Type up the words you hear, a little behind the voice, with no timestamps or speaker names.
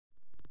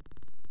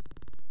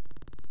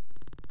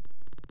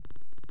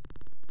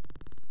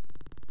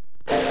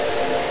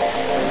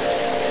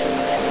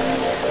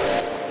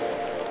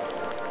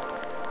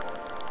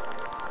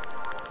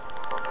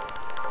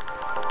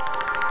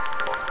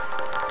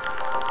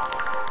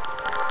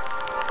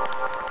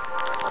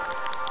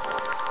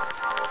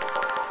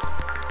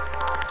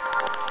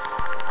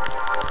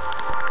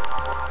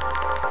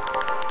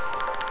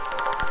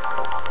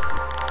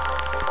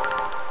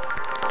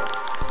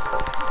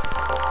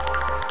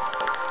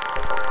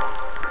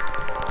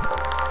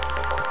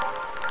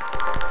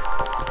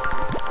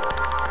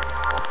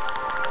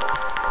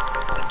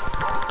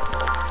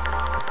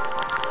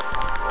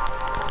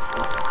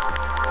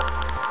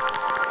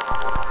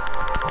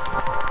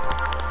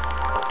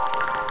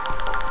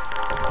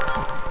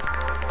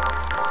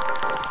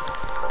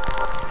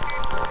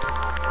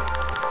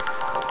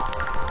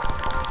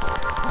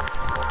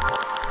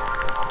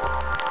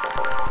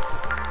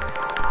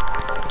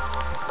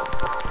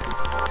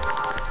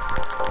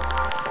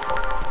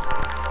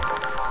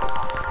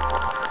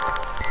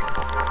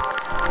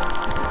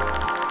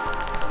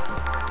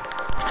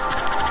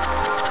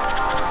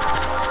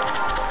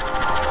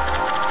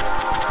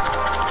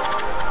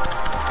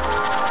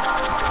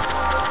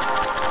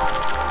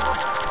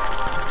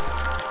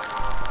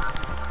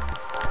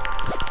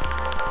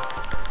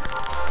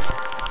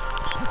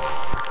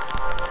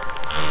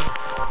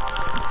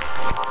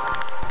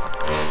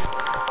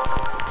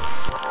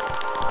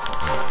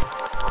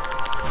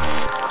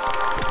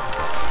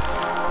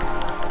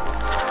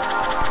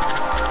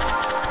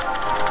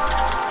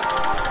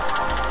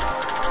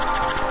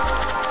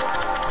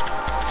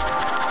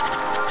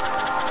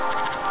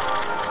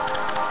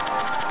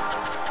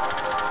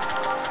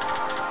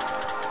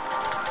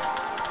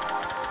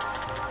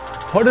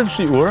Part of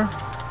SHIUR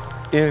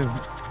is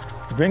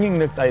bringing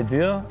this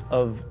idea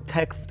of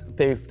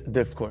text-based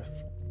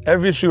discourse.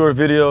 Every SHIUR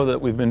video that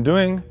we've been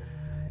doing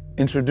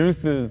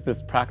introduces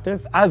this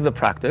practice as a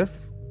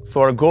practice.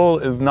 So our goal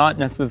is not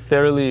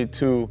necessarily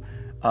to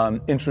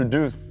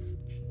introduce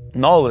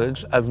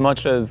knowledge as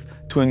much as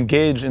to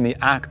engage in the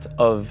act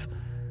of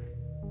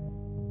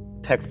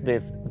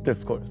text-based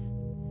discourse.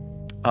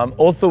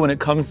 Also, when it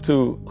comes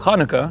to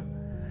Hannukah,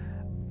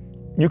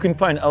 you can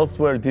find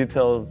elsewhere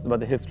details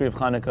about the history of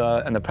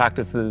Hannukah and the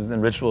practices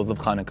and rituals of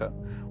Hannukah.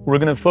 We're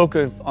going to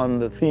focus on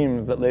the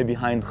themes that lay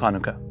behind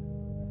Hannukah.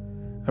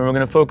 And we're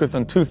going to focus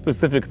on two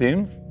specific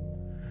themes.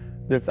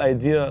 This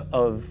idea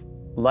of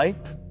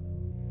light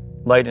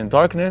and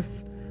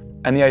darkness,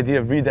 and the idea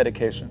of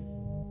rededication.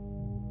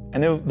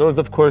 And those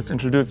of course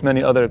introduce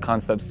many other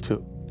concepts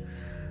too.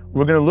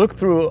 We're going to look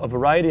through a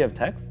variety of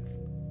texts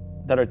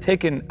that are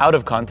taken out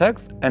of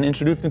context and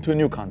introduced into a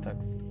new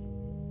context.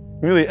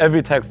 Really,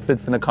 every text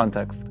sits in a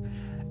context.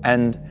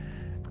 And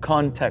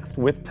context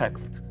with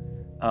text,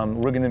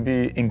 we're going to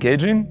be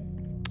engaging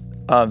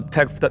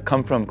texts that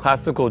come from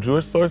classical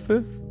Jewish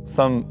sources,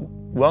 some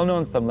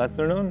well-known, some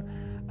lesser known,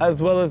 as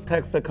well as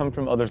texts that come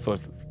from other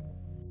sources.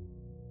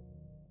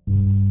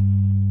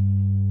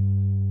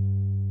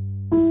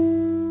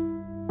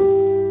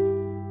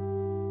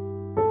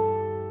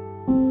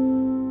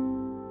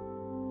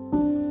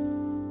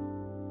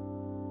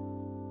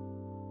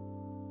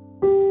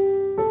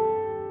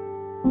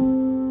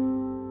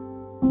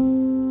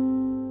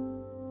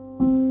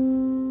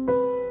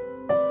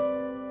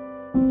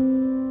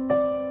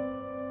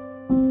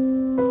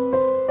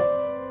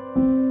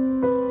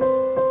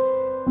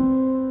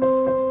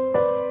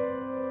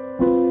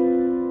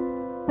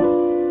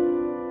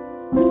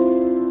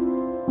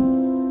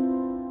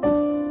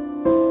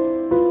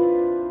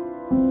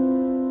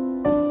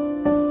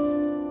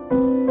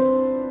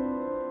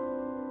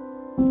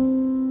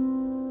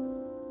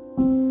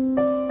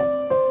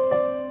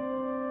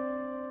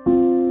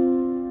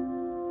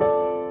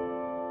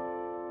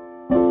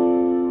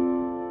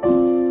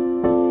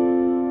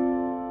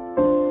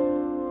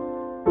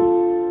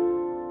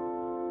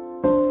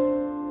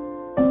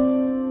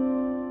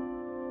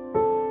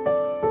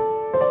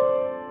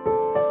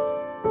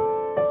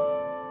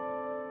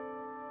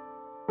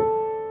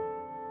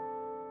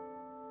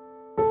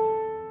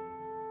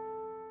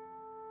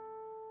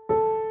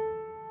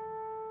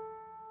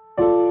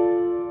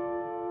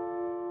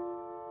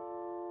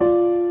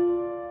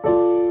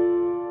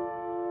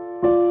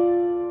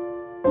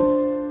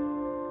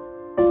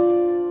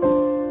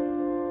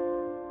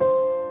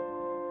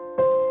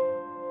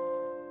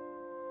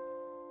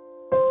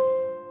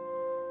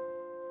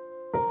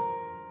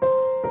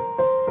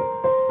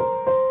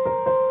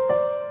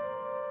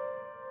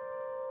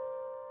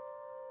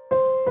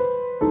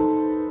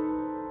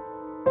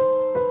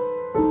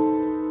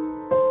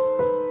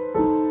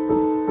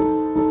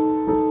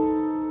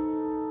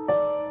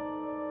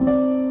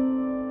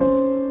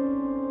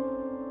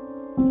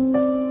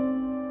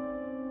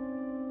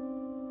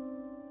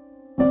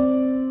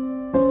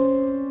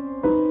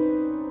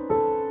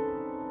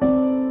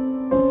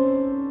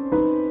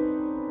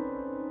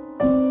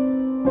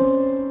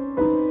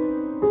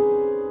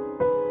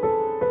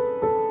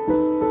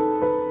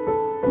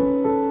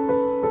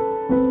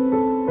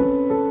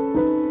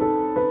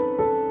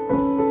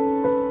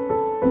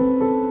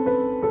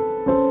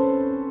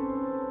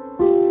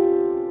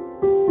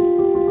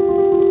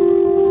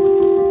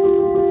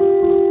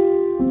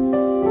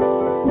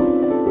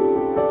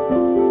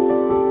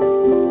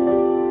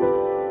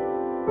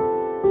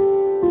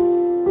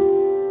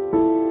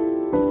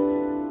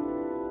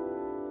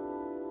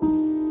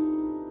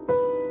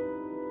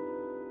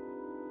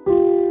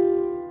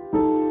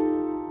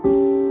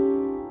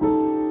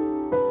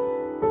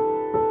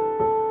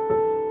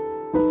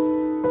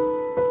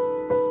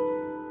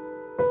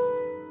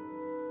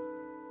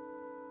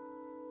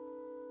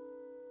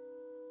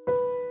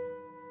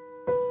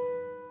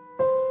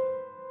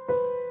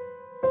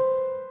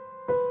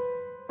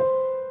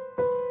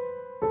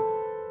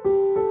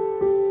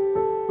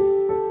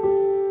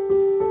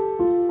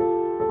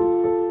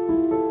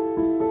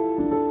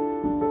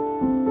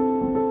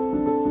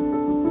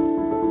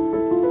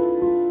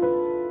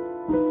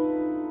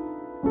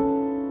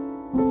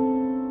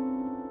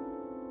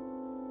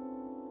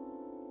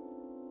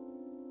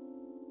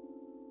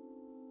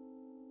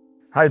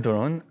 Hi,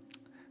 Doron.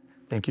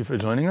 Thank you for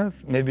joining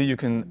us. Maybe you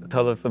can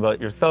tell us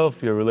about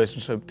yourself, your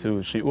relationship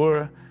to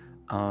SHIUR,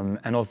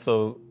 and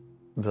also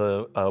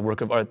the work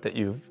of art that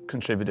you've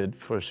contributed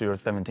for SHIUR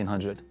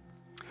 1700.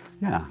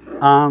 Yeah.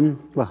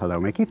 Well,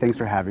 hello, Micki. Thanks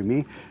for having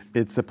me.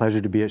 It's a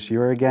pleasure to be at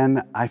SHIUR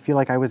again. I feel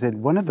like I was at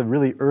one of the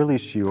really early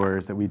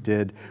SHIURs that we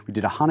did. We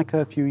did a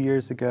Hanukkah a few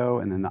years ago,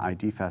 and then the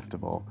ID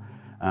Festival.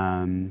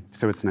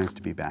 So it's nice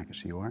to be back at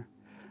SHIUR.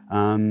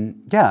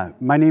 Yeah,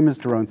 my name is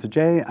Doron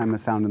Sadja. I'm a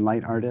sound and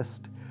light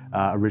artist,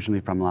 originally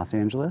from Los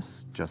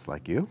Angeles, just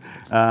like you.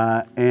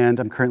 And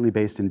I'm currently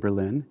based in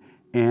Berlin.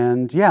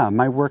 And yeah,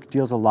 my work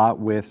deals a lot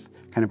with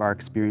kind of our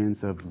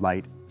experience of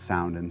light,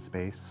 sound, and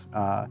space.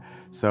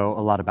 So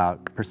a lot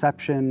about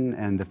perception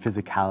and the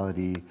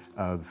physicality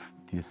of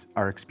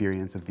our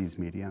experience of these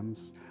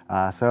mediums.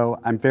 So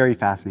I'm very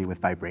fascinated with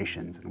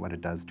vibrations and what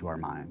it does to our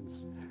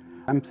minds.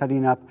 I'm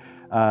setting up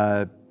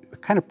a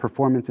kind of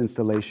performance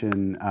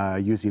installation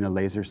using a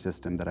laser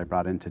system that I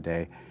brought in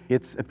today.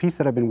 It's a piece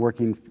that I've been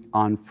working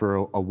on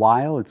for a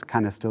while. It's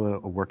kind of still a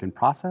work in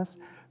process,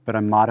 but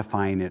I'm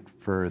modifying it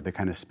for the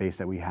kind of space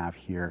that we have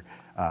here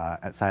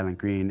at Silent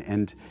Green.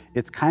 And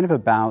it's kind of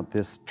about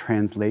this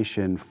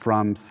translation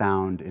from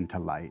sound into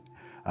light.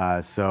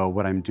 So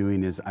what I'm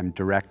doing is I'm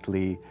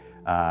directly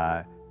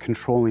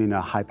controlling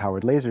a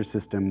high-powered laser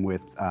system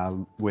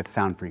with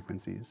sound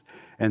frequencies.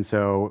 And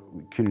so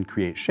we can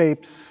create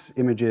shapes,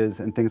 images,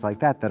 and things like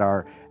that that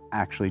are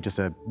actually just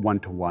a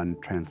one-to-one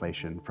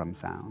translation from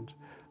sound.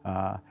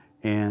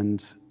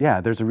 And yeah,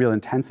 there's a real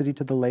intensity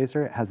to the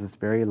laser. It has this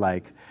very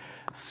like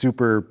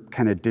super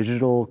kind of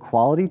digital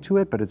quality to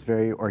it, but it's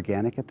very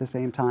organic at the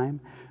same time,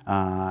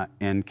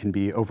 and can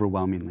be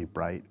overwhelmingly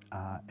bright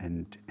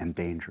and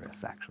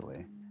dangerous,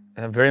 actually.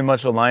 Very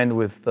much aligned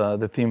with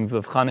the themes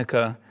of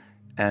Hannukah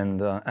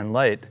and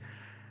light.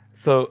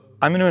 So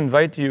I'm going to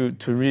invite you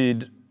to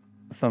read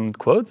some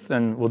quotes,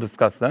 and we'll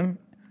discuss them.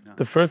 Yeah.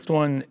 The first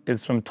one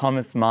is from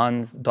Thomas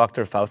Mann's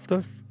Dr.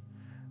 Faustus,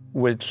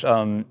 which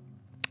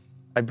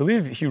I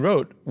believe he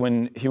wrote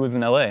when he was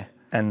in LA.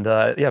 And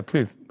yeah,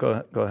 please,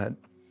 go ahead.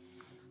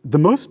 The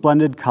most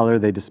splendid color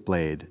they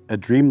displayed, a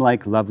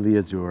dreamlike lovely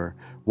azure,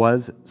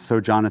 was,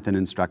 so Jonathan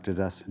instructed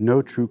us,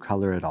 no true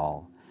color at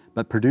all,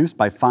 but produced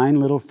by fine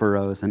little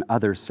furrows and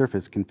other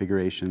surface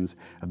configurations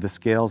of the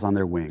scales on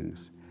their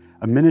wings,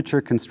 a miniature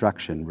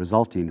construction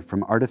resulting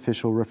from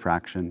artificial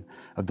refraction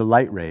of the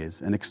light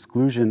rays and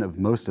exclusion of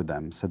most of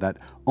them so that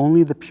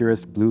only the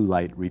purest blue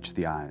light reached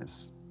the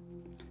eyes.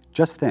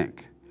 Just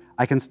think,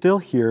 I can still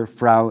hear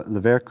Frau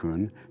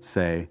Leverkuhn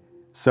say,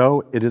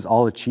 "So it is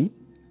all a cheat?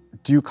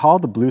 Do you call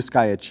the blue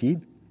sky a cheat?"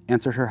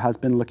 answered her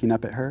husband, looking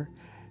up at her.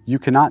 "You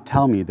cannot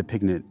tell me the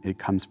pigment it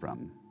comes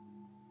from."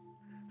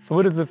 So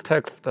what does this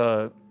text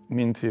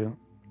mean to you?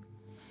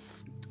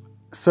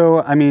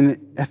 So, I mean,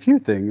 a few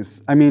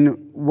things. I mean,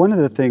 one of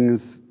the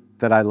things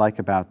that I like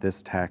about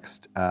this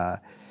text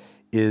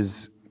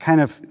is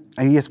kind of,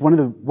 I guess one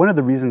of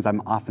the reasons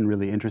I'm often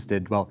really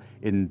interested, well,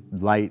 in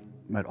light,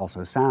 but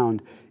also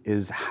sound,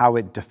 is how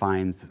it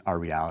defines our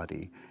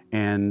reality.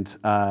 And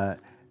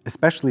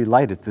especially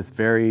light, it's this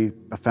very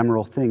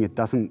ephemeral thing.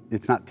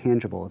 It's not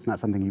tangible. It's not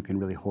something you can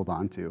really hold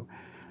on to.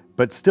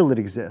 But still it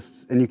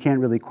exists, and you can't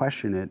really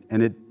question it,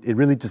 and it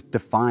really just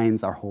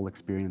defines our whole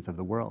experience of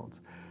the world.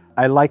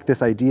 I like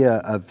this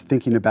idea of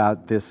thinking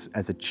about this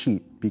as a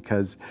cheat,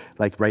 because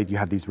like, right, you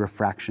have these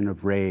refraction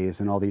of rays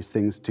and all these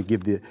things to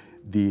give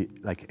the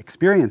like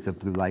experience of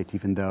blue light,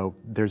 even though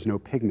there's no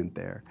pigment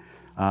there.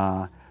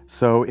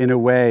 So in a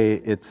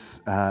way,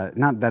 it's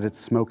not that it's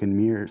smoke and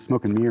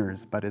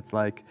mirrors, but it's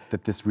like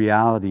that this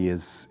reality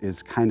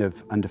is kind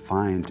of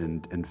undefined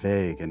and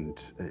vague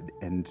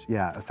and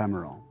yeah,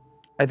 ephemeral.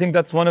 I think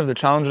that's one of the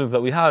challenges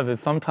that we have, is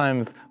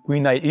sometimes we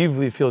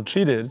naively feel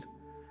cheated,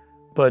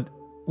 but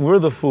we're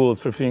the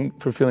fools for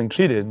feeling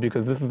cheated,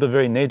 because this is the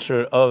very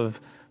nature of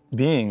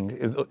being,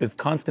 is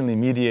constantly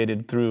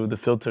mediated through the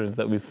filters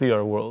that we see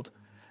our world.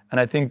 And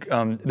I think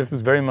this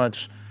is very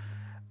much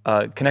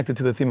connected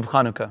to the theme of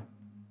Hannukah,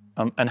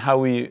 and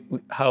how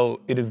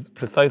it is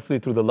precisely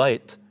through the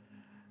light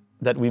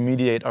that we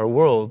mediate our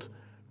world,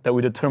 that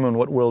we determine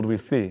what world we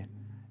see,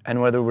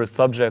 and whether we're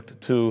subject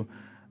to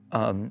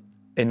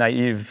a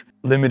naive,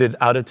 limited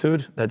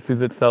attitude that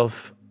sees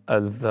itself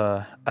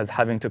as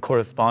having to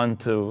correspond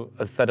to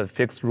a set of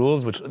fixed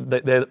rules,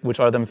 which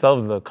are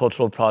themselves the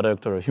cultural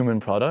product or a human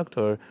product,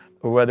 or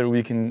whether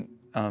we can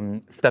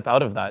step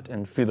out of that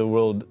and see the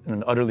world in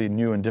an utterly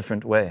new and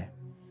different way.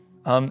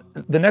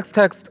 The next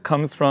text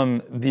comes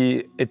from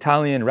the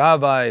Italian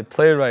rabbi,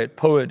 playwright,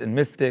 poet, and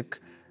mystic,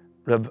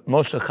 Reb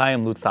Moshe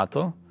Chaim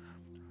Luzzatto,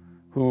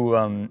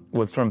 who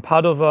was from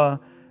Padova,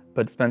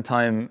 but spent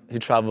time, he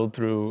traveled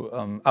through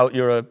out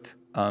Europe.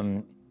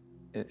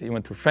 He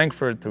went through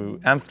Frankfurt,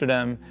 through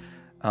Amsterdam,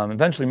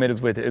 eventually made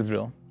his way to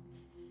Israel.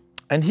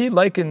 And he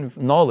likens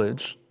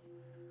knowledge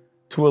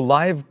to a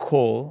live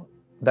coal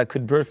that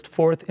could burst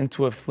forth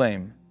into a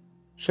flame,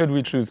 should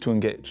we choose to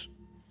engage.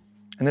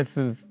 And this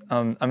is,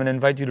 I'm going to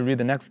invite you to read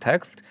the next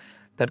text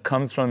that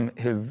comes from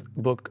his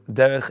book,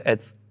 Derech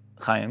Etz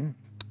Chaim.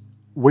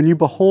 When you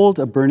behold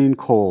a burning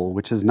coal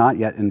which is not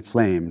yet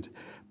inflamed,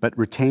 but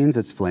retains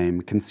its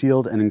flame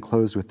concealed and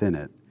enclosed within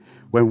it,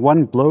 when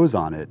one blows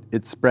on it,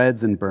 it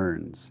spreads and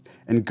burns,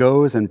 and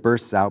goes and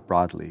bursts out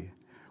broadly.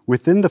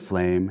 Within the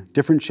flame,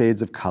 different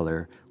shades of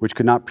color, which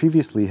could not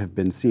previously have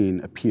been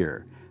seen,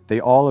 appear. They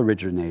all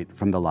originate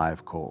from the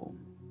live coal.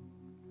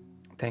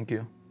 Thank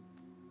you.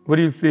 What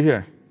do you see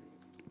here?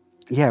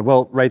 Yeah,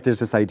 well, right, there's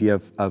this idea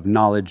of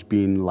knowledge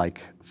being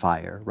like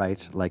fire,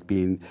 right? Like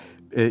being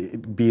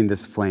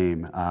this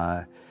flame,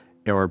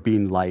 or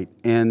being light.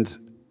 And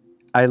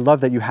I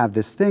love that you have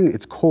this thing,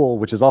 it's coal,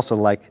 which is also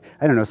like,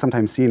 I don't know,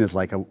 sometimes seen as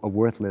like a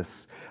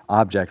worthless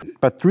object.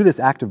 But through this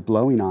act of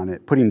blowing on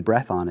it, putting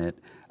breath on it,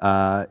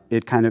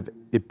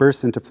 it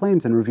bursts into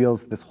flames and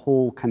reveals this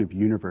whole kind of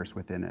universe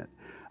within it.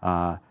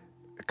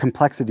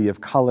 Complexity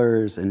of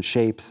colors and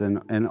shapes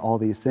and all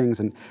these things.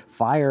 And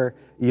fire,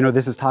 you know,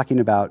 this is talking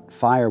about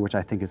fire, which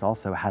I think is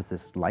also has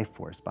this life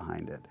force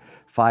behind it.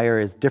 Fire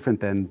is different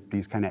than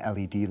these kind of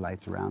LED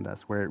lights around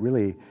us, where it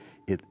really,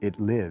 it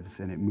lives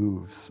and it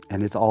moves,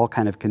 and it's all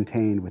kind of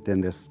contained within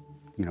this,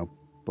 you know,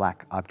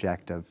 black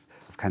object of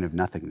kind of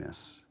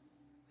nothingness.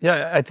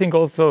 Yeah, I think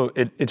also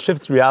it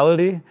shifts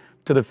reality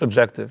to the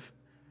subjective,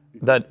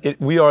 that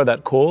we are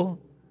that coal,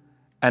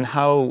 and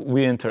how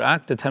we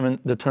interact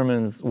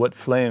determines what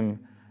flame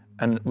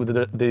and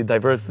the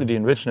diversity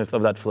and richness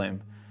of that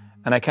flame.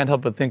 And I can't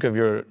help but think of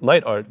your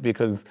light art,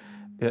 because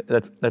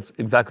that's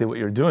exactly what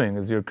you're doing,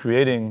 is you're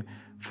creating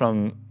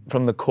from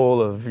the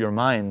coal of your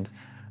mind,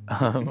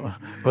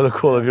 or the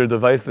coal of your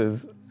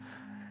devices,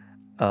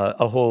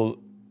 a whole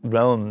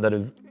realm that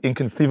is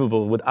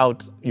inconceivable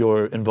without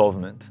your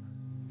involvement.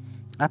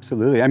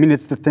 Absolutely. I mean,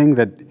 it's the thing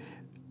that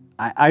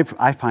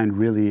I find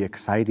really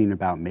exciting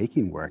about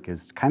making work,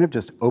 is kind of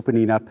just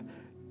opening up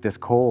this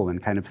coal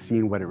and kind of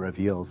seeing what it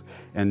reveals.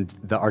 And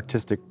the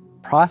artistic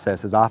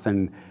process is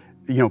often,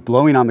 you know,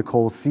 blowing on the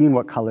coal, seeing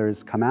what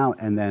colors come out,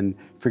 and then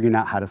figuring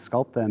out how to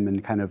sculpt them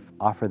and kind of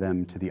offer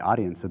them to the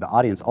audience. So the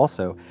audience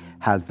also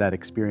has that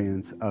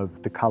experience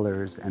of the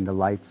colors and the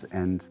lights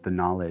and the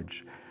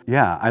knowledge.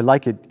 Yeah, I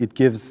like it. It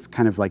gives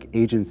kind of like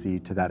agency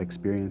to that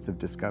experience of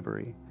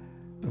discovery.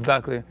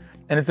 Exactly.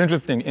 And it's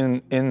interesting,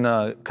 in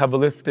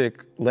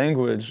Kabbalistic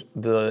language,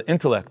 the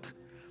intellect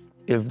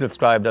is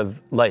described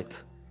as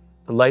light,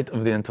 the light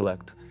of the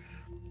intellect,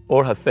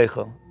 or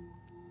haseichel.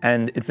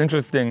 And it's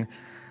interesting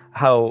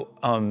how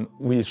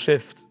we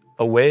shift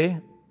away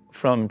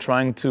from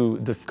trying to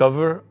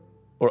discover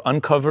or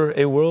uncover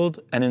a world,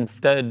 and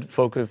instead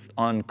focus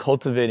on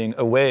cultivating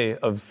a way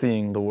of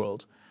seeing the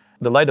world.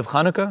 The light of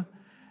Hannukah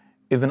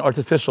is an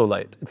artificial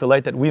light. It's a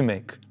light that we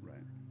make. Right.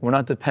 We're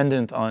not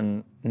dependent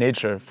on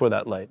nature for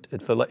that light.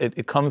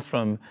 It comes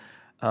from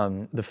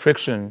the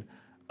friction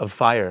of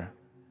fire.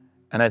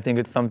 And I think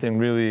it's something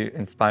really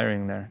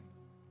inspiring there.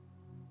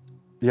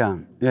 Yeah,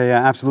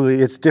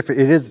 absolutely. It's different.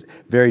 It is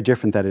very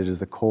different that it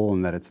is a coal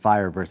and that it's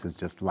fire versus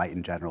just light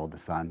in general, the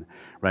sun,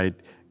 right?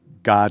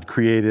 God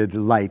created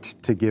light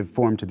to give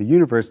form to the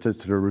universe, to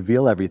sort of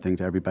reveal everything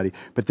to everybody.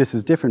 But this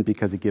is different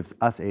because it gives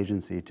us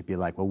agency to be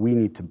like, well, we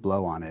need to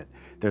blow on it.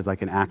 There's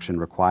like an action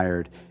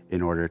required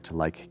in order to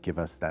like give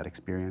us that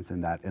experience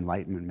and that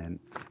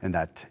enlightenment and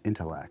that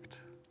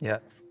intellect.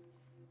 Yes.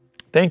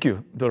 Thank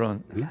you,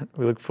 Doron. Yeah.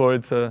 We look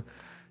forward to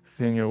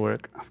seeing your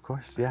work. Of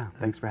course, yeah.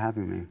 Thanks for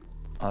having me.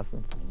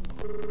 Awesome.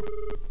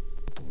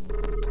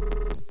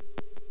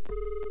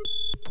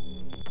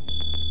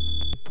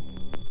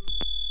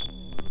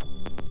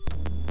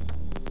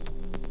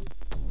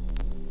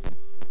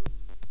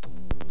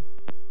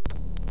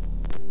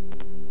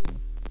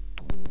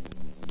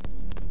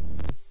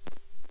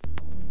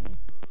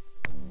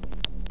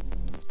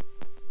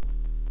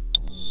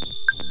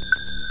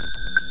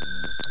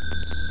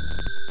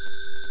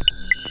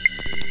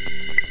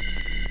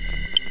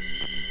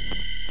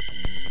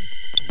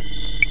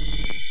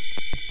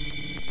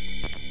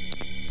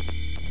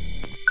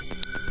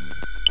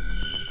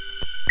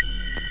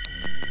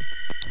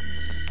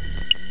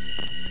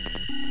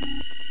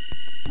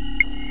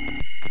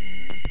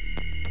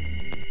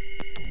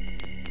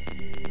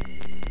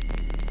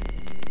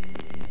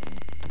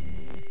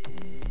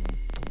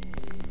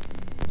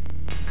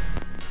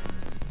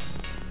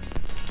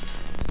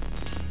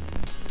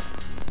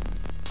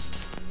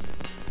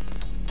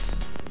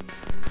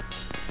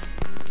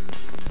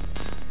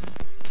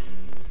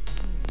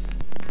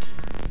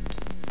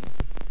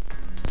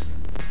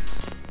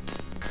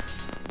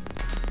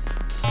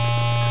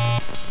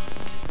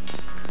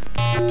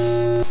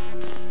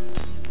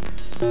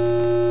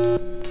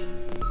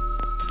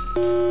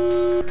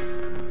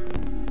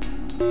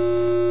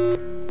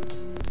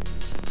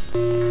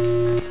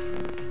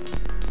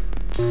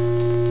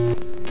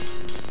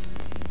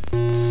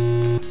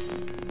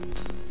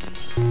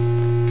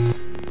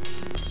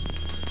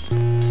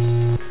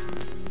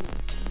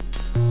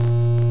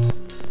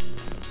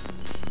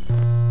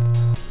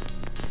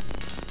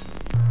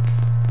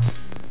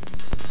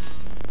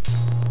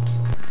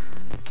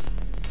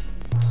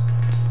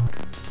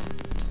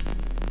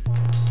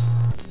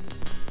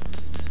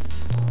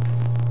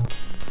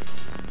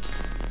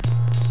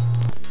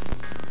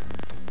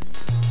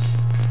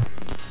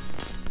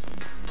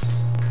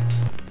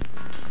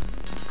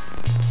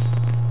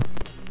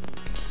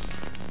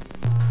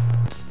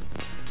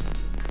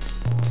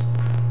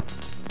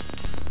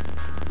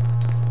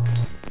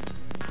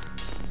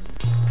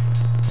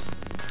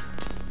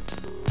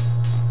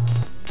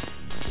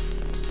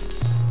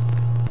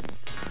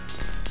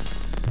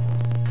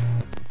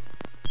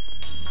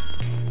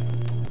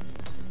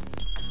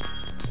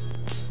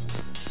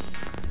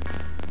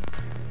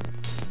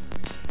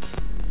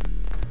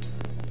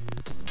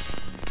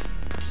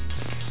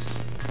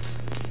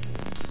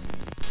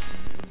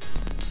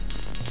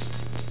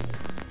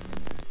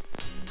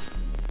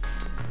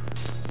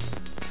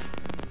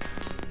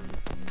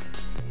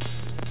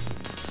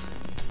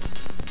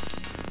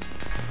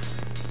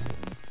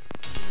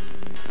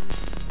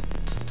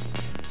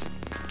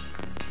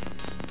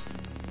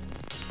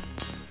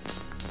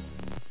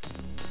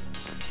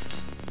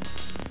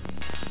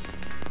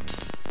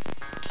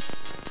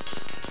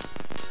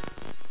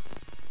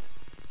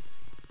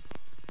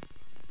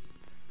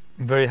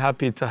 Very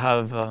happy to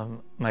have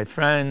my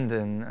friend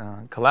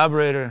and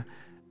collaborator,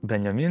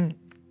 Benyamin.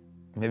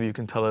 Maybe you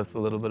can tell us a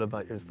little bit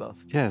about yourself.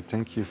 Yeah,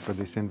 thank you for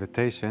this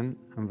invitation.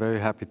 I'm very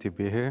happy to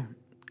be here.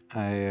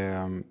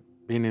 I've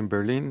been in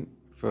Berlin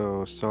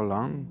for so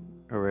long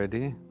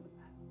already.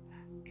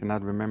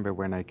 Cannot remember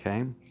when I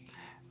came,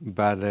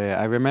 but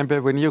I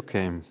remember when you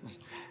came,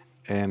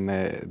 and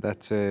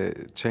that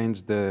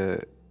changed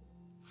the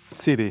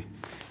city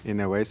in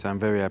a way. So I'm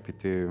very happy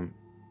to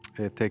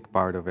take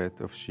part of it,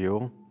 of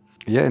SHIUR.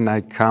 Yeah, and I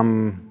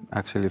come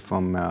actually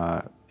from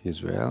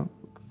Israel,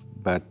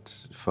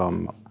 but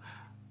from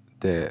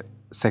the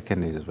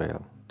second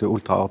Israel, the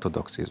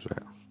ultra-Orthodox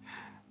Israel.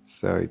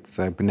 So it's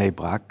Bnei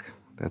Brak,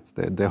 that's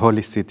the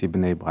holy city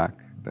Bnei Brak.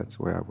 That's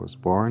where I was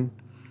born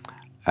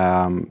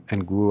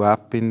and grew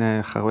up in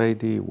a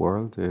Haredi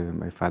world.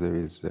 My father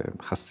is a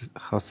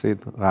Chassid,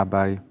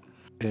 rabbi.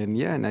 And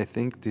yeah, and I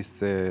think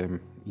this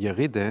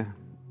Yeride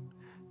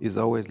is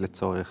always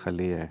letzorech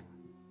aliyah.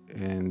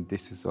 And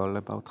this is all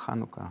about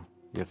Hannukah,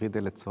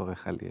 Yeride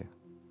letzorech aliyah.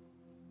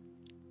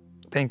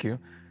 Thank you.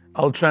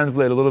 I'll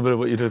translate a little bit of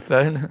what you just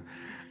said.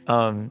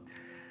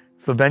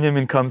 So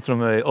Benjamin comes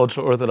from an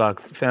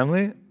ultra-Orthodox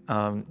family,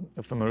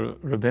 from a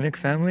rabbinic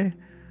family,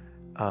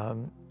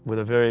 with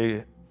a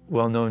very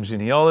well-known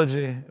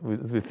genealogy,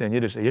 as we say in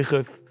Yiddish, a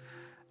yichus.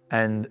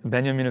 And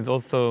Benjamin is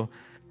also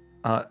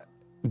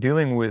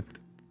dealing with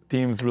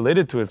themes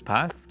related to his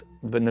past,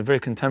 but in a very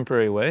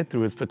contemporary way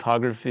through his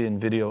photography and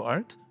video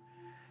art.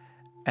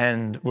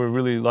 And we're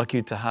really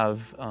lucky to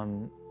have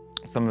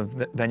some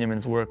of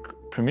Benjamin's work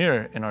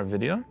premiere in our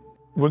video.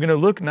 We're going to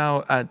look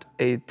now at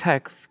a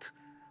text,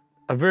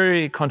 a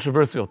very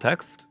controversial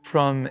text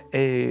from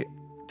a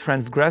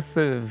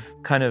transgressive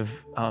kind of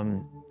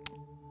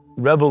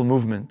rebel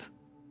movement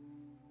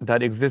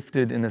that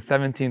existed in the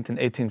 17th and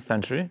 18th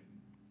century,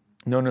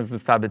 known as the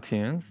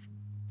Sabbateans.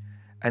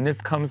 And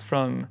this comes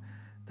from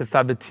the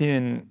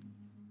Sabbatean,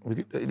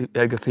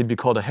 I guess he'd be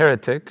called a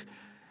heretic,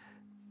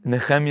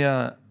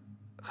 Nehemiah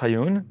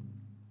Chayun.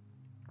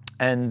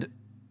 And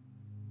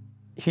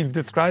he's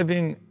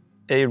describing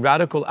a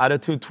radical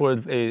attitude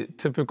towards a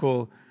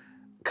typical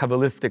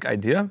Kabbalistic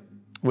idea,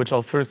 which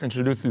I'll first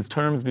introduce these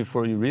terms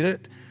before you read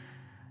it.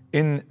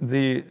 In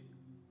the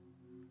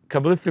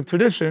Kabbalistic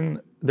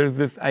tradition, there's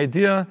this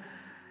idea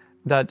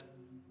that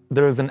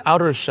there is an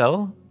outer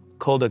shell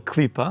called a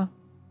klipa,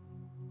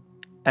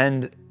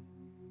 and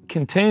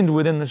contained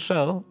within the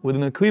shell, within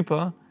the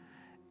klipa,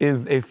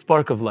 is a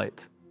spark of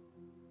light.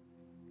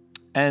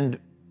 And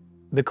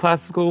the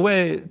classical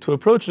way to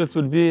approach this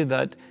would be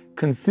that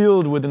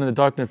concealed within the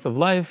darkness of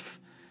life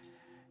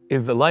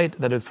is a light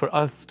that is for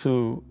us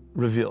to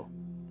reveal.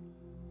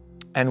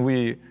 And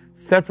we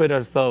separate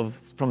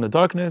ourselves from the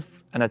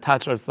darkness and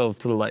attach ourselves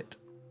to the light.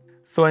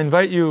 So I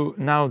invite you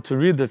now to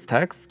read this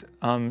text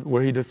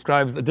where he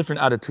describes a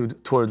different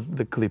attitude towards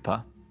the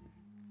klipa.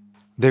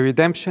 The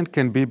redemption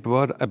can be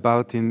brought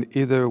about in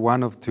either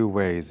one of two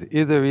ways.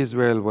 Either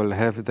Israel will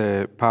have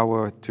the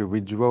power to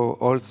withdraw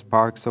all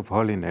sparks of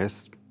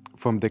holiness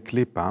from the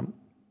klipa,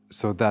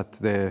 so that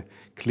the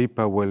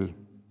klipa will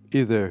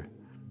either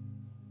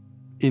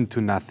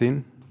into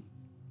nothing,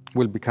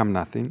 will become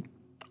nothing,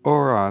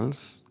 or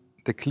else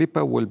the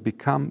klipa will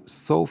become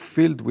so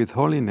filled with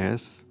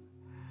holiness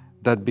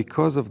that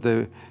because of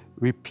the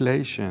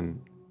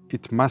repletion,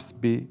 it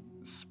must be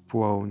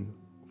sprung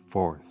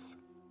forth.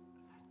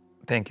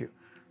 Thank you.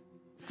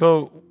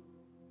 So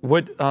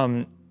what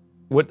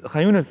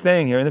Chayun is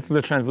saying here, and this is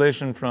a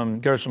translation from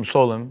Gershom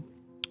Scholem,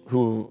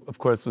 who of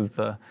course was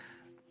a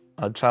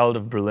child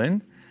of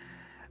Berlin.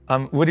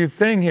 What he's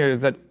saying here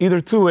is that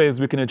either two ways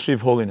we can achieve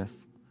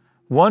holiness.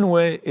 One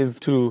way is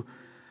to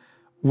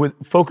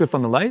focus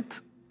on the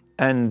light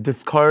and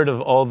discard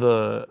of all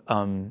the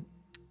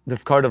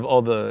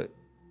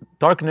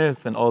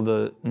darkness and all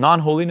the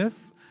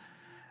non-holiness.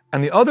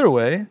 And the other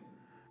way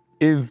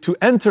is to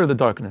enter the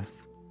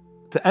darkness,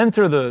 to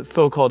enter the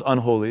so-called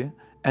unholy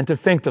and to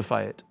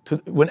sanctify it.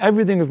 When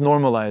everything is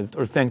normalized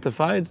or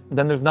sanctified,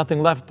 then there's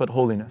nothing left but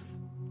holiness.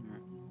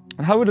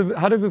 And how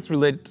does this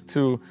relate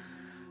to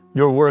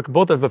your work,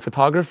 both as a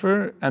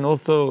photographer and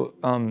also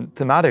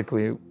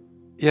thematically?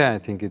 Yeah, I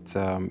think it's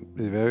a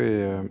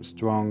very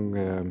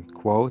strong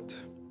quote.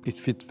 It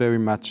fits very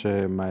much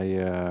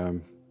my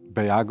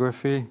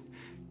biography,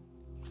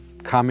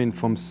 coming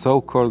from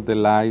so-called the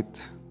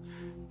light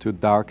to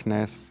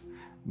darkness,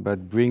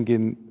 but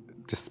bringing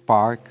the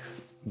spark,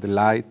 the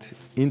light,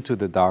 into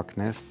the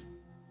darkness,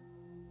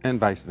 and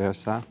vice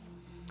versa.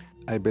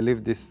 I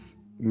believe this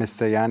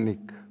messianic,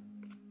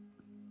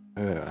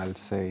 I'll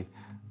say,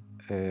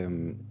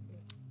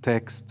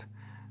 text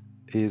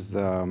is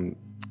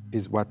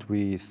what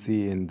we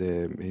see in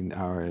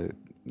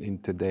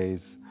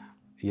today's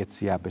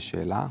Yetzia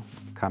B'She'ela,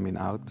 coming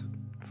out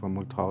from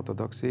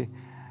ultra-Orthodoxy.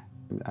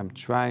 I'm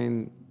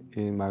trying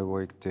in my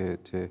work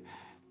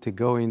to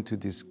go into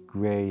this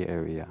gray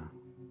area.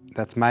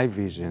 That's my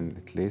vision,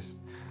 at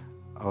least,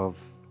 of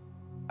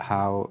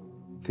how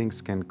things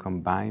can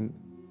combine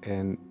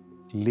and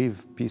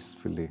live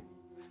peacefully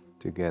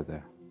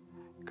together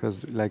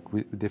Because like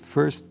the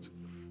first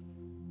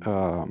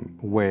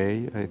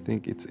way, I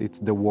think it's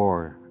the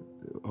war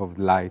of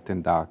light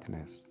and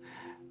darkness.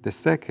 The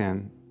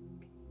second,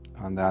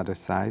 on the other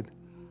side,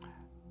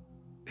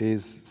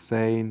 is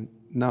saying,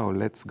 no,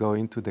 let's go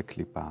into the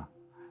klipa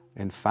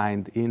and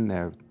find in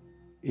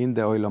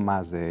the Olam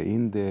Hazeh,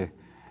 in the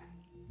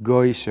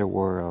Goishe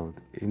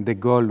world, in the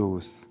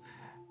Golus.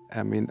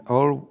 I mean,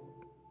 all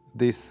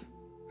this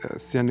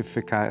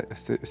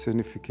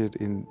significant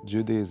in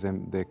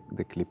Judaism, the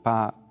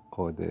klipa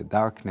or the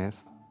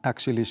darkness,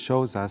 actually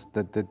shows us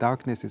that the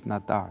darkness is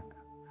not dark.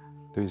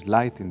 There is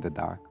light in the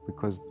dark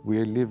because we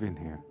are living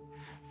here.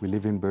 We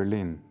live in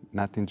Berlin,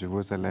 not in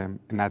Jerusalem,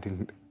 not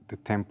in the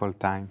temple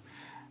time.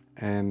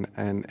 And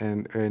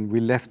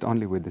we left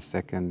only with the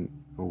second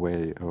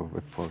way of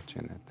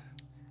approaching it.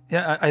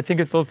 Yeah, I think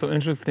it's also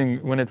interesting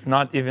when it's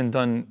not even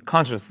done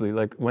consciously,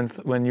 like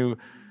when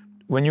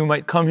you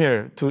might come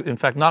here to, in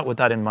fact, not with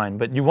that in mind,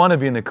 but you want to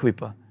be in the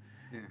klipa.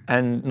 Yeah.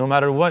 And no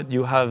matter what,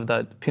 you have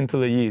that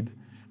pintel yid,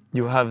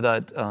 you have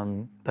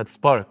that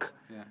spark,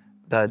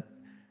 yeah,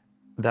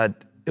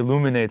 that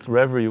illuminates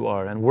wherever you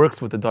are and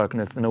works with the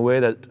darkness in a way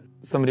that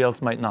somebody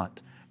else might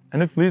not.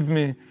 And this leads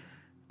me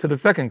to the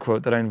second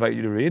quote that I invite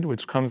you to read,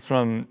 which comes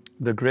from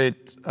the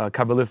great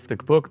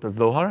Kabbalistic book, the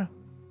Zohar.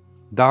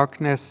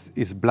 Darkness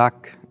is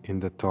black in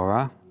the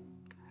Torah.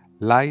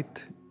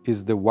 Light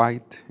is the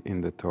white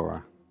in the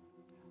Torah.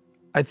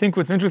 I think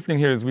what's interesting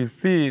here is we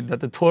see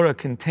that the Torah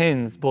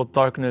contains both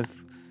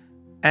darkness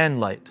and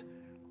light.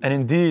 And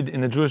indeed,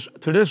 in the Jewish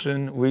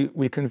tradition,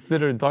 we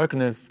consider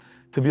darkness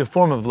to be a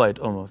form of light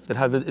almost.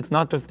 It's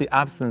not just the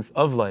absence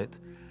of light,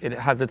 it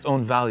has its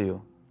own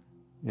value.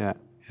 Yeah,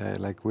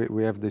 like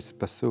we have this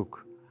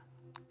pasuk,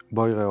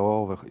 Boi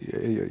re'or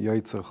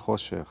yoitzer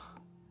choshech.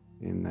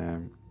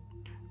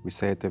 We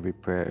say it every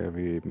prayer,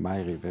 every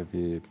Ma'ariv,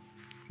 every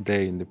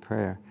day in the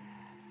prayer.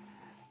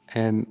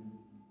 And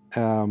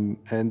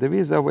there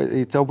is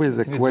it's always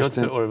a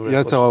question.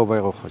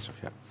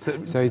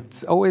 So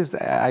it's always,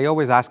 I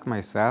always ask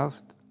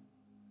myself,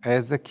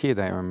 as a kid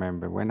I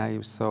remember,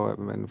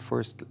 when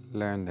first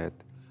learned it,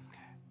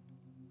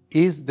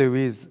 there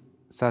is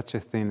such a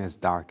thing as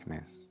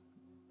darkness?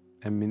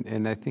 I mean,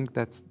 and I think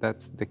that's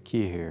the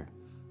key here.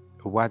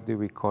 What do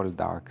we call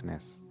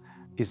darkness?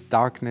 Is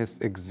darkness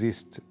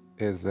exist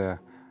as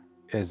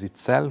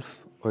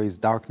itself, or is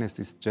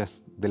darkness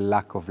just the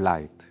lack of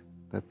light?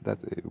 That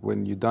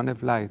when you don't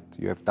have light,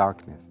 you have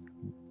darkness.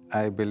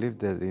 I believe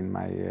that in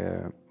my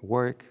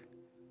work,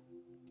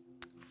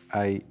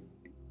 I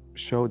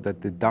show that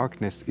the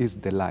darkness is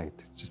the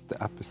light, just the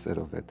opposite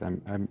of it.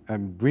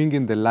 I'm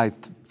bringing the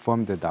light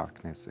from the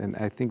darkness, and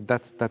I think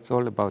that's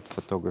all about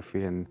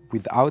photography. And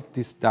without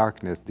this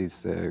darkness,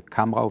 this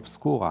camera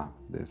obscura,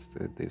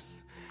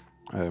 this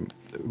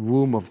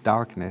room of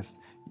darkness,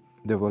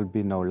 there will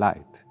be no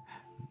light.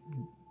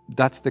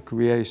 That's the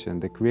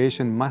creation. The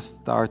creation must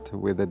start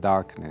with the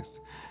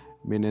darkness,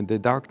 meaning the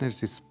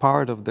darkness is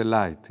part of the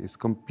light, it's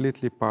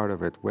completely part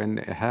of it. When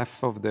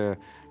half of the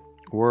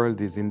world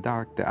is in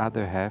dark, the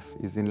other half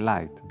is in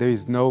light. There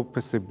is no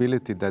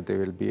possibility that there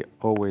will be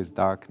always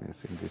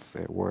darkness in this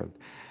world.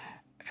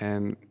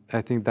 And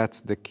I think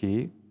that's the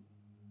key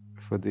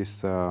for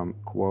this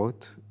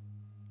quote,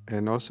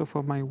 and also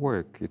for my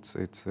work.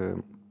 It's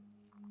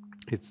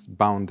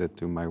bounded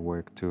to my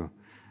work too.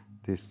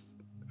 This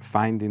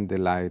finding the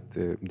light,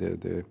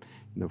 the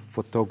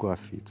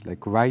photography. It's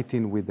like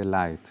writing with the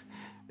light.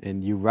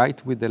 And you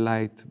write with the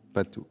light,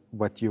 but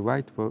what you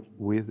write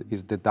with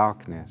is the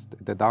darkness.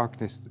 The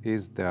darkness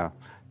is the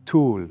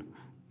tool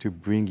to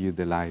bring you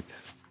the light.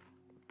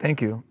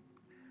 Thank you.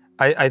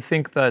 I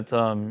think that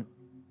I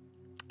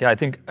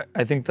think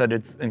that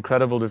it's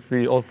incredible to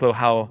see also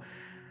how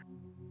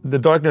the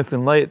darkness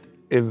and light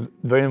is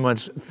very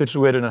much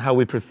situated on how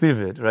we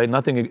perceive it, right?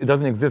 It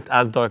doesn't exist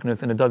as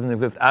darkness and it doesn't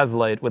exist as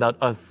light without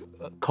us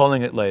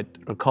calling it light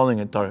or calling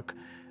it dark.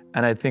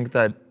 And I think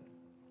that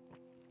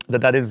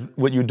is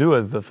what you do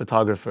as a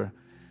photographer,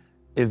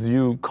 is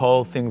you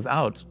call things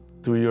out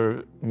through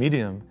your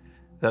medium,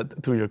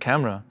 through your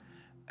camera,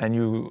 and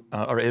you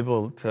are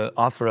able to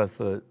offer us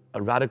a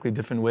radically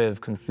different way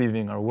of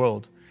conceiving our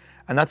world.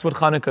 And that's what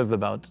Hannukah is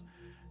about.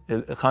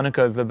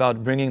 Hannukah is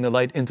about bringing the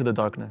light into the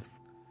darkness.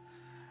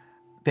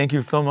 Thank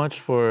you so much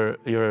for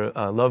your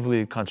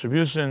lovely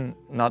contribution,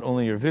 not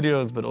only your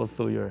videos, but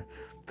also your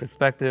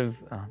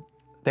perspectives.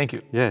 Thank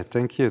you. Yeah,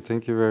 thank you.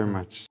 Thank you very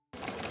much.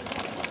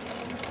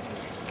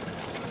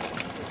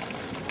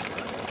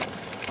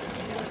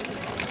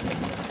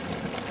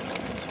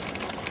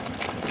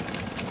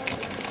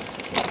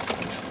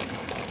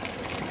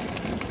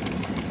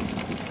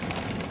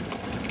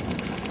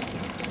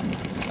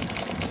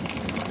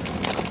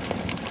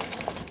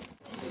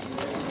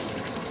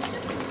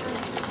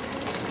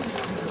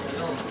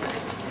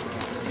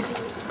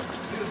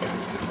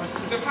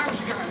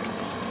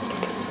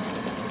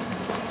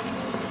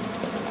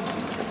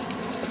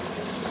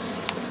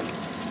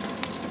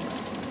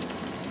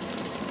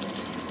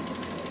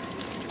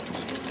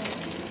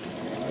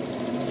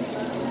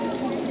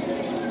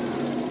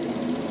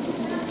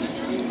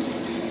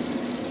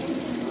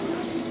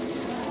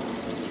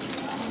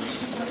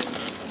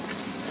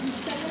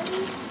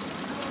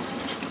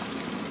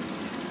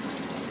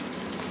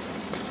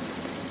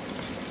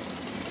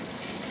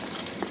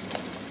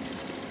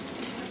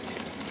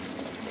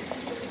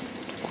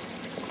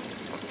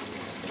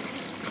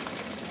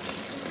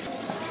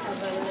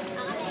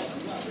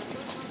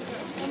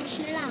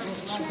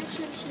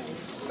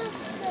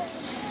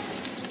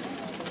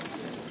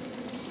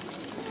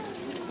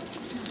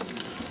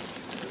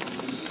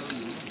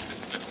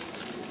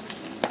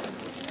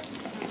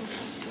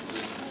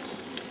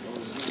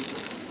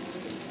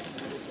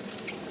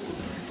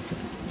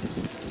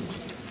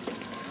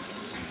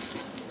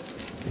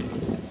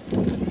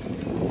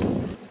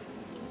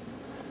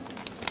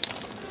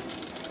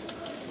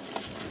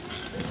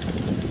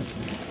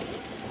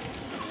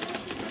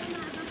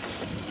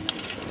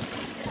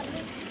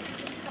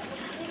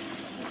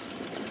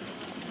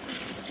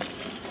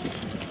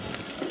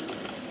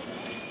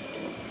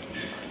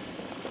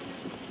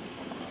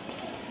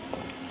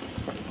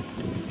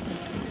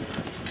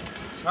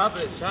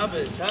 Shabbos,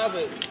 Shabbos,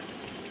 Shabbos,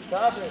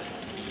 Shabbos.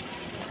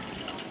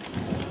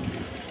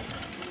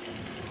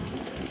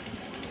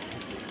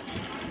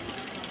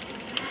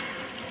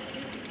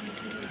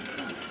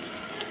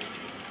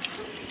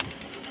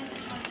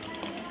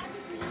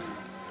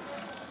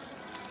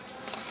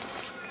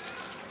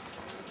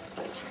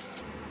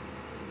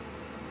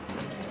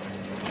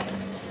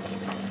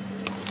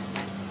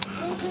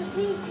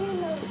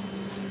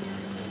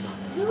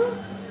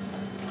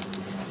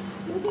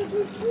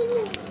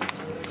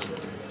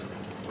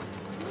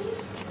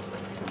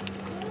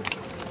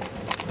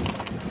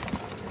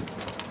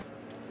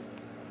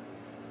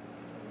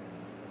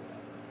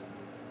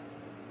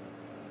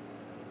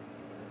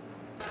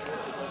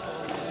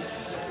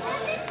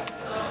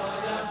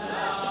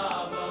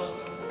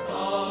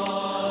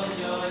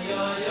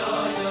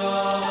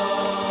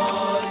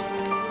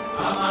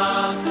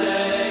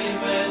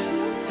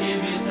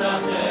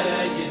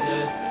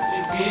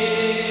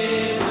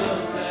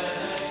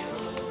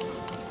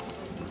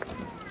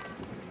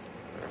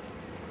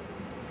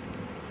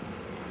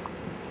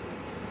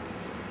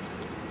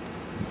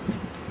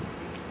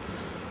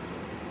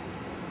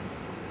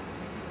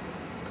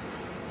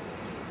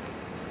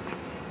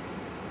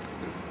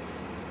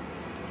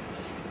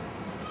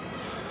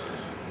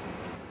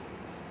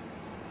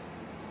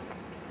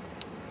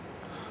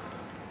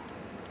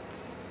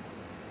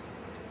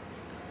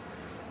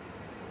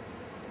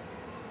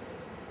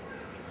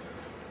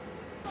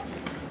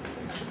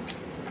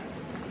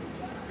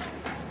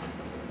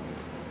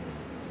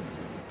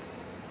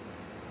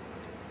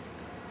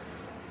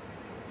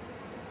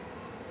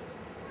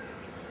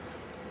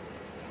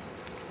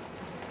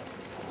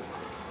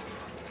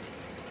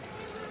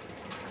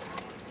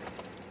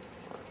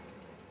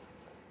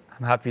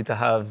 I'm happy to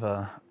have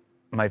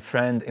my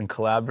friend and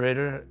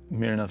collaborator,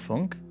 Mirna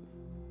Funk,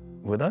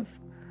 with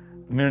us.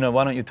 Mirna,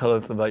 why don't you tell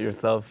us about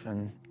yourself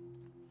and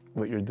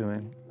what you're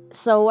doing?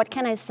 So what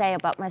can I say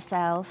about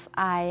myself?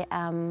 I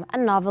am a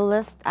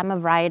novelist, I'm a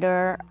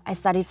writer, I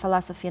studied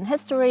philosophy and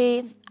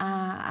history.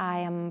 I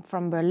am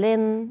from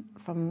Berlin,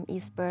 from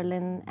East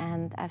Berlin,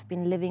 and I've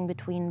been living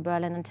between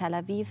Berlin and Tel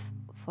Aviv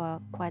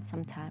for quite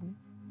some time.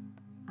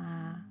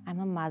 I'm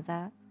a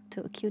mother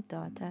to a cute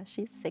daughter,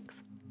 she's 6.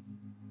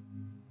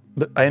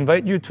 I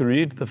invite you to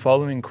read the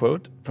following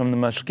quote from the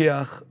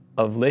Mashgiach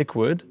of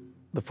Lakewood,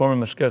 the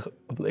former Mashgiach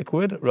of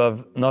Lakewood,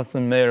 Rav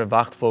Nosson Meir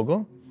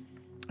Wachtvogel.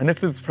 And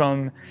this is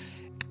from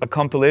a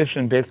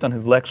compilation based on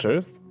his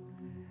lectures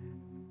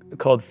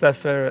called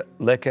Sefer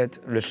Leket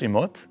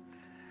Reshimot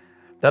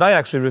that I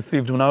actually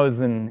received when I was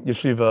in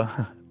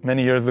yeshiva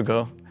many years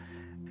ago.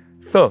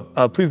 So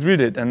please read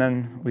it and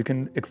then we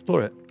can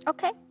explore it.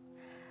 Okay.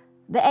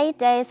 The 8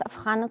 days of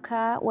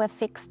Hannukah were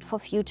fixed for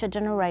future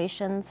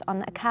generations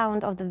on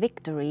account of the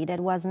victory that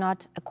was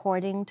not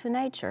according to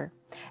nature.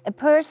 A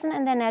person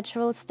in their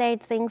natural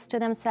state thinks to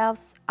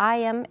themselves, I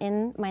am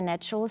in my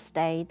natural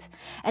state,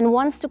 and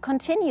wants to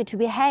continue to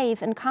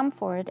behave in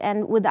comfort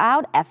and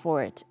without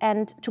effort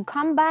and to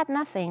combat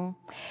nothing.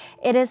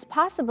 It is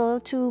possible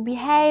to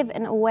behave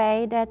in a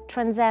way that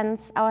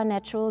transcends our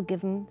natural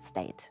given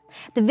state.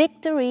 The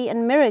victory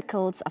and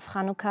miracles of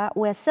Hannukah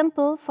were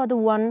simple for the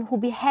one who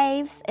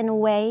behaves in a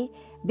way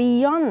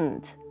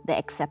beyond the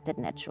accepted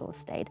natural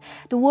state.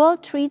 The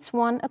world treats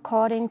one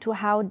according to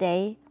how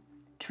they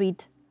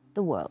treat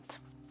the world.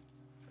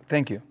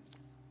 Thank you.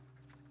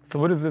 So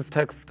what does this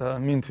text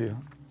mean to you?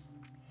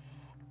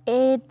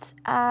 It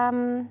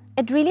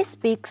really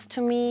speaks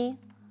to me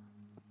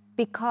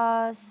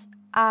because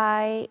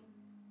I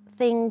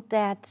think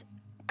that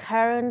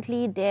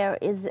currently there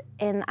is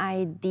an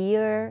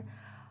idea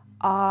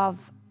of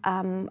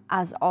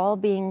us all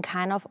being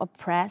kind of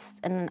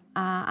oppressed and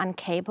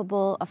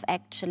incapable of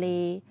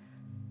actually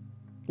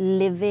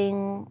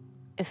living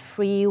a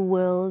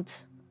free-willed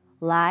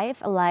life,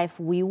 a life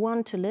we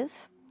want to live.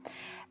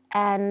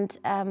 And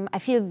I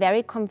feel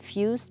very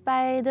confused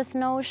by this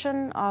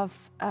notion of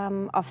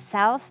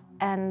self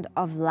and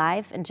of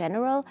life in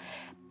general,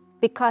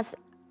 because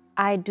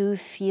I do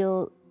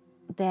feel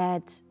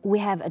that we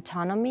have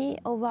autonomy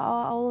over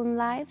our own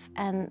life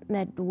and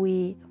that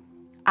we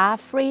are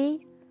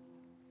free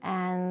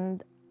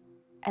and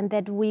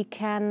that we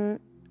can,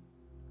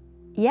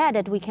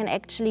 that we can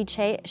actually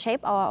shape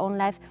our own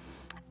life,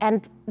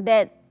 and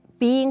that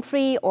being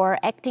free or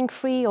acting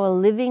free or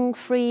living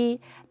free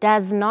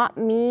does not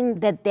mean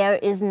that there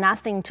is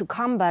nothing to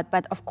combat,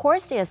 but of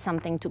course there is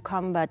something to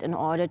combat in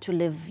order to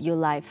live your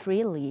life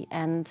freely.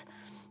 And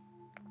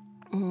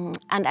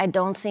I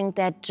don't think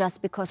that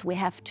just because we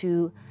have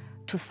to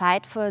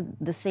fight for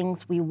the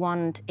things we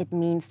want, it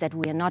means that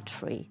we are not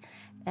free.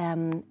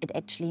 It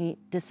actually,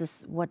 this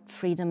is what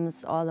freedom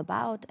is all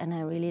about, and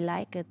I really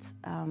like it.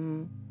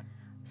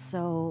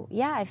 So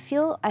yeah, I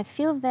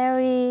feel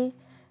very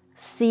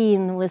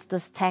seen with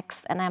this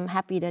text, and I'm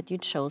happy that you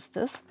chose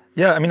this.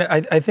 Yeah, I mean,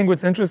 I think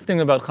what's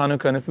interesting about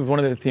Hannukah, and this is one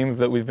of the themes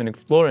that we've been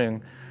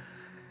exploring,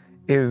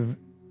 is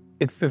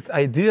it's this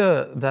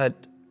idea that,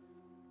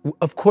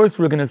 of course,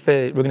 we're going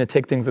to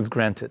take things as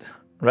granted,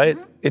 right?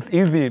 Mm-hmm. It's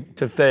easy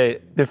to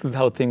say, this is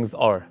how things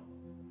are.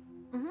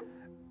 Mm-hmm.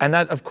 And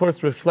that, of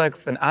course,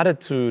 reflects an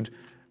attitude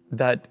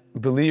that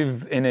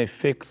believes in a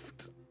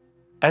fixed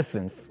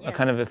essence, a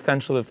kind of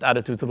essentialist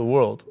attitude to the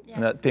world,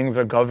 and that things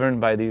are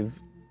governed by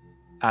these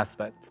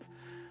aspects.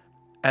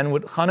 And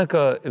what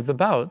Hannukah is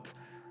about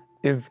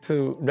is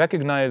to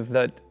recognize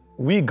that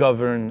we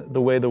govern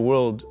the way the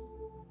world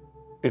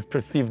is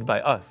perceived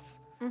by us,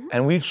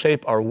 and we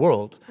shape our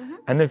world.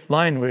 And this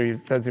line where he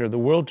says here, the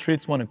world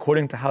treats one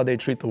according to how they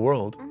treat the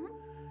world,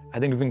 I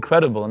think is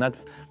incredible. And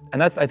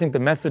that's, I think, the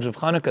message of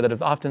Hannukah that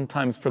is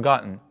oftentimes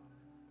forgotten.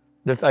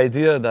 This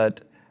idea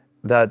that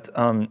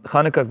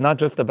Hannukah is not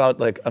just about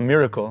like a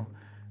miracle,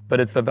 but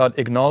it's about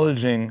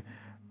acknowledging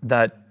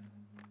that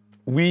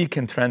we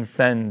can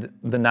transcend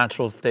the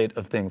natural state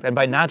of things. And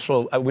by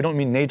natural, we don't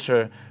mean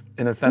nature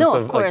in the sense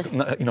of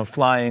like,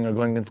 flying or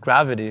going against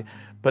gravity,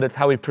 but it's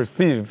how we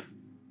perceive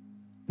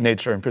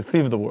nature and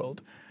perceive the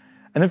world.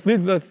 And this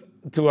leads us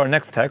to our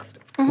next text,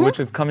 which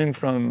is coming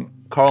from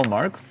Karl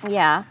Marx.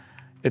 Yeah.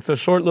 It's a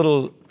short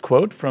little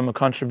quote from a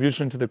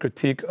contribution to the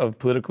critique of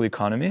political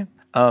economy.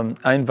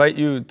 I invite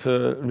you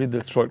to read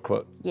this short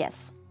quote.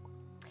 Yes.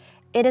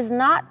 It is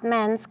not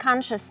man's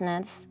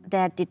consciousness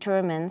that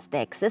determines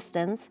their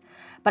existence,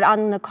 but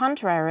on the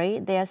contrary,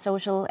 their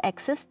social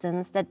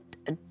existence that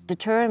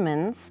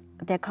determines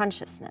their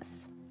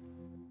consciousness.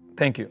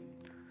 Thank you.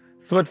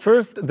 So at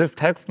first, this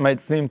text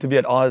might seem to be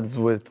at odds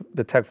with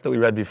the text that we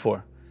read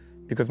before,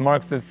 because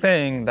Marx is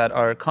saying that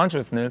our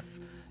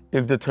consciousness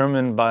is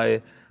determined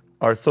by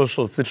our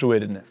social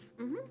situatedness.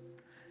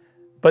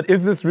 But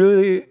is this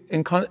really,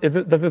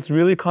 does this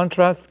really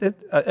contrast it?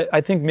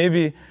 I think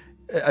maybe,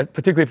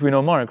 particularly if we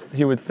know Marx,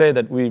 he would say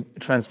that we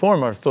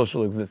transform our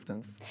social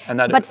existence. And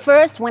that but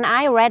first, when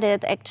I read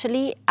it,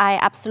 actually, I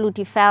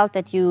absolutely felt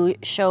that you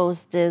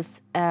chose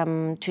this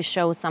to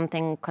show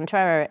something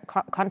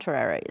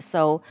contrary.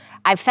 So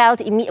I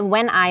felt,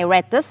 when I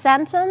read this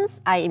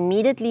sentence, I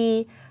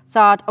immediately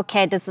thought,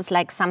 okay, this is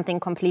like something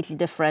completely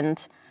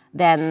different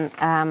than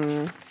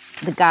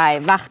the guy,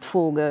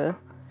 Wachtvogel,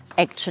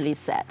 actually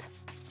said.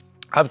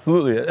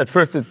 Absolutely. At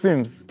first it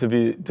seems to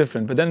be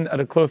different, but then at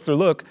a closer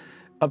look,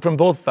 from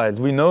both sides,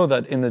 we know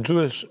that in the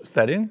Jewish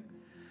setting,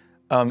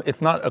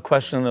 it's not a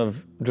question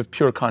of just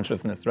pure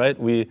consciousness, right?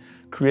 We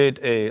create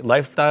a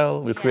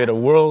lifestyle, we create a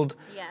world,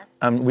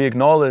 we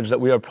acknowledge that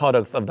we are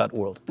products of that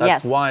world.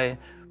 That's why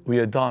we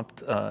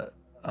adopt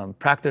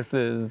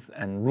practices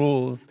and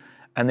rules,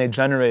 and they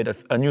generate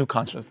a new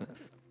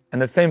consciousness. And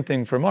the same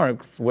thing for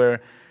Marx,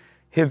 where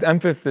his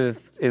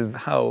emphasis is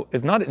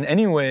not in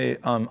any way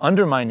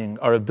undermining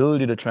our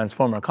ability to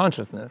transform our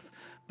consciousness,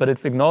 but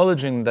it's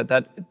acknowledging that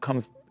that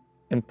comes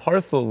in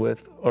parcel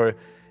with, or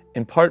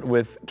in part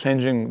with,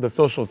 changing the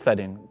social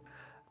setting.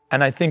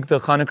 And I think the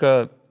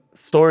Hannukah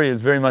story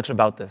is very much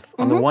about this.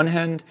 On the one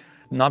hand,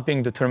 not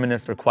being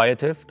determinist or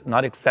quietist,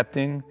 not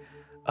accepting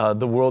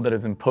the world that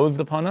is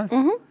imposed upon us,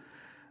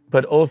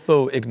 but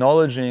also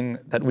acknowledging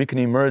that we can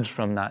emerge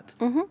from that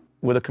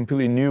with a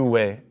completely new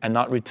way, and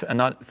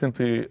not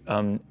simply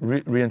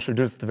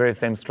reintroduce the very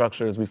same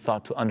structures we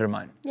sought to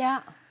undermine.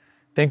 Yeah.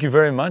 Thank you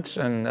very much,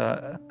 and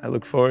I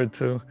look forward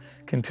to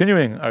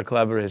continuing our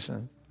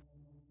collaboration.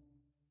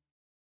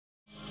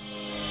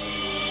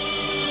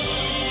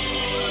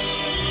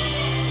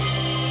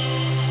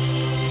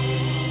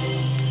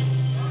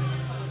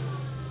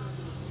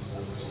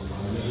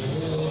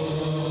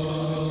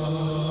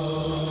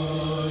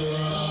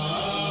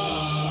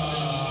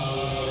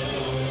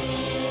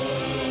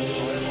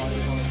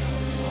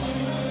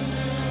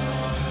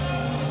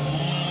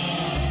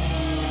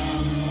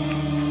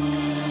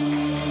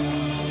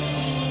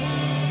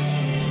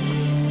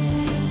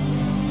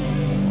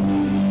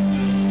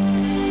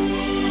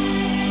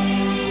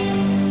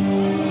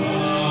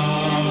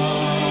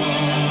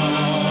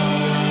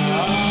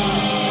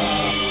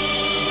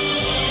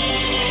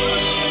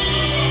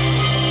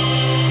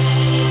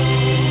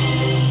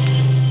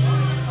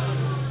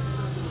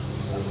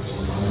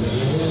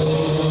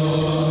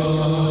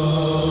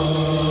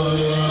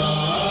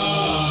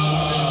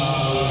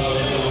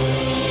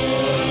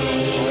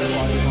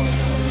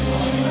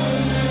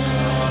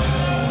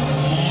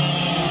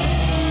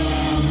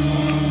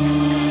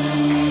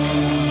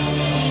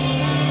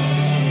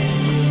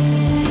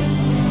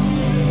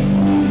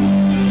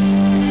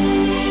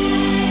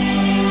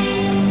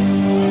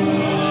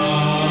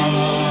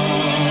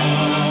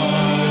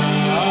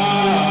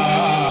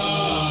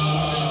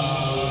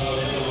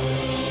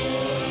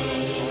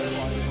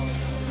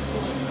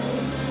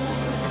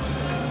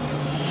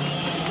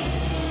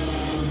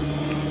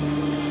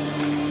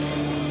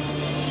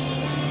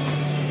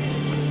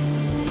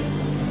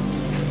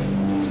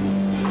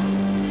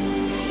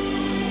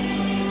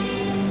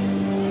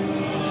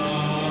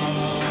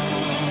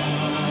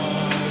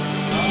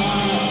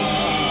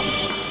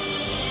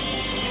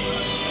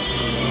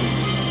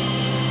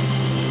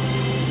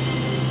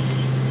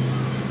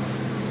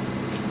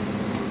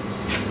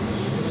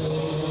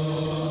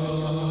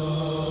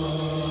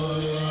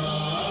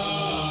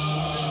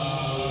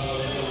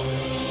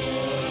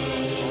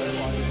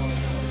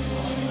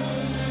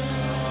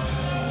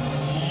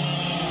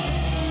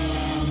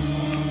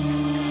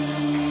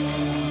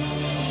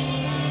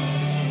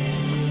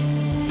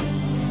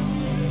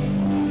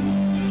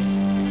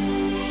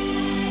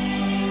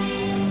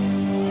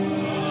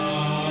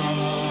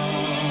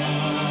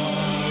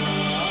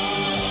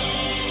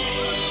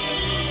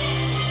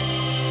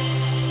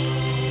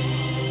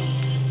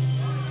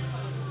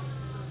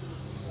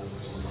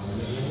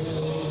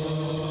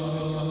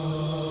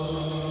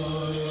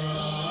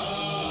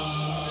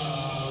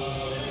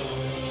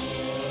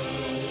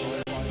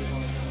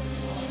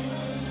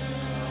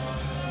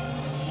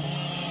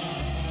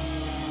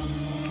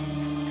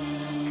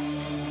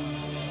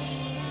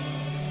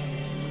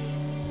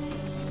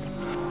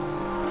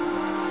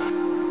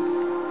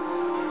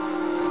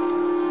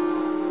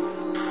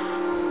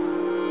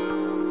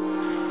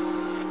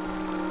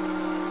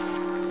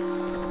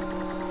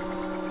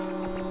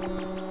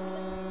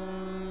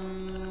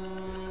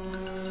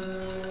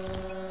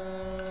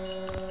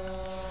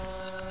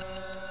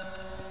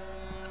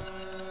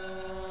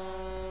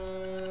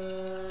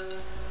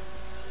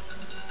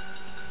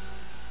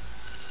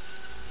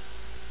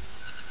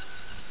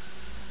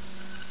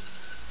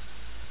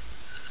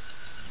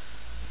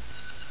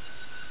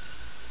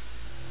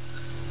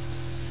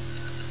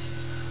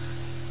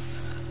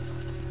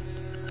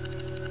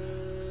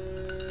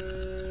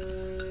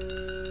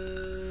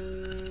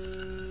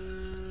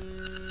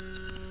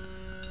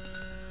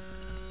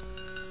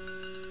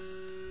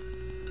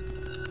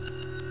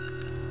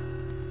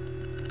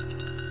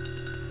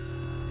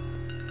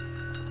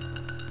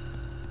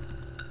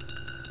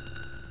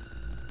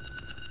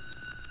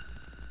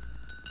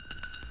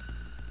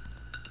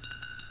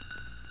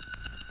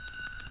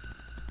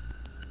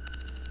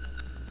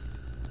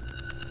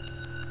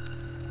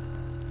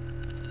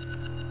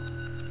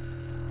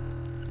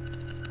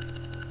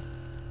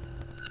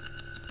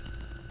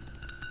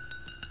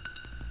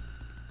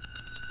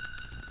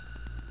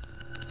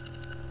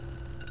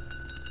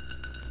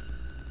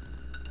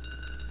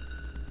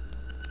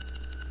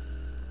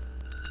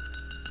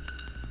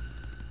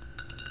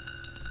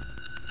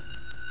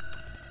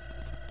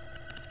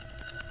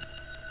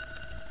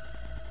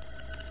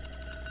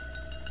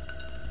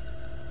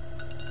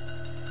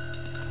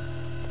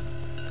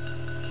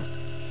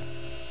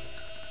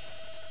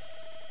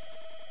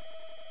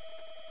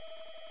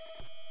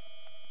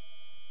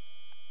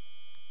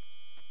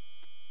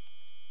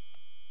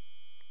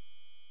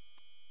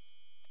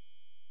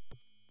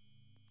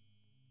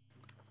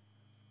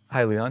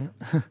 Hi, Leon.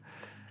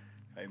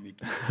 Hi,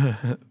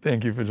 Micki.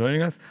 Thank you for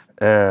joining us.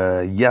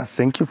 Yes,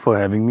 thank you for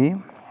having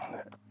me.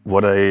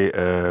 What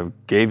I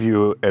gave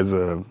you as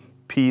a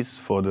piece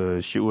for the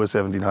SHIUR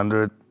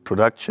 1700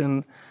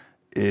 production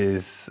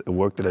is a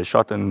work that I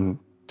shot in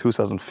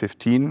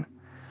 2015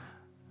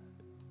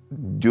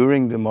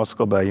 during the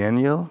Moscow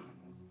Biennial.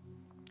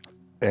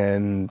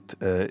 And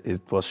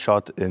it was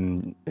shot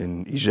in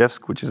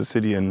Izhevsk, which is a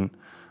city in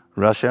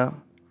Russia.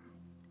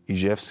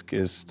 Izhevsk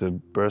is the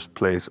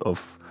birthplace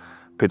of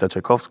Peter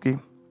Tchaikovsky.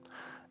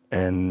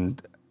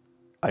 And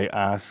I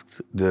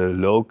asked the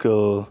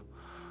local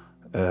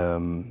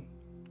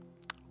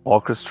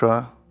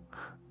orchestra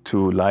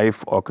to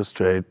live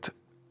orchestrate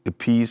a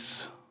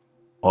piece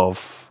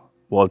of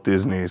Walt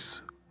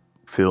Disney's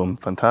film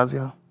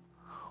Fantasia,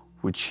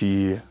 which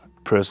he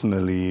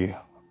personally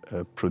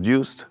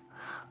produced.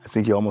 I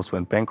think he almost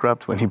went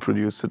bankrupt when he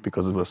produced it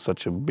because it was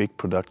such a big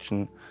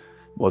production.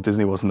 Walt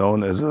Disney was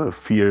known as a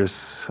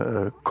fierce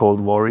Cold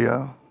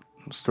Warrior,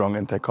 strong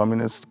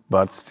anti-communist,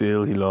 but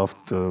still he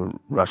loved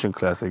Russian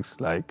classics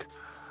like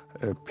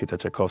Peter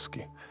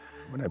Tchaikovsky.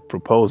 When I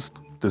proposed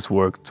this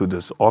work to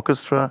this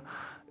orchestra,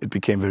 it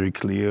became very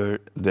clear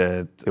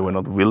that they were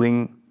not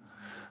willing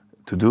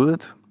to do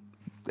it.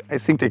 I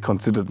think they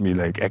considered me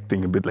like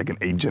acting a bit like an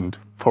agent,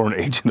 foreign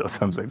agent or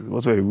something. It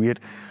was very weird.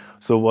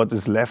 So what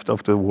is left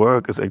of the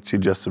work is actually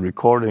just a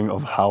recording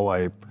of how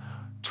I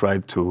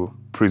tried to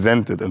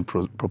present it and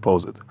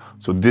propose it.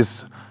 So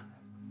this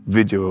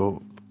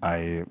video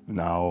I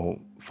now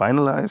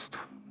finalized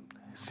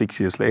 6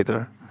 years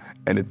later,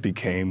 and it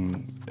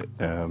became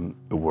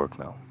a work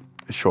now,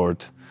 a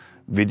short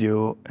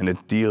video, and it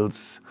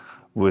deals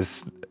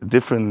with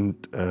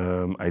different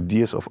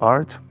ideas of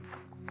art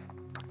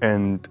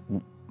and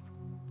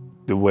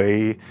the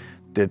way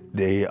that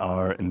they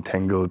are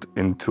entangled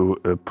into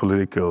a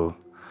political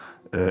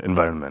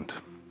environment.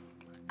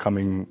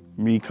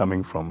 Me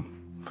coming from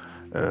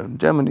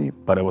Germany,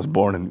 but I was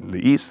born in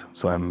the East,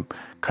 so I'm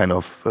kind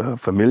of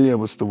familiar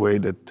with the way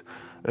that,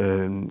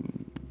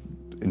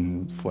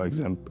 for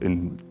example,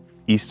 in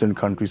Eastern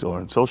countries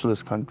or in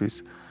socialist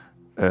countries,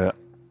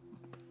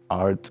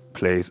 art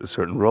plays a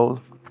certain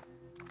role,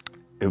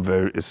 a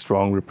very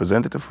strong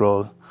representative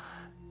role,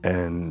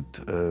 and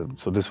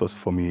so this was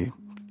for me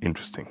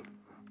interesting.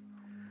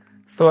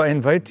 So I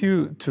invite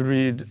you to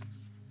read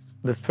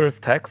this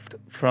first text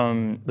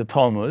from the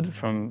Talmud,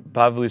 from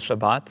Bavli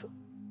Shabbat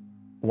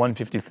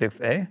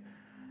 156a.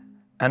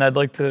 And I'd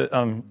like to,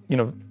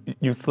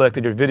 you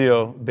selected your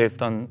video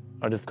based on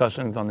our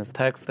discussions on this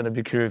text, and I'd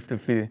be curious to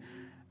see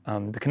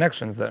the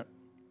connections there.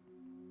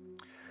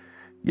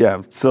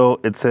 Yeah, so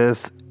it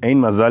says, Ein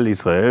Mazal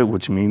Israel,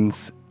 which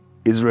means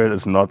Israel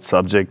is not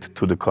subject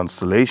to the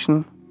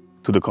constellations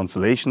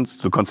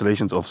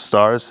of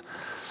stars.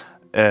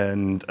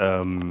 And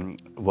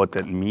what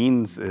that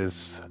means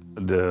is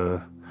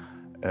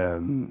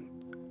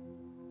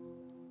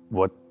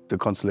what the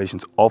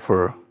constellations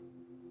offer.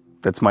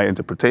 That's my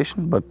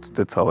interpretation, but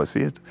that's how I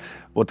see it.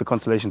 What the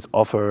constellations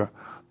offer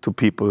to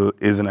people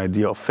is an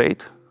idea of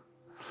fate,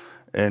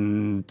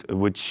 and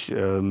which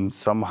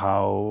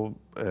somehow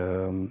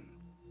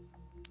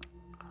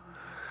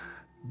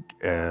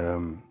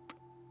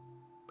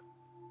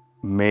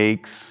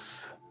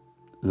makes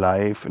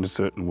life in a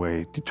certain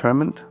way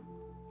determined.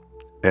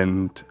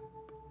 And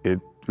it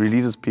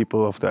releases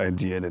people of the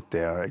idea that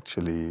they are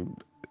actually,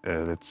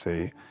 let's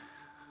say,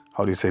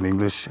 how do you say in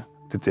English,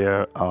 that they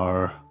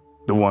are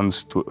the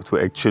ones to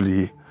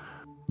actually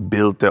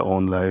build their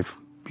own life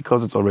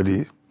because it's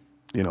already,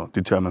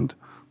 determined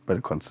by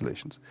the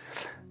constellations.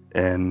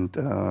 And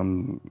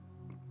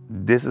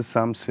this is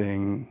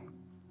something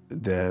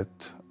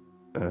that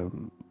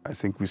I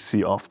think we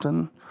see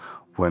often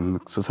when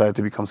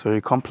society becomes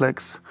very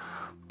complex.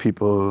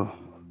 People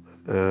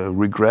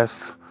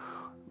regress,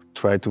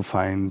 try to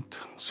find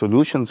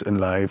solutions in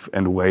life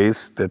and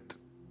ways that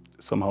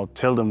somehow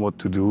tell them what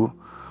to do,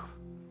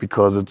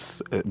 because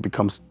it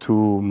becomes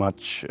too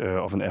much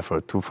of an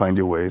effort to find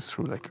your ways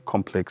through like a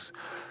complex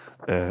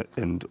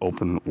and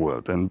open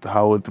world. And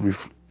how it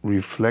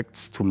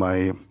reflects to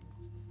my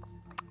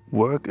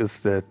work is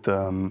that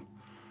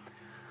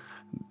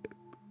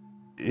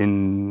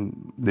in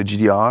the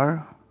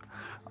GDR,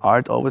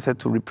 art always had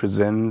to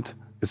represent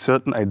a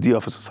certain idea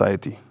of a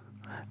society.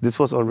 This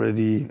was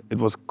already, it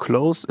was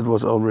closed, it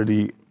was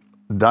already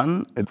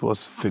done, it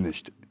was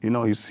finished.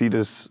 You see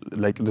this,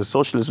 like the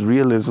socialist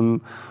realism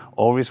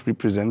always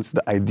represents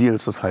the ideal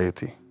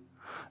society.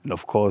 And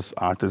of course,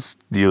 artists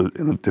deal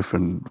in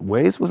different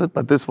ways with it,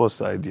 but this was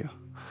the idea.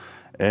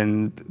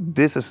 And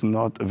this is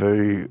not a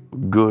very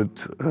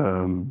good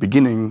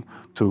beginning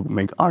to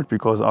make art,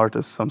 because art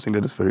is something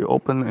that is very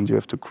open and you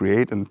have to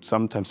create, and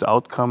sometimes the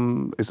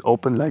outcome is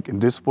open, like in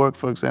this work,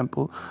 for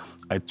example.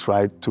 I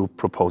tried to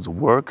propose a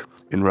work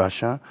in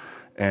Russia,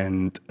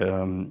 and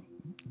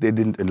they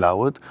didn't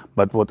allow it.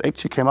 But what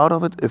actually came out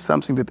of it is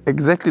something that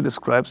exactly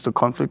describes the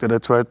conflict that I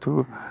tried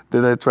to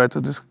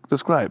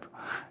describe.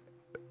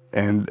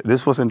 And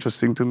this was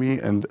interesting to me,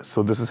 and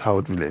so this is how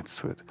it relates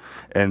to it.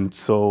 And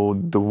so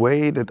the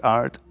way that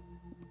art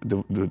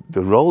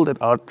the role that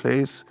art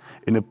plays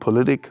in a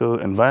political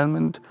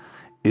environment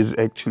is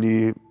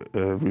actually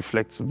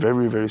reflects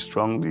very, very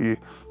strongly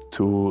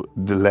to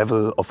the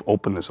level of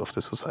openness of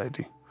the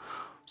society.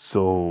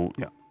 So,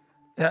 yeah.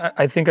 Yeah,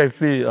 I think I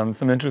see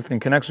some interesting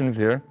connections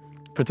here,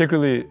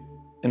 particularly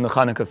in the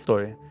Hannukah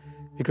story,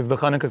 because the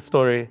Hannukah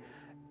story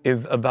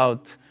is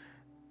about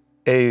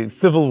a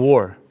civil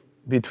war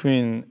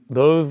between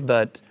those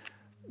that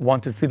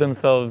want to see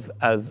themselves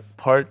as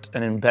part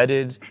and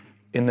embedded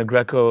in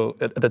the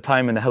at the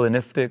time in the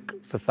Hellenistic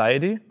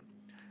society,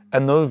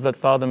 and those that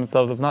saw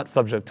themselves as not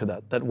subject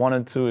to that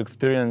wanted to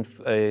experience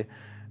a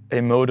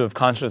mode of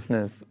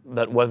consciousness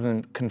that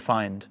wasn't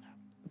confined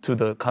to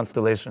the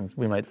constellations,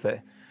 we might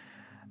say.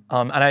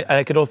 And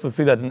I could also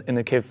see that in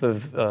the case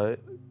of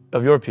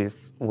your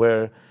piece,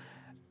 where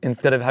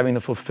instead of having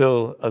to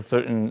fulfill a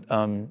certain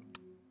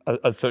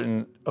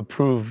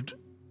approved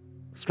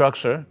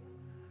structure,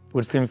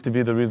 which seems to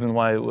be the reason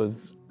why it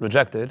was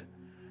rejected,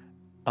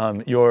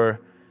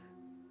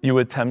 you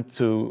attempt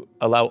to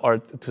allow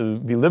art to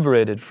be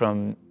liberated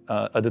from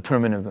a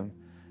determinism.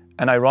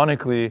 And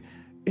ironically,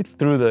 it's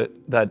through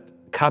that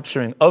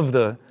capturing of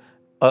the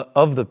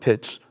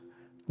pitch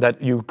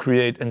that you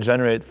create and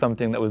generate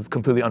something that was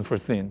completely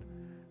unforeseen.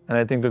 And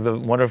I think there's a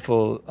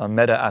wonderful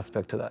meta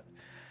aspect to that.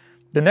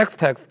 The next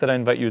text that I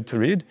invite you to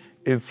read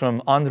is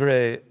from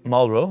André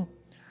Malraux,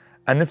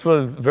 and this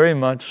was very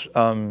much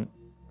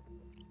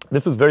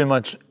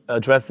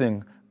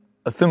addressing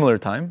a similar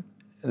time.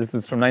 This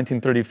is from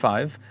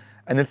 1935,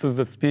 and this was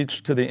a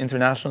speech to the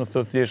International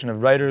Association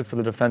of Writers for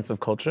the Defense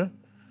of Culture.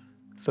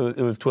 So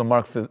it was to a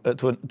Marxist,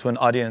 to an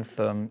audience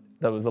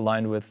that was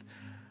aligned with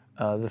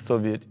the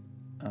Soviet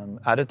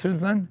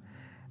attitudes then.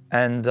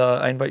 And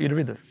I invite you to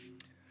read this.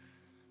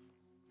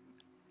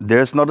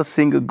 There's not a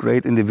single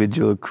great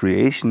individual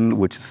creation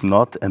which is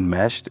not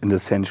enmeshed in the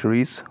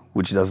centuries,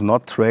 which does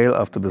not trail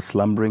after the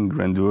slumbering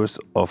grandeurs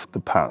of the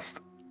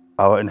past.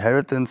 Our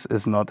inheritance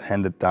is not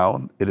handed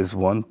down, it is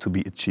one to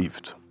be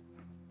achieved.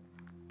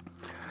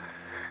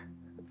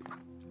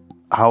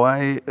 How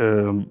I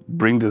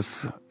bring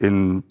this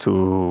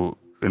into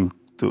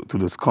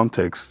this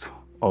context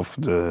of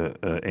the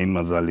Ein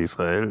Mazal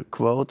Israel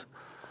quote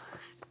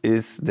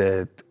is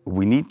that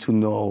we need to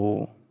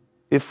know,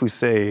 if we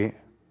say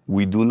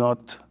we do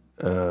not,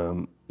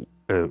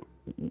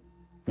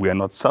 we are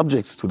not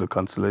subject to the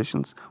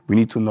constellations, we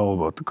need to know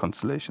about the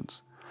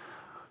constellations.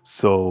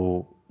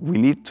 So we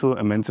need to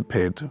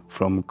emancipate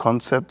from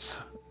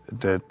concepts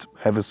that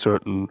have a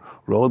certain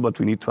role, but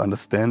we need to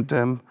understand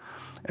them.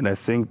 And I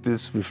think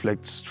this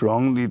reflects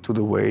strongly to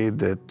the way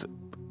that,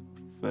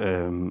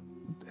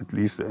 at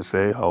least I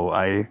say how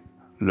I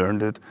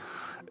learned it,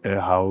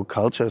 how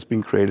culture has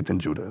been created in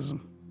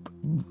Judaism,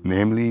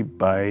 namely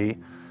by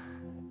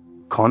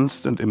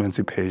constant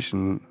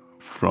emancipation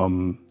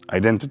from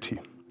identity.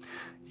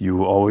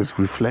 You always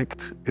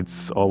reflect,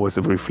 it's always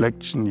a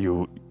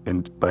reflection,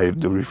 and by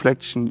the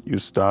reflection you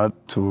start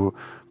to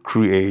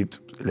create,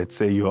 let's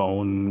say, your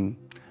own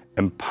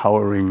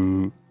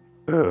empowering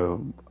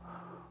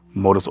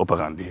modus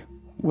operandi,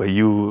 where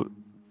you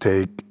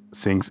take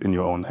things in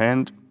your own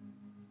hand,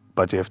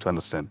 but you have to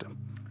understand them.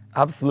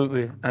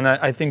 Absolutely, and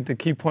I think the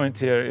key point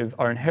here is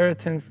our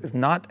inheritance is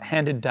not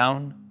handed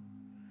down,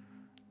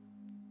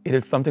 it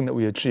is something that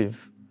we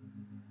achieve.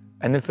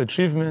 And this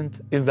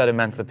achievement is that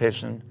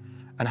emancipation.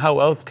 And how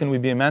else can we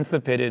be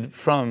emancipated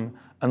from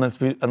unless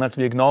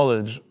we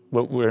acknowledge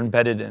what we're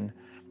embedded in?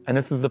 And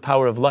this is the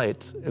power of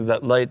light, is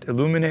that light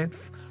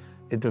illuminates,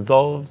 it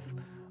dissolves,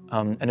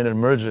 and it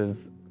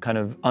emerges kind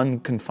of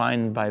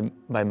unconfined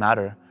by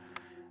matter.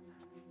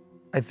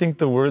 I think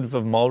the words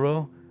of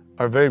Malraux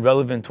are very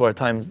relevant to our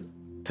times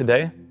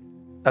today,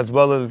 as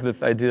well as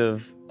this idea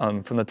of,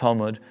 from the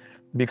Talmud,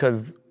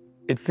 because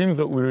it seems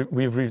that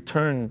we've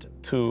returned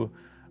to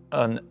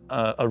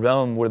a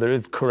realm where there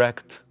is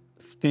correct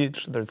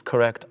speech, there's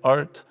correct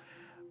art,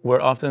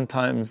 where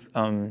oftentimes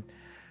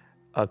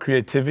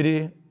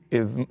creativity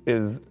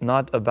is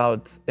not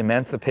about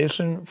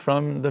emancipation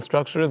from the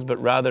structures,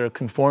 but rather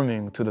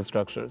conforming to the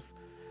structures.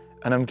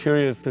 And I'm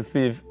curious to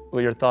see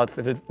what your thoughts,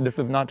 if this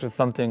is not just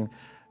something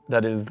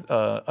that is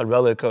a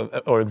relic of,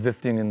 or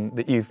existing in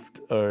the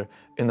East or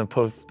in the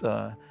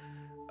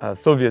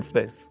post-Soviet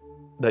space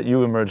that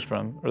you emerged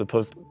from, or the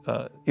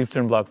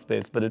post-Eastern Bloc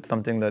space, but it's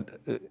something that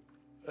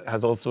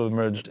has also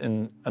emerged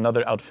in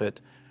another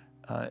outfit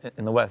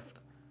in the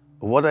West.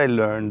 What I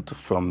learned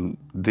from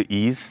the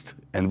East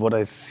and what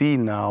I see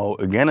now,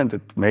 again, and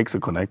it makes a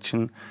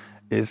connection,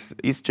 is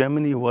East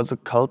Germany was a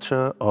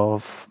culture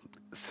of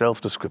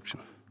self-description.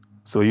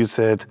 So you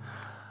said,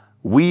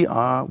 we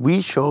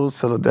show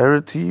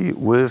solidarity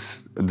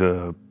with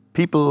the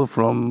people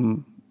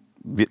from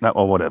Vietnam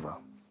or whatever.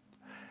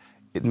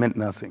 It meant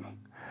nothing.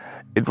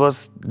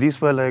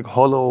 These were like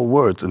hollow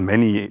words in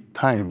many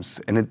times,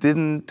 and it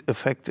didn't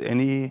affect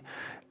any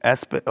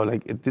aspect, or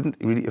like it didn't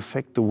really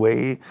affect the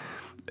way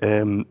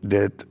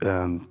that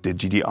the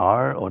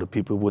GDR or the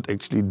people would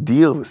actually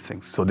deal with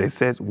things. So they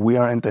said, we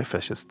are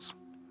anti-fascists.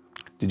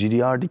 The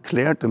GDR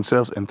declared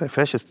themselves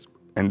anti-fascists,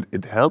 And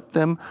it helped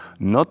them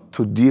not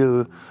to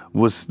deal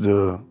with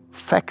the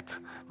fact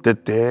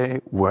that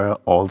they were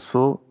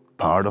also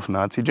part of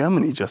Nazi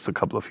Germany just a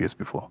couple of years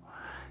before.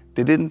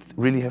 They didn't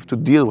really have to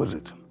deal with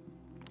it.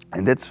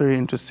 And that's very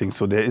interesting.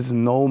 So there was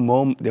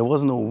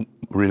no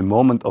real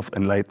moment of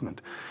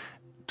enlightenment.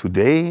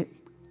 Today,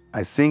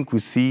 I think we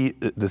see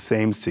the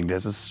same thing.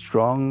 There's a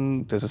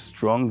strong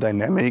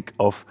dynamic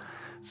of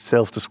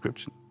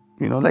self-description,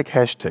 you know, like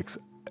hashtags.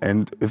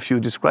 And if you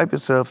describe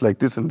yourself like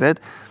this and that,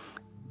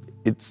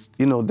 it's,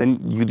 you know, then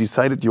you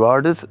decided you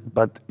are this,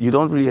 but you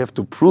don't really have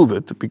to prove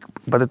it,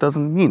 but it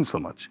doesn't mean so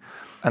much.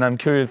 And I'm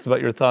curious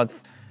about your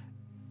thoughts,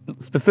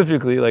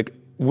 specifically, like,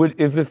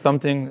 is this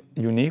something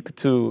unique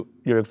to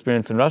your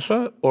experience in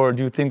Russia, or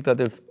do you think that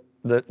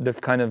this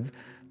kind of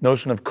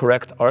notion of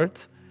correct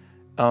art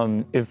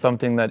is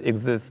something that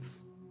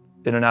exists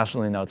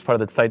internationally now? It's part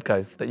of the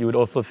zeitgeist that you would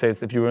also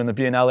face if you were in the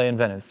Biennale in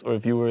Venice or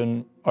if you were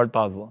in Art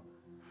Basel.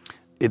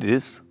 It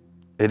is.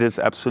 It is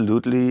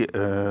absolutely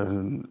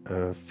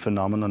a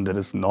phenomenon that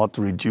is not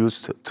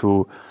reduced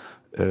to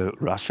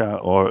Russia,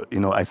 or, you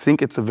know, I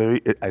think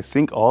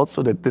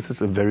also that this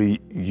is a very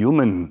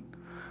human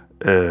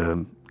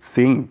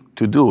thing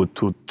to do,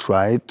 to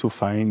try to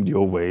find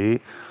your way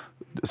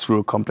through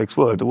a complex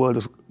world. The world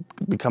is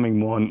becoming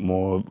more and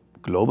more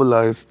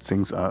globalized,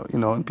 things are, you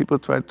know, and people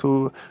try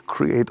to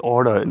create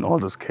order in all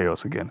this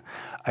chaos again.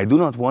 I do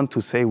not want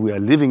to say we are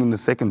living in the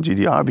second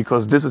GDR,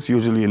 because this is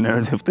usually a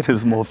narrative that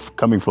is more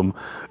coming from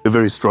a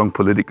very strong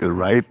political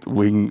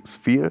right-wing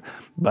sphere,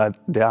 but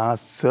there are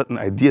certain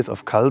ideas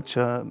of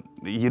culture,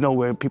 you know,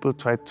 where people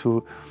try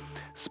to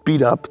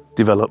speed up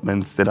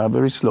developments that are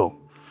very slow.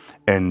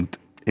 And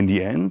in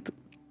the end,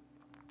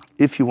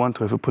 if you want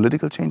to have a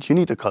political change, you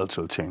need a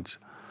cultural change.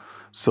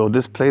 So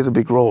this plays a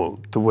big role.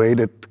 The way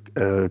that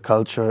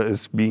culture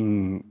is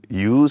being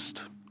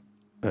used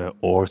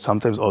or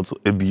sometimes also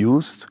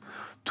abused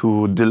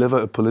to deliver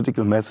a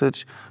political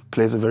message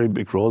plays a very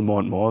big role more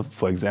and more.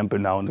 For example,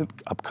 now in the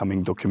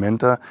upcoming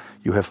documenta,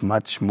 you have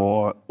much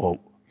more, or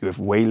you have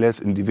way less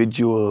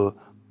individual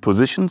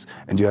positions,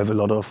 and you have a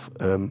lot of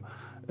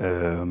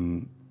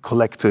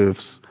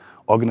collectives,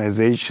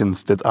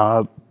 organizations that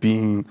are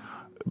being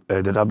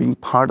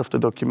part of the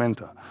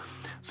documenta.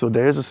 So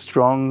there's a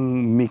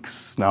strong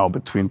mix now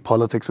between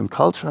politics and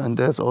culture, and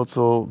there's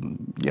also,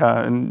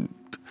 and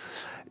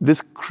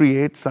this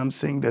creates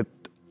something that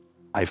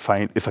I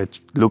find, if I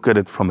look at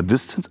it from a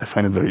distance, I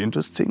find it very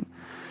interesting.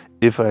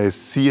 If I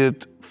see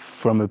it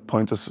from a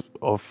point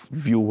of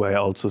view where I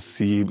also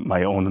see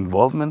my own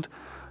involvement,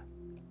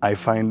 I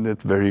find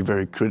it very,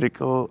 very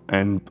critical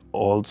and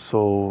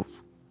also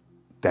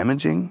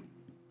damaging.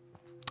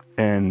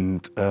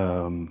 And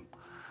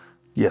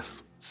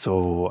yes.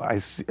 So I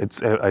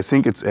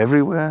think it's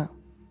everywhere.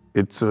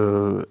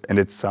 And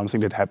it's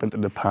something that happened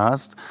in the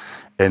past,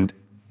 and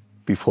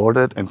before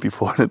that,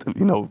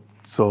 you know.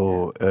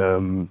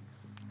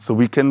 So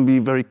we can be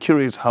very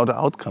curious how the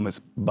outcome is.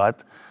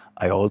 But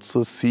I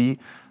also see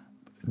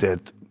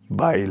that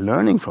by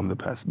learning from the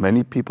past,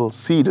 many people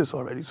see this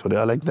already. So there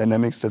are like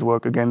dynamics that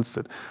work against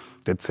it,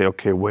 that say,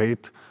 okay,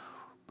 wait,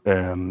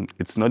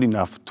 it's not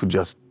enough to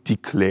just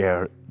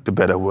declare the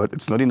better word.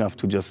 It's not enough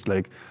to just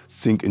like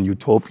think in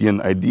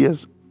utopian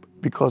ideas,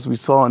 because we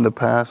saw in the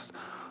past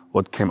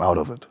what came out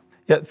of it.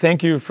 Yeah,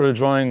 thank you for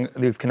drawing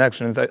these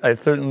connections. I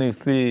certainly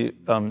see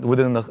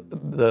within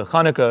the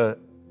Hannukah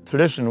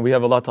tradition, we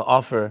have a lot to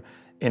offer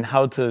in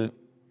how to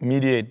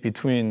mediate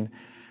between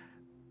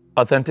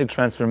authentic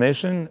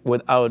transformation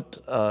without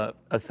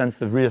a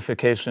sense of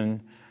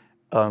reification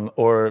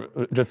or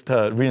just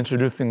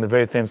reintroducing the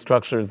very same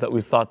structures that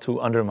we sought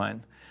to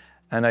undermine.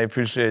 And I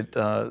appreciate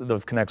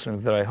those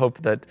connections that I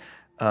hope that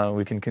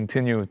we can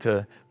continue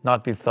to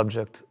not be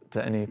subject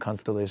to any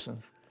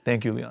constellations.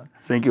 Thank you, Leon.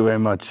 Thank you very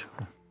much.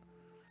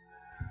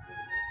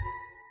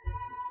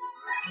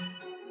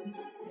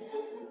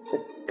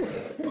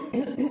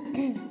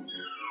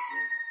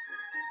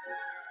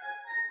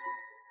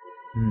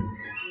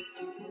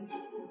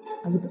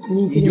 А вот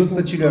мне идет интересно... с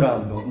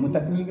акселеранту. Мы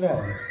так не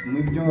играем.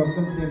 Мы идем в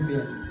том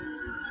темпе.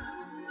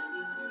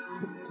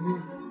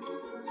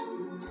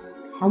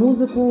 А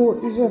музыку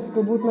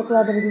Ижевскую будут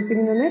накладывать вот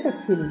именно на этот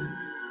фильм?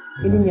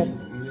 Или нет?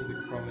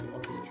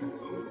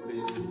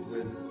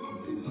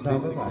 Да,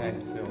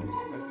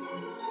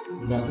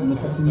 мы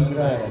так не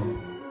играем.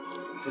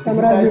 Там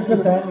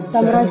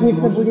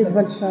разница будет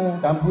большая.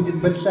 Там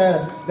будет большая.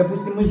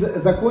 Допустим, мы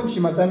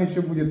закончим, а там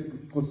еще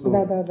будет кусок.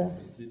 Да.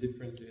 The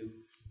difference is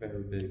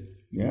very big.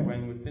 Yeah.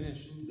 When we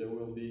finish, there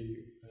will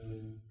be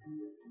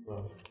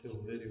still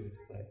video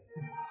to play.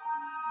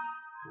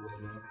 So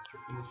when the extra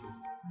finishes,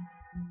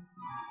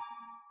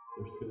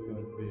 there's still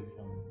going to be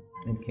some.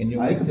 And can you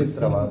make this?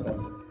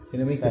 Can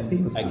you make a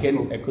film?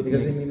 I could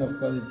because I mean, of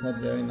course, it's not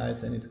very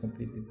nice and it's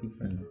completely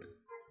different.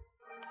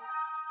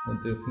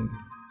 What do you think?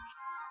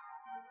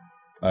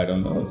 I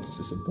don't know if this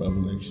is a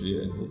problem, actually.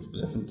 It would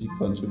definitely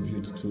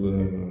contribute to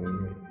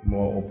a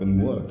more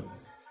open world.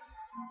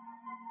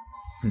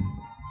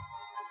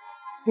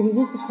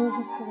 Переведите, что вы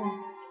сейчас сказали.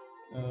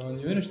 Он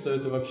не уверен, что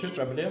это вообще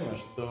проблема,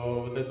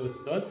 что вот эта вот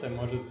ситуация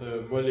может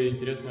более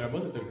интересную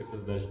работу только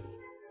создать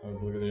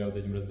благодаря вот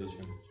этим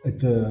различиям.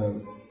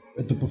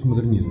 Это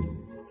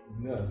постмодернизм.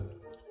 Да.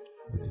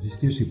 Это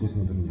чистейший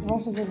постмодернизм.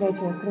 Ваша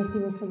задача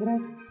красиво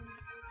сыграть,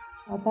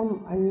 а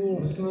там они...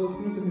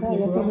 Да,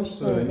 я тоже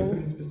считаю, они, да? в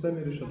принципе,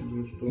 сами решат,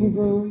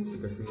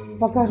 что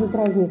покажут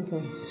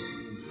разницу.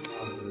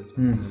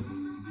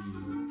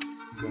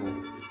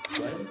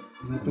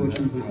 Это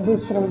очень быстро.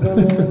 Быстро, да.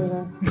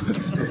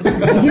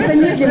 Где-то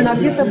медленно, а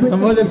где-то быстро.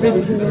 Может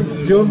быть,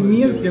 все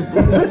вместе.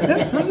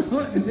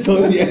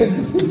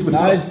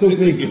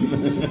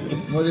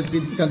 Может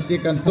быть, в конце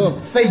концов.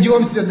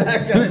 Сойдемся, да,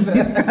 в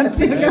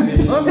конце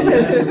концов.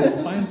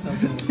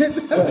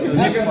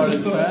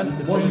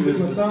 Может быть,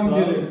 на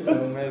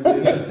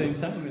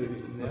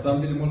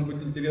самом деле, может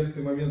быть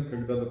интересный момент,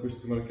 когда,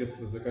 допустим,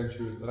 оркестр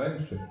заканчивает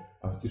раньше,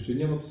 а в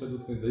тишине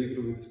абсолютно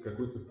доигрывается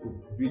какое-то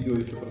видео,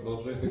 еще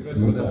продолжает играть.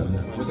 В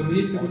этом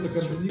есть какой-то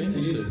конфликт,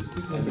 есть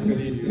действительно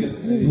такая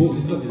интересная вещь,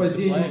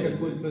 несовпадение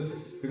какое-то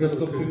с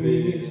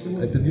ростовками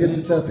всего. Это две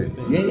цитаты.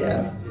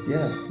 Yeah.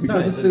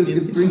 Because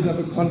it brings up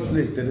a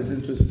conflict that is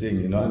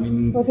interesting, you know. I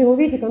mean, Вот его,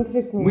 видите,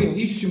 конфликт. Мы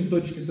ищем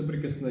точки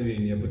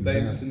соприкосновения,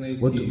 пытаемся найти.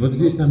 Вот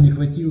здесь нам не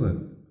хватило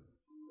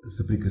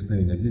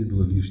соприкосновения, а здесь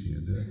было лишнее,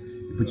 да?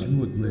 И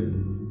почему вот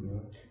мы...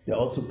 There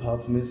are also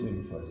parts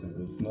missing, for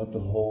example. It's not the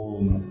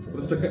whole nutcracker.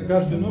 Просто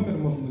каждый номер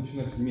можно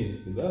начинать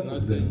вместе, да? Но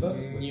это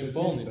не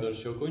полный тоже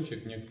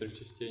щелкунчик, некоторых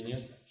частей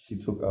нет. She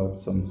took out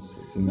some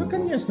Ну,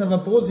 конечно,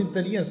 вопрос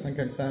интересный,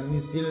 как-то они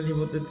сделали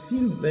вот этот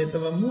фильм, для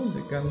этого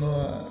музыка,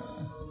 но,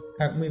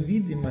 как мы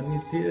видим, они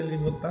сделали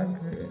вот так,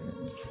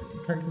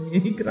 как не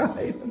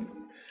играют.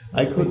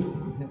 I could,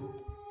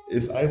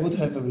 if I would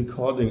have a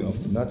recording of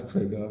the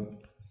Nutcracker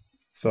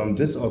from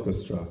this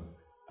orchestra,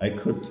 I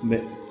could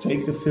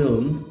take the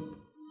film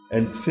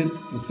and fit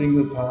the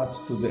single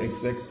parts to the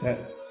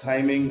exact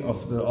timing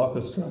of the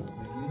orchestra.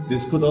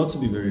 This could also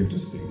be very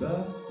interesting.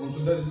 Да, он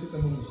туда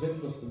действительно может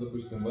взять просто,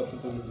 допустим, вашу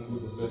тоже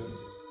какую-то запись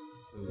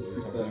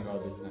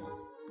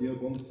с и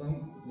он сам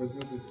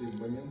возьмет эти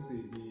моменты и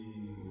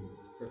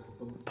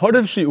как-то... Part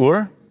of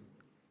SHIUR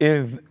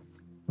is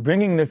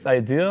bringing this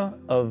idea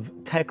of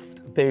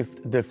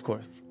text-based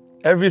discourse.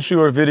 Every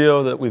SHIUR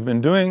video that we've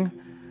been doing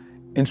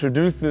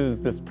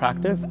introduces this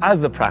practice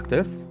as a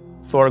practice.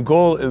 So our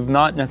goal is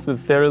not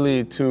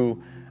necessarily to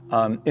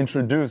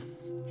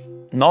introduce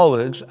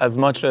knowledge as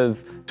much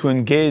as to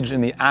engage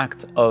in the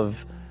act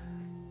of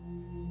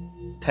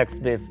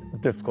text-based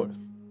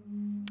discourse.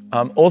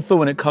 Also,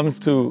 when it comes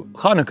to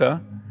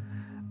Hannukah,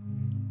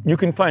 you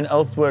can find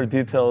elsewhere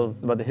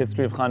details about the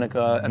history of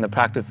Hannukah and the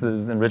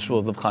practices and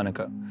rituals of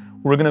Hannukah.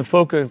 We're going to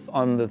focus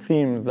on the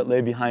themes that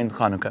lay behind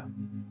Hannukah.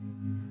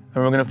 And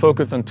we're going to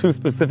focus on two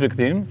specific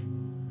themes.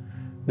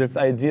 This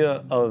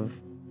idea of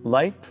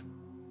light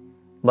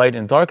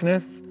and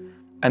darkness,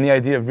 and the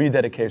idea of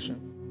rededication.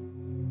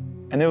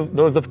 And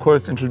those, of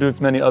course, introduce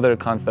many other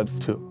concepts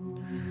too.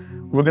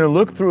 We're going to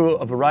look through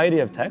a variety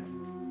of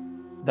texts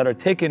that are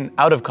taken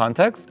out of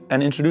context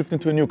and introduced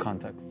into a new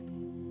context.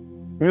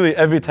 Really,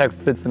 every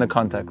text fits in a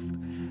context.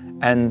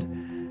 And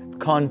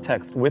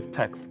context with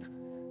text.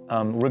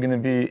 We're going to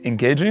be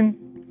engaging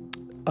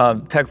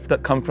texts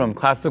that come from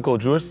classical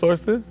Jewish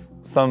sources,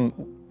 some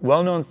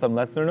well-known, some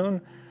lesser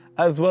known,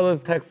 as well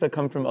as texts that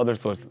come from other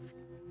sources.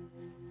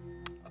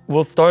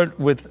 We'll start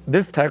with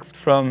this text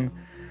from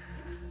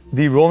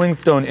the Rolling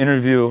Stone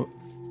interview,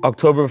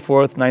 October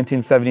 4th,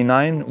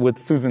 1979, with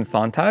Susan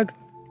Sontag.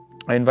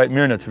 I invite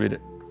Mirna to read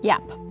it.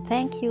 Yep,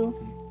 thank you.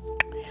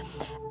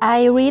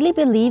 I really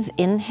believe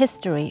in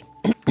history,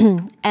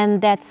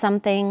 and that's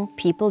something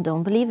people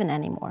don't believe in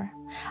anymore.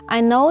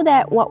 I know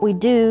that what we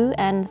do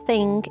and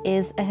think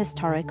is a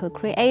historical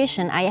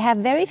creation. I have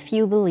very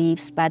few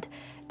beliefs, but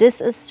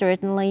this is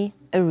certainly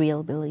a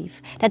real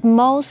belief, that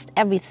most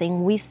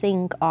everything we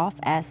think of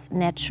as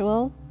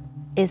natural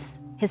is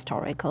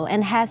historical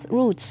and has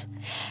roots.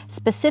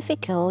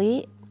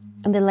 Specifically,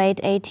 in the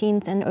late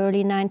 18th and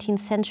early 19th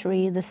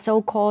century, the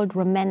so-called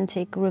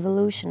Romantic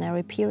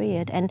Revolutionary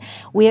period, and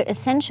we're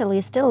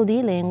essentially still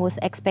dealing with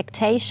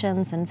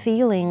expectations and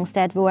feelings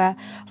that were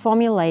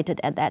formulated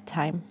at that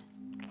time,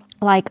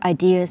 like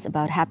ideas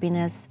about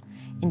happiness,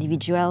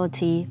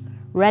 individuality,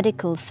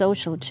 radical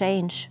social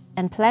change,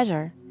 and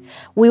pleasure.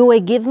 We were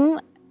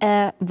given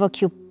a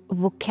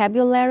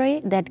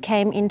vocabulary that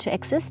came into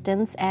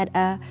existence at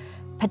a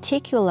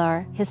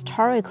particular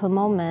historical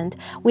moment.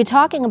 We're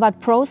talking about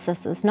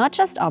processes, not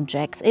just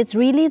objects. It's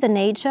really the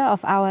nature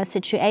of our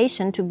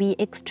situation to be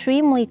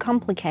extremely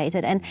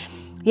complicated, and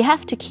you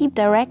have to keep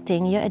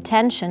directing your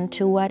attention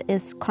to what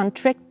is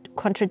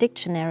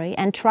contradictory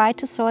and try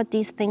to sort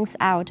these things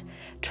out,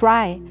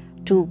 try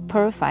to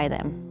purify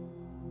them.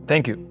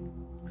 Thank you.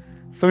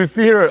 So we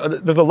see here,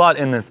 there's a lot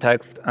in this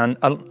text, and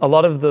a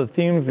lot of the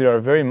themes here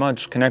are very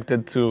much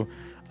connected to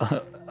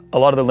a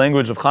lot of the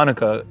language of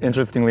Hannukah,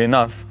 interestingly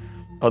enough,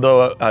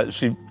 although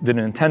she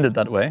didn't intend it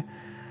that way.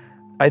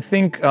 I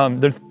think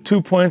there's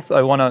 2 points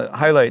I want to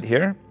highlight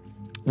here.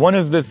 One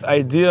is this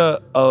idea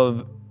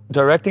of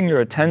directing your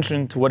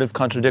attention to what is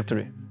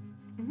contradictory.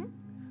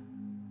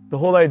 the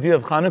whole idea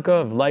of Hannukah,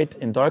 of light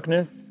and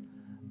darkness,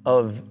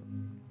 of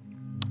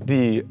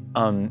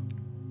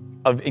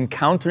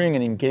encountering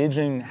and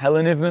engaging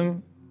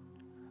Hellenism,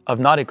 of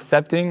not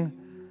accepting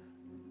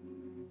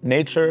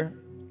nature,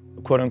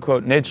 quote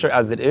unquote, nature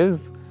as it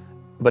is,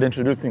 but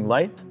introducing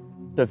light.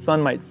 The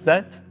sun might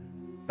set,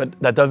 but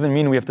that doesn't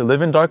mean we have to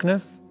live in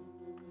darkness.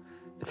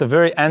 It's a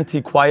very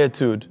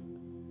anti-quietude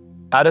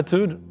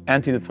attitude,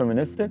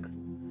 anti-deterministic,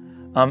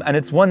 and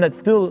it's one that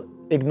still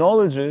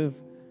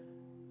acknowledges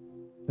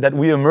that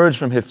we emerge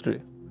from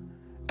history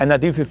and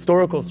that these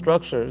historical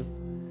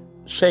structures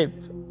shape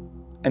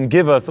and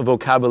give us a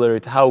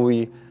vocabulary to how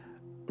we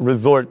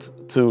resort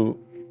to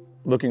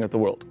looking at the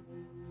world.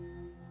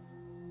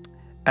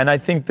 And I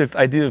think this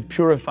idea of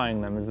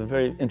purifying them is a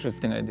very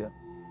interesting idea.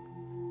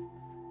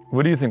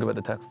 What do you think about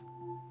the text?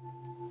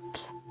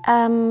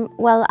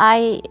 Well,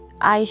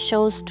 I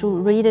chose to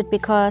read it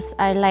because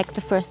I like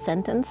the first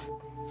sentence,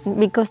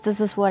 because this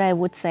is what I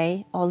would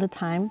say all the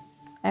time.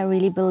 I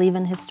really believe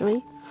in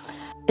history.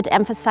 It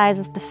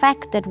emphasizes the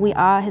fact that we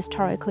are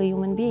historical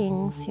human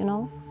beings, you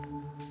know?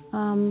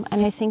 And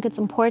I think it's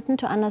important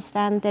to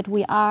understand that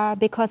we are,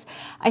 because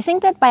I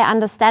think that by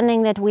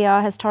understanding that we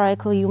are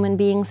historical human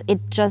beings, it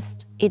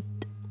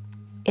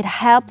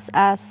helps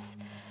us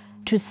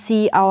to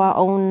see our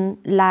own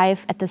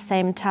life at the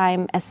same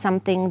time as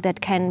something that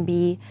can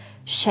be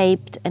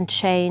shaped and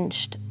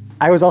changed.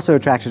 I was also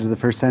attracted to the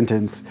first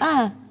sentence.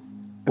 Why?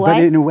 But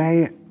in a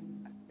way,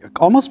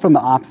 almost from the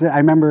opposite. I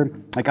remember,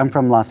 like, I'm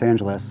from Los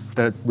Angeles,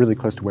 really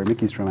close to where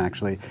Micki's from,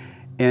 actually.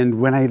 And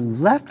when I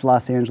left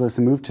Los Angeles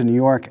and moved to New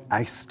York,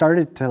 I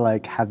started to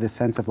like have this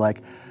sense of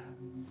like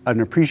an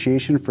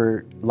appreciation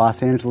for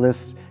Los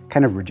Angeles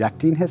kind of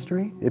rejecting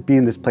history. It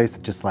being this place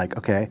that just like,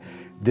 okay,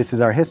 this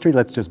is our history,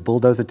 let's just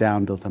bulldoze it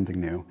down, build something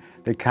new.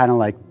 They kind of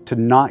like to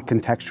not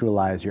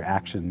contextualize your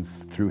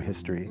actions through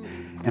history.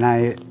 And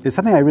it's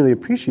something I really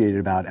appreciated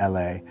about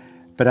LA.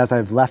 But as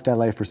I've left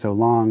LA for so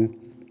long,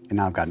 and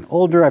now I've gotten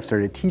older, I've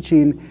started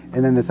teaching,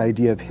 and then this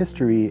idea of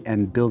history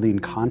and building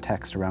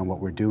context around what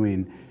we're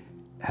doing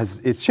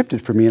it's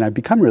shifted for me, and I've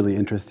become really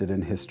interested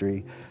in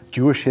history,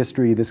 Jewish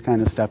history, this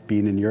kind of stuff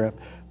being in Europe,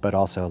 but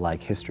also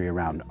like history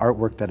around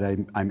artwork that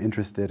I'm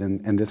interested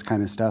in, and this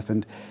kind of stuff,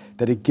 and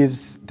that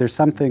there's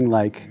something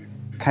like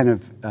kind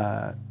of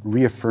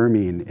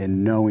reaffirming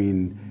in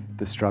knowing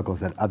the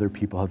struggles that other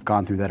people have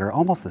gone through that are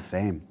almost the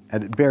same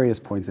at various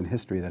points in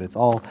history, that it's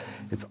all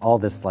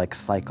this like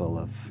cycle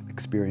of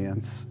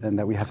experience, and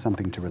that we have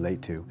something to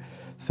relate to.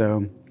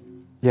 So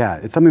yeah,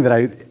 it's something that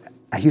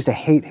I used to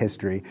hate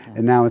history,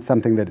 and now it's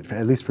something that,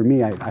 at least for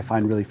me, I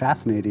find really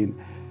fascinating.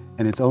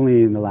 And it's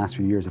only in the last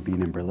few years of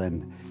being in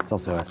Berlin. It's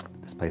also,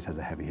 this place has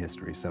a heavy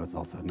history, so it's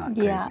also not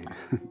crazy.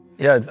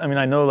 Yeah, I mean,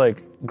 I know,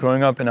 like,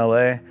 growing up in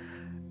LA,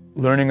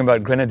 learning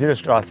about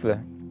Grenadierstraße,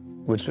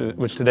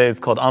 which today is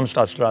called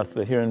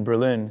Amstadtstraße here in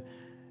Berlin,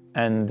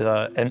 and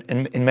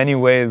in many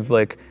ways,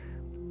 like,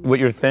 what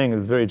you're saying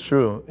is very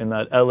true, in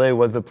that LA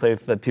was a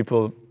place that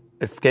people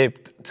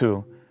escaped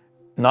to,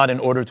 not in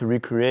order to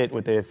recreate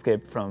what they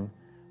escaped from,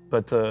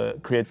 but to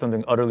create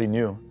something utterly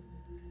new.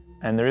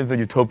 And there is a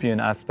utopian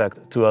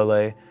aspect to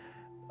LA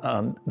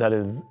that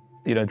is,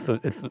 you know,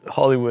 it's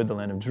Hollywood, the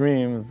land of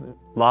dreams,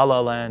 La La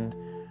Land,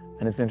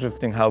 and it's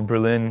interesting how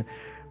Berlin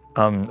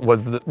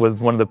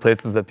was one of the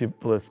places that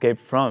people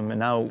escaped from, and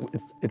now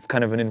it's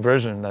kind of an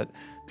inversion that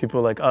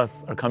people like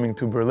us are coming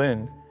to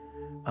Berlin,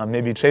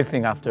 maybe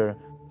chasing after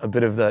a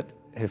bit of that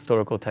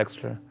historical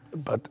texture.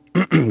 But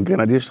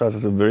Grenadierstraße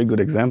is a very good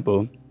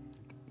example.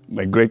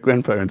 My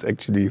great-grandparents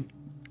actually,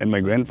 and my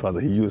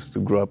grandfather, he used to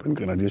grow up in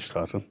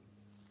Grenadierstraße.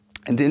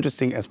 And the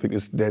interesting aspect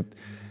is that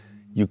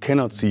you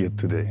cannot see it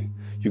today.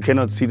 You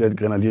cannot see that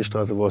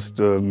Grenadierstraße was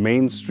the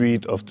main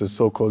street of the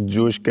so-called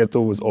Jewish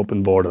ghetto with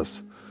open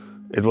borders.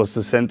 It was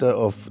the center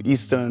of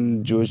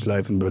Eastern Jewish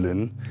life in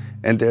Berlin,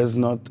 and there's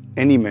not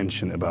any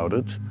mention about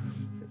it.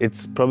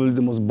 It's probably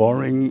the most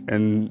boring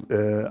and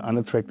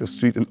unattractive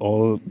street in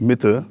all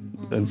Mitte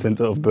and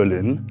center of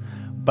Berlin,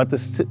 but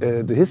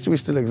the history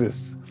still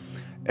exists.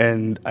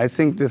 And I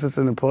think this is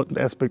an important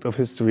aspect of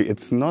history.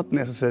 It's not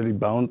necessarily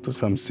bound to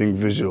something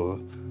visual,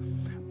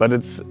 but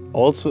it's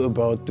also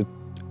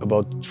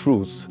about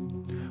truth.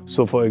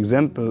 So for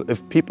example,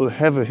 if people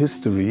have a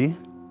history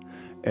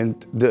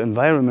and the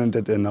environment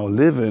that they now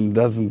live in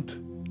doesn't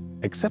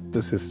accept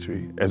this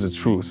history as a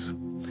truth,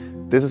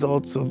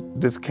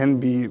 this can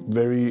be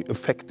very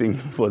affecting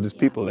for these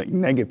people, like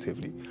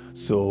negatively.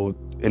 So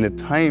in a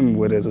time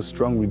where there's a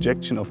strong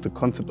rejection of the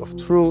concept of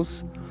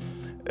truth,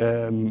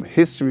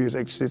 history is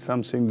actually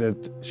something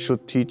that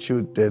should teach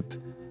you that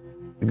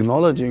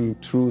acknowledging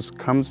truth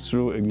comes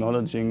through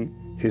acknowledging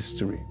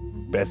history.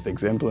 Best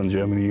example in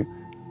Germany,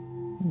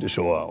 the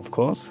Shoah, of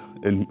course,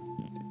 in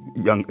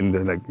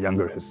the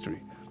younger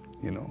history,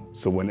 you know.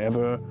 So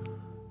whenever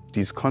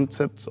these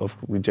concepts of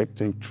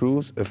rejecting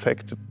truth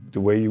affect the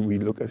way we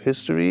look at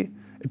history,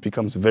 it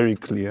becomes very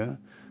clear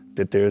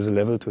that there is a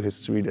level to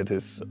history that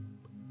is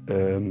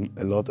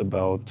a lot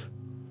about,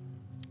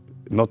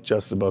 not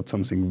just about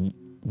something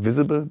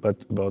visible,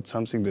 but about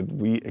something that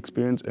we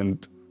experience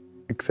and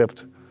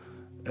accept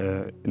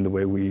in the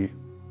way we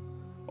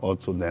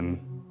also then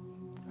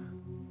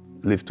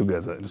live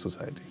together in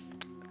society.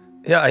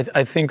 Yeah,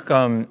 I think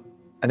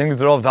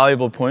these are all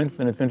valuable points,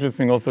 and it's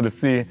interesting also to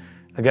see,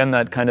 again,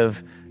 that kind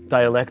of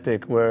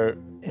dialectic where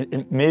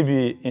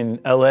maybe in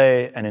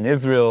LA and in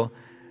Israel,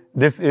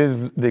 this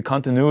is the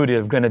continuity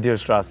of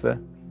Grenadierstrasse,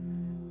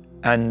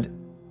 and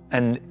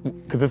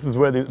because this is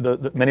where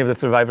many of the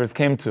survivors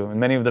came to, and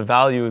many of the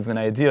values and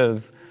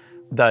ideas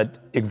that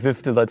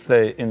existed, let's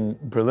say, in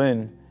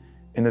Berlin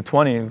in the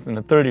 20s and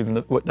the 30s, and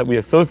that we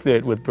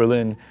associate with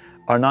Berlin,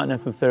 are not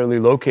necessarily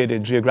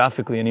located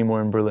geographically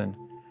anymore in Berlin.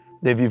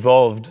 They've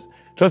evolved,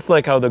 just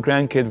like how the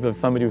grandkids of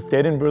somebody who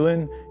stayed in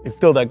Berlin is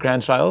still that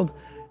grandchild.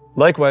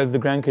 Likewise, the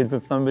grandkids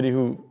of somebody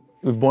who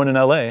was born in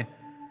LA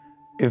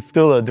is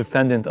still a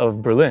descendant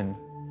of Berlin.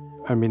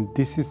 I mean,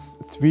 this is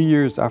 3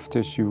 years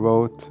after she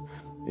wrote,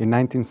 in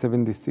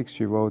 1976,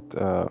 she wrote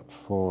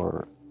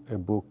for a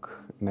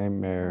book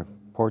named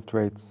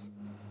Portraits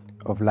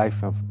of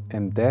Life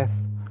and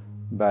Death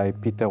by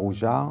Peter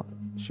Rougeard.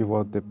 She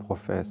wrote the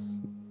Profess,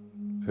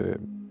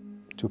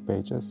 2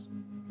 pages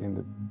in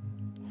the,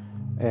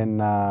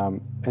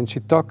 and she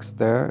talks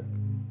there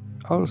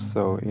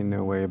also in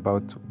a way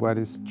about what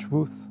is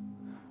truth,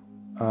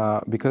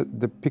 because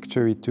the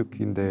picture he took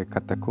in the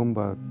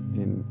Catacomba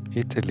in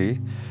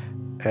Italy,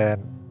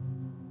 and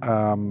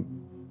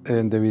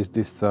there is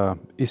this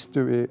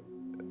history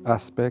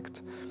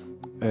aspect,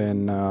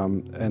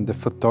 and the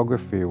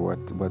photography,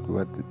 what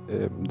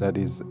that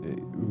is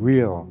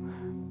real,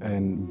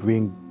 and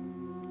bring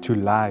to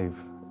life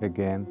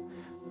again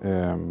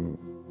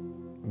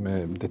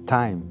the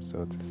time,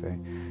 so to say.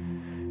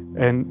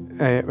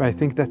 And I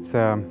think that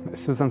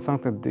Susan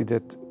Sontag did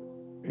it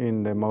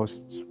in the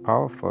most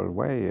powerful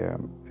way,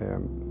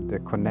 the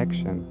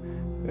connection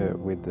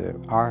with the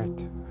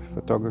art,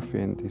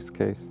 photography in this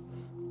case,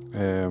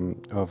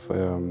 of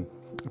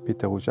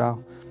Peter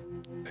Rougeard,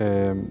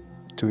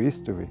 to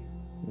history,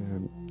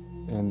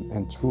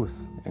 and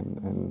truth,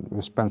 and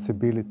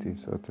responsibility,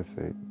 so to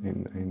say,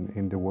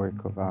 in the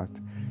work of art.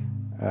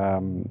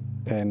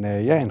 And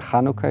and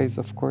Hannukah is,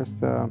 of course,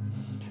 the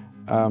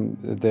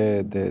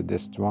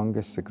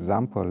strongest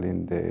example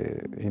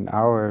in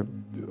our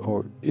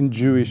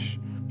Jewish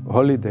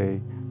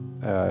holiday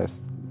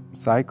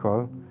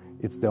cycle.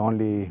 It's the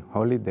only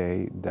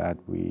holiday that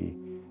we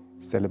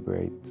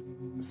celebrate,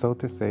 so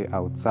to say,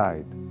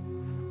 outside,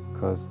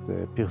 because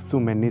the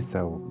Pirsum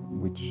Nisa,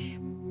 which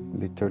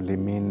literally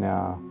mean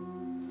I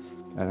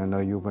don't know,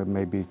 you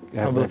maybe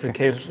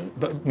publication,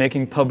 but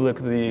making public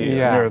the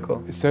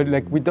miracle. So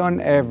like we don't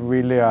have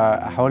really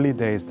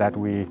holidays that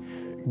we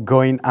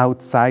going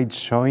outside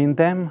showing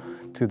them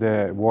to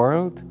the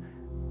world,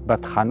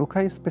 but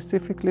Hannukah is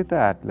specifically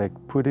that, like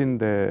putting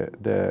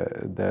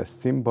the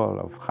symbol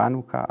of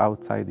Hannukah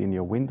outside in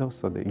your window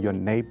so that your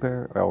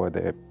neighbor or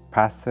the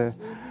passenger,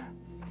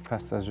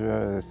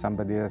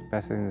 somebody that's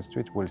passing in the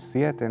street will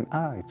see it and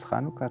it's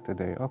Hannukah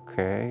today,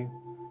 okay.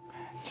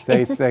 So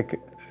it's like.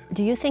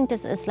 Do you think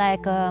this is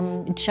like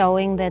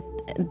showing that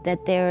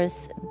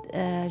there's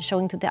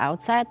showing to the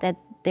outside that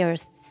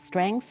there's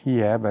strength?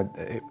 Yeah, but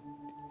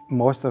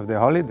most of the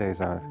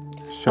holidays are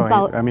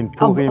showing. I mean,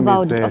 Purim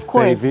is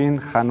saving,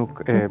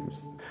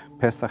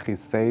 Pesach is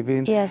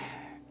saving. Yes.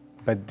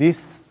 But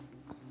this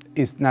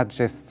is not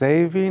just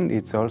saving;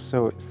 it's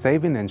also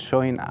saving and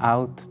showing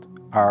out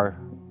our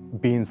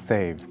being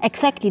saved.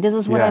 Exactly. This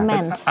is what I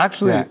meant. But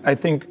actually, I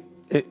think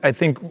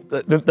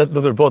that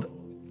those are both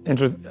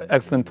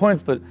excellent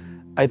points, but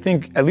I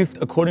think, at least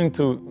according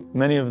to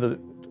many of the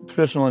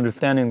traditional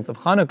understandings of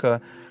Hannukah,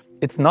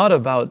 it's not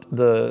about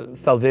the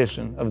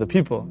salvation of the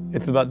people.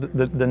 It's about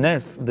the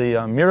nes,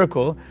 the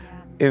miracle,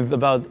 is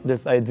about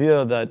this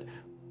idea that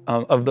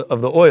of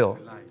the oil,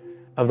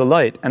 of the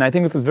light. And I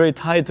think this is very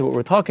tied to what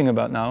we're talking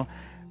about now,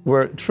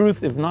 where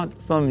truth is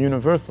not some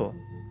universal.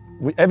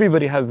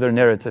 Everybody has their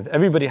narrative.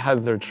 Everybody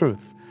has their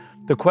truth.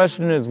 The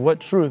question is, what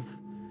truth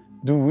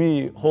do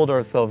we hold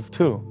ourselves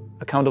to?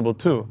 Accountable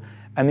to.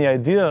 And the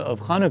idea of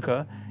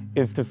Hannukah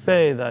is to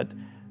say that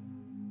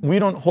we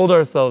don't hold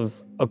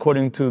ourselves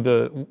according to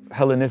the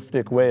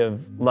Hellenistic way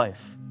of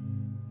life.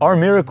 Our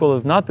miracle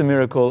is not the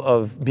miracle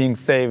of being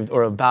saved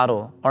or of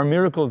battle. Our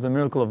miracle is a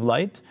miracle of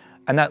light,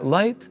 and that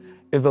light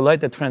is a light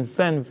that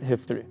transcends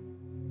history,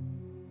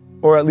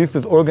 or at least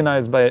is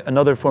organized by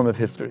another form of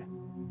history.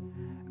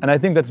 And I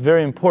think that's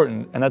very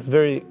important, and that's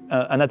very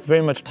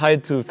much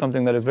tied to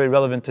something that is very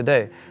relevant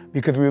today,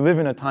 because we live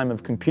in a time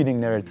of competing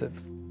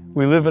narratives.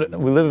 We live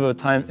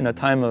in a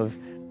time of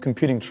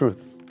competing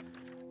truths.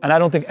 And I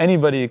don't think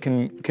anybody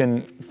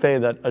can say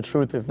that a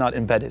truth is not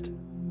embedded.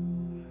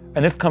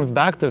 And this comes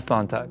back to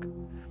Sontag.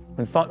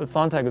 When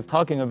Sontag is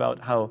talking about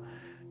how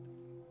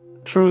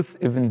truth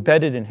is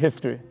embedded in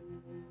history.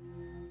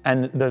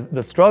 And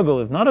the struggle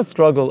is not a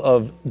struggle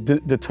of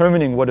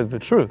determining what is the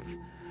truth,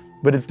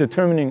 but it's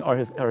determining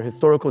our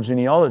historical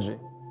genealogy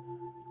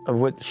of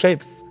what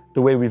shapes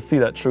the way we see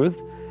that truth.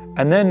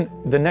 And then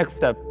the next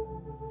step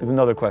is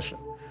another question.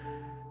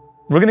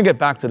 We're going to get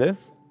back to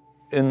this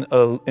in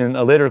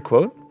a later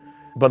quote,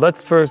 but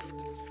let's first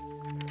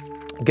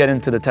get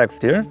into the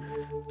text here.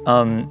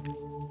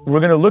 We're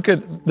going to look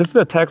at, this is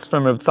a text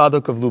from Reb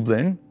Tzadok of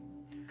Lublin.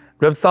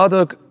 Reb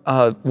Tzadok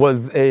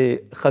was a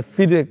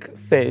Hasidic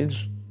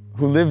sage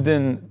who lived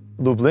in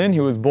Lublin. He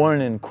was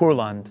born in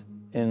Kurland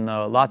in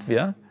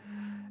Latvia.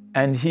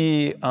 And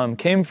he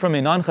came from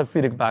a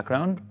non-Hasidic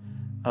background,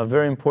 a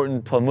very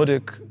important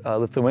Talmudic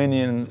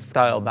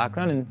Lithuanian-style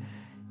background. And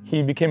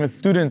he became a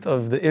student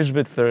of the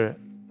Ishbitzer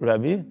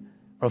Rebbe,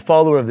 or a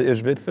follower of the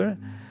Ishbitzer,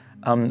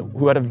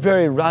 who had a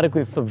very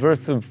radically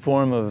subversive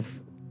form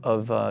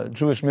of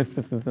Jewish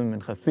mysticism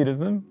and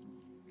Hasidism.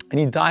 And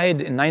he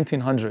died in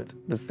 1900,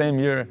 the same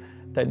year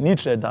that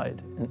Nietzsche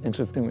died,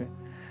 interestingly.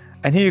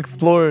 And he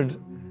explored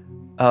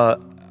a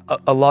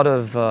lot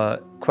of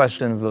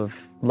questions of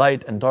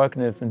light and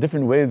darkness and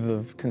different ways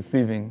of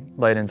conceiving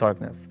light and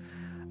darkness.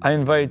 I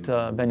invite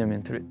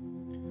Benjamin to read.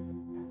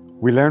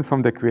 We learn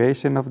from the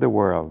creation of the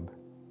world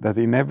that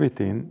in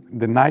everything,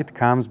 the night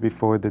comes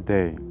before the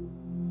day.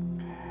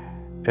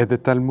 As the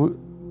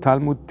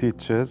Talmud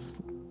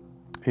teaches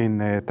in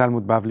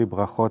Talmud Bavli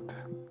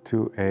Brachot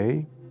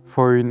 2a,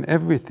 for in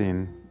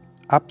everything,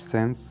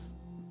 absence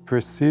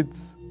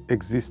precedes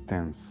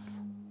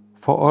existence.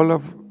 For all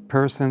of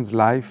person's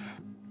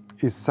life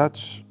is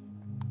such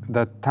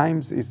that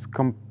times is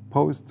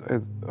composed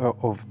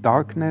of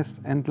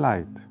darkness and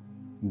light,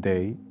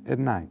 day and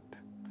night.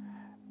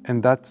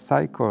 And that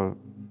cycle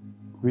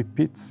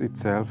repeats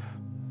itself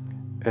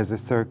as a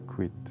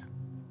circuit,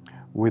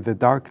 with the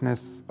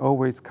darkness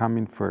always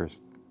coming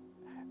first,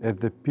 as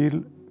the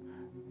peel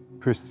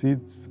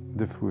precedes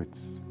the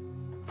fruits.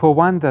 For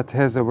one that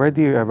has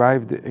already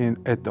arrived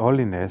at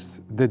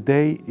holiness, the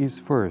day is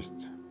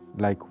first,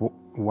 like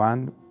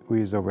one who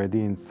is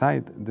already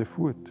inside the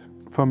fruit.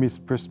 From his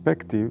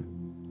perspective,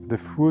 the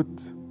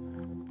fruit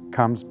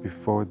comes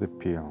before the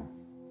peel.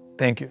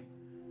 Thank you.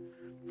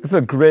 This is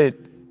a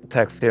great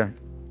text here.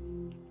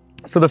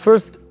 So the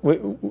first,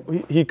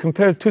 he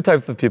compares two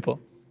types of people.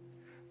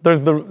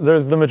 There's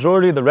the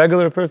majority, the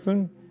regular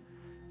person,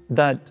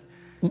 that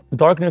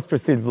darkness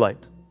precedes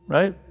light,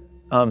 right?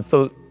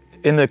 So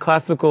in the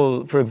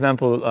classical, for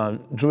example,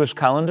 Jewish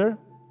calendar,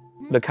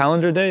 the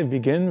calendar day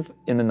begins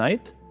in the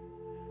night.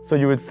 So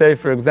you would say,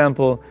 for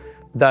example,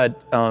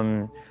 that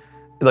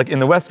like in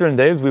the Western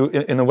days,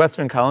 in the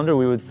Western calendar,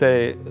 we would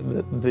say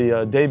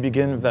the day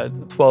begins at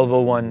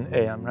 12:01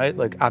 a.m., right?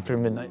 Like after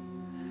midnight.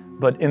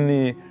 But in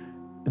the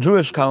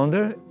Jewish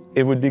calendar,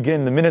 it would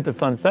begin the minute the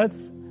sun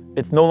sets.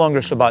 It's no longer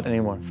Shabbat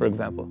anymore, for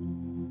example.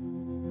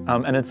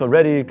 And it's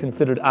already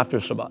considered after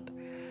Shabbat.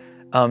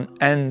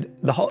 And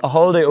a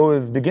holiday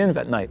always begins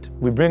at night.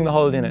 We bring the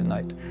holiday in at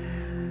night.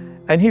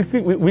 And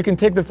we can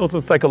take this also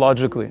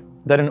psychologically,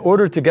 that in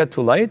order to get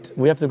to light,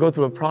 we have to go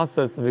through a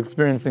process of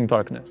experiencing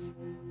darkness.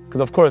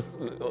 Because of course,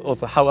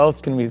 also, how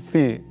else can we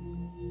see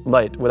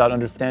light without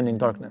understanding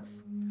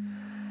darkness?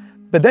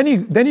 But then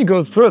he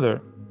goes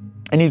further,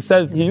 and he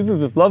uses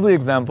this lovely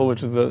example,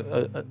 which is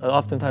a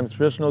oftentimes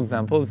traditional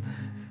example. Is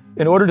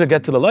in order to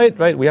get to the light,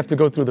 right, we have to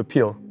go through the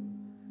peel.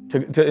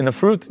 In a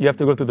fruit, you have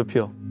to go through the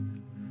peel.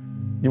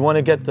 You want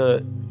to get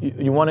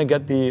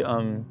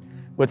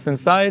what's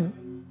inside,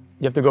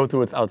 you have to go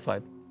through what's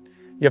outside.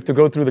 You have to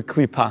go through the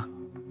klipa,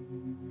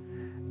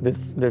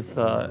 this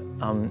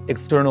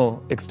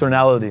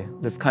externality,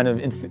 this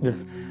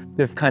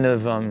kind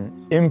of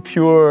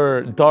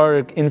impure,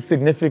 dark,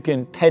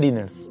 insignificant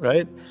pettiness,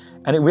 right?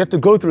 And we have to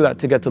go through that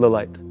to get to the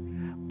light.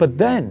 But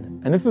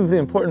then, and this is the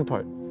important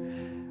part,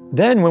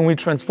 then when we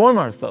transform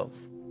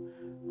ourselves,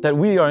 that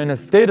we are in a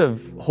state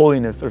of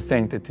holiness or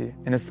sanctity,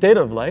 in a state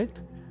of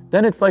light,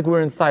 then it's like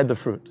we're inside the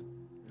fruit.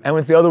 And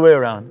when it's the other way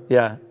around,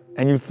 yeah.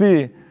 And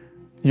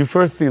you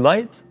first see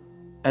light,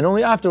 and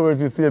only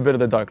afterwards you see a bit of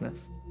the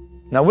darkness.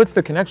 Now what's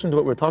the connection to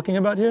what we're talking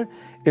about here?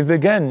 Is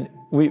again,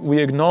 we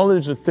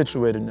acknowledge the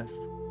situatedness,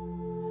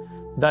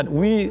 that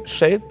we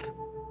shape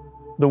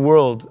the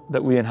world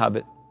that we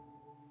inhabit.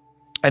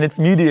 And it's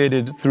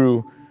mediated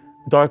through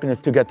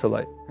darkness to get to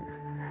light.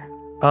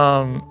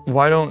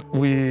 Why don't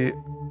we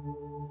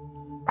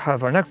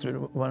have our next reader?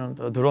 Why don't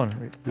Doron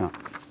read? Yeah.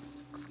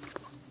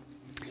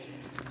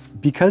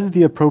 Because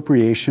the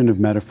appropriation of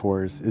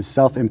metaphors is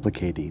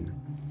self-implicating,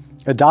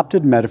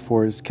 adopted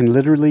metaphors can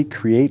literally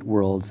create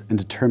worlds and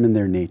determine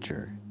their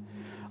nature.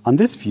 On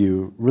this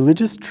view,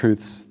 religious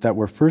truths that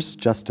were first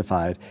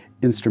justified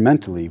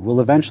instrumentally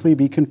will eventually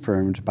be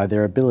confirmed by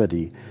their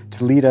ability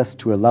to lead us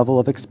to a level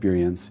of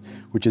experience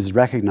which is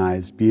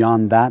recognized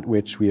beyond that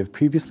which we have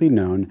previously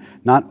known,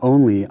 not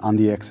only on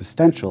the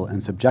existential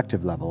and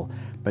subjective level,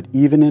 but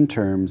even in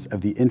terms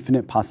of the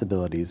infinite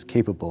possibilities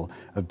capable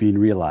of being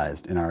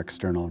realized in our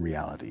external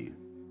reality.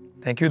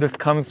 Thank you. This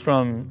comes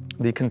from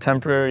the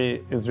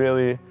contemporary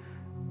Israeli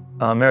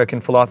American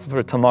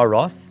philosopher Tamar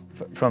Ross,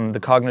 from The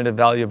Cognitive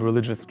Value of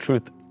Religious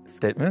Truth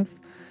Statements.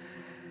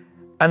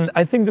 And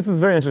I think this is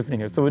very interesting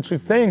here. So what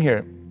she's saying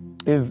here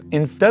is,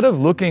 instead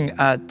of looking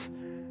at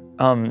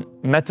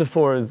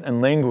metaphors and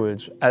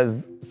language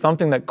as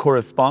something that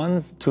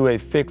corresponds to a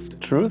fixed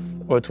truth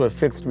or to a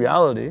fixed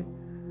reality,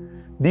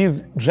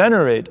 these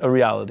generate a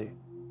reality.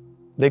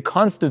 They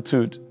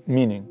constitute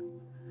meaning.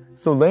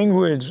 So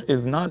language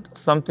is not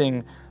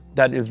something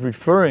that is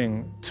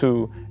referring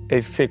to a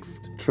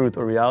fixed truth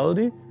or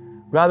reality.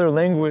 Rather,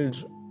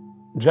 language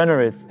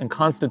generates and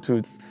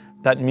constitutes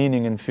that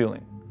meaning and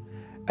feeling.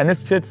 And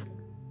this fits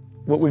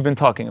what we've been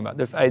talking about,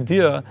 this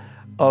idea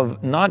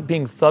of not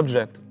being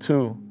subject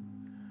to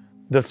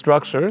the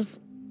structures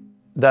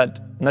that,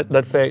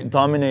 let's say,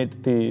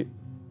 dominate the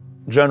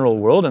general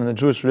world. And in the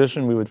Jewish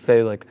tradition, we would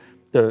say like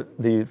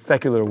the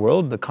secular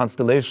world, the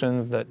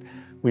constellations that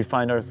we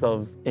find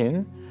ourselves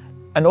in.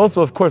 And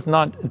also, of course,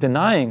 not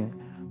denying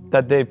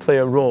that they play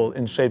a role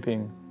in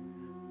shaping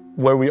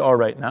where we are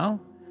right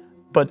now,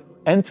 but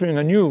entering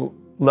a new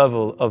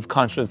level of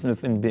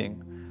consciousness in being.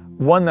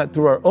 One that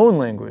through our own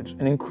language,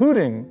 and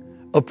including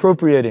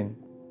appropriating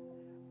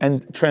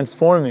and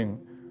transforming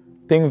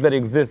things that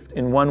exist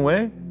in one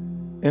way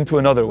into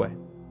another way.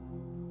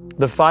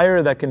 The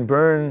fire that can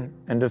burn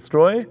and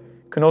destroy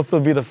can also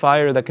be the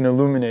fire that can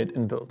illuminate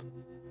and build.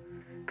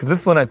 Because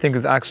this one, I think,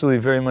 is actually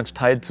very much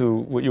tied to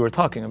what you were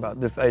talking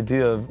about, this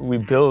idea of we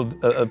build,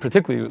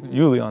 particularly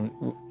you, Leon,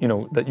 you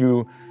know, that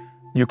you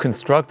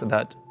construct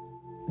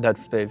that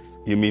space.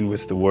 You mean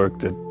with the work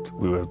that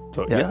we were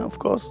talking? Yeah, of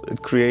course.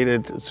 It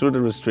created, through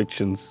the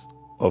restrictions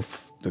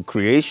of the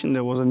creation,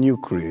 there was a new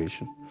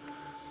creation.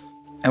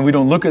 And we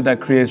don't look at that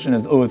creation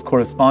as always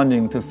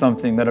corresponding to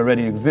something that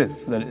already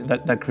exists,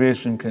 that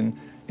creation can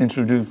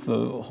introduce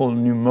a whole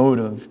new mode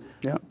of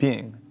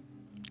being.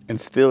 And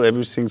still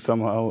everything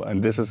somehow,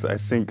 and this is, I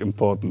think,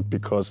 important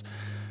because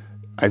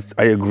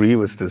I agree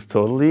with this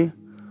totally,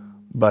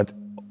 but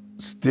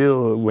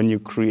still when you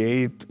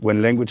create,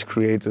 when language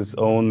creates its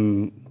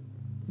own,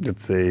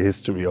 let's say,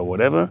 history or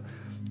whatever,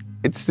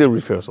 it still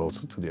refers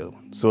also to the other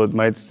one. So it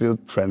might still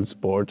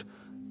transport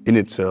in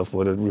itself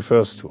what it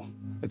refers to.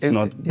 It's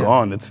not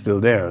gone, it's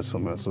still there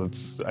somewhere. So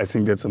I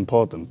think that's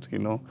important, you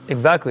know?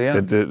 Exactly, yeah.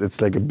 That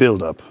it's like a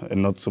build-up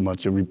and not so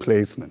much a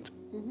replacement.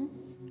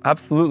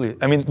 Absolutely.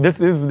 I mean, this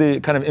is the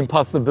kind of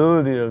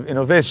impossibility of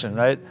innovation,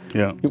 right?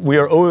 Yeah. We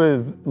are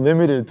always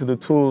limited to the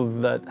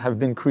tools that have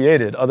been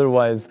created.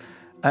 Otherwise,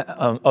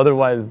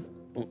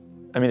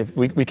 I mean,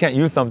 we can't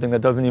use something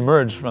that doesn't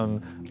emerge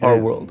from our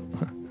world.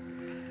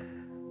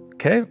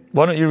 Okay,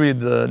 why don't you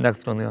read the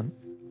next one, Leon?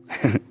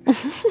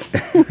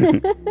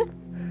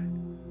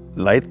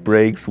 Light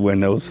breaks where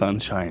no sun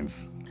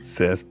shines,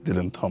 says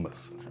Dylan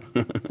Thomas.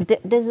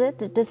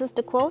 This is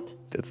the quote?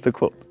 That's the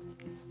quote.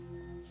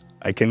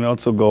 I can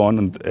also go on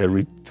and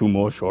read two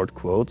more short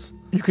quotes.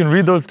 You can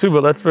read those too,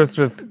 but let's first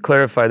just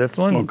clarify this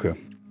one. Okay.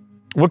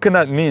 What can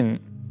that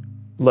mean?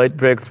 Light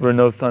breaks where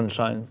no sun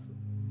shines.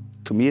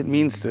 To me, it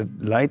means that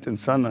light and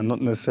sun are not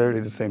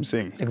necessarily the same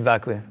thing.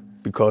 Exactly.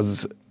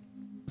 Because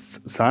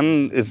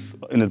sun is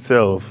in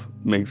itself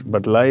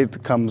but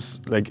light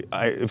comes like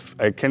if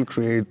I can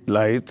create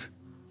light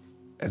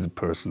as a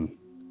person,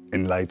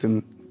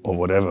 enlighten or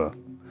whatever,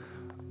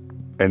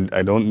 and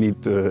I don't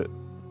need the,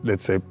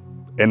 let's say,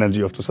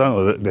 energy of the sun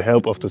or the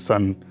help of the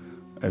sun.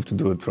 I have to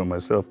do it from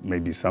myself.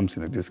 Maybe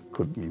something like this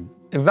could mean.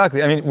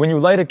 Exactly. I mean, when you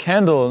light a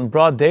candle in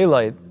broad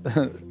daylight,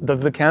 does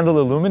the candle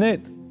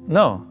illuminate?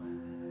 No.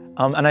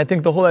 And I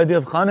think the whole idea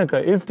of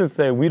Hannukah is to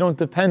say we don't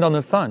depend on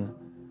the sun.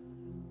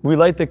 We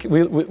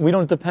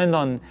don't depend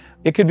on,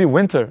 it could be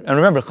winter. And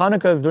remember,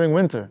 Hannukah is during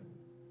winter,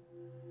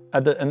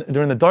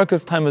 during the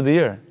darkest time of the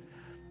year.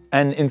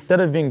 And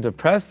instead of being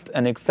depressed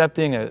and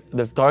accepting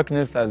this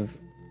darkness as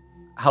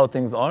how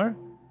things are,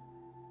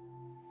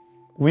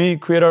 we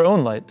create our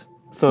own light.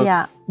 So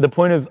the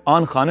point is,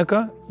 on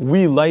Hannukah,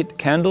 we light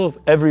candles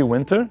every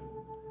winter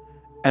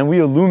and we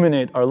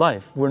illuminate our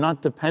life. We're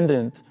not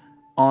dependent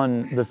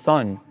on the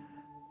sun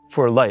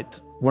for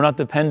light. We're not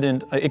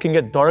dependent, it can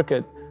get dark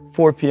at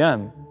 4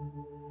 p.m.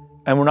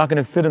 and we're not going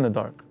to sit in the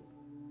dark.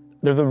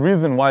 There's a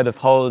reason why this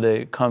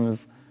holiday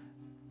comes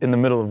in the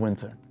middle of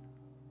winter.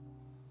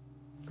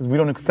 Because we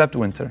don't accept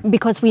winter.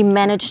 Because we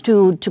manage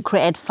to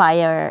create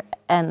fire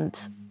and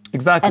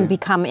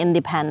become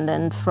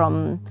independent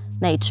from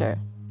nature.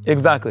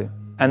 Exactly.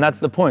 And that's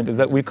the point, is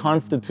that we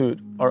constitute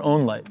our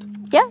own light.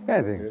 Yeah.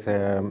 I think it's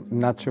a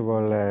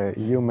natural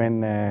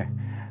human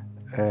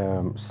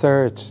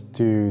search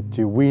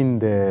to win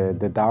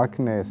the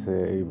darkness.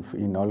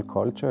 In all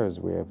cultures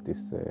we have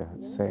this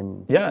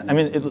same. Yeah, I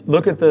mean,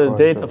 look at the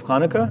date of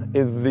Hanukkah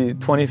is the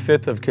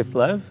 25th of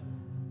Kislev.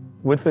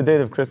 What's the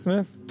date of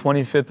Christmas?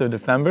 25th of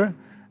December.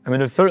 I mean,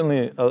 there's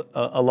certainly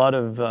a lot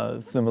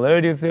of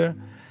similarities here.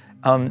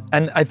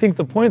 And I think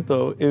the point,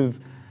 though, is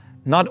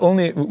not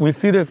only we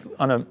see this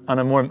on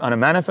a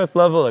manifest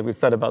level, like we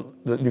said about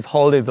these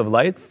holidays of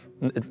lights.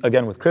 It's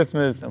again with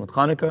Christmas and with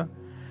Hanukkah.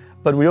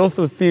 But we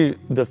also see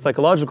the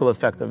psychological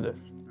effect of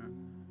this,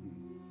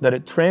 that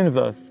it trains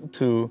us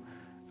to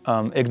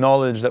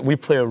acknowledge that we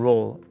play a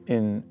role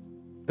in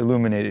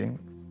illuminating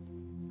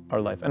our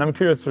life. And I'm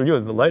curious for you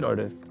as the light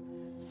artist.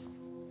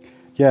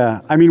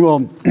 Yeah, I mean, well,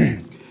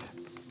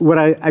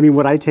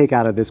 what I take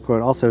out of this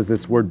quote also is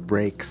this word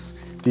breaks,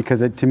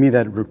 because to me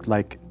that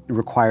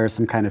requires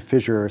some kind of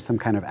fissure or some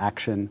kind of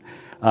action.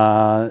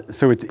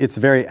 So it's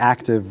very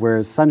active,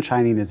 whereas sun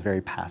shining is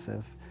very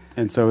passive.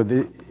 And so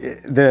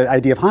the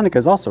idea of Hanukkah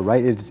is also,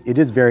 right, it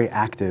is very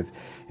active.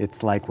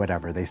 It's like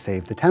whatever, they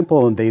saved the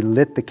temple and they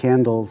lit the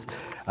candles,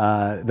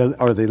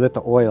 or they lit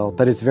the oil,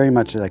 but it's very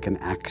much like an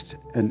act,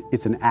 and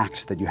it's an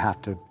act that you have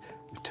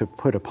to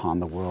put upon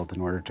the world in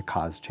order to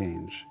cause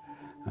change.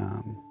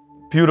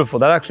 Beautiful,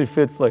 that actually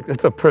fits, like,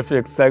 it's a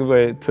perfect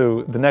segue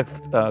to the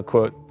next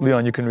quote.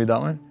 Leon, you can read that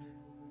one.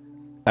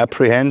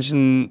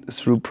 Apprehension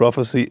through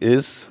prophecy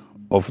is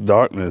of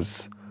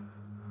darkness,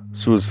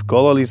 through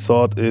scholarly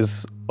thought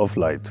is of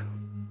light.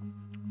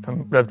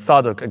 From Reb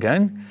Tzadok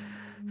again.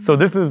 So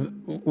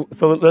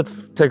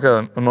let's take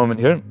a moment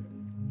here.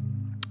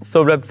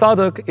 So Reb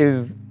Tzadok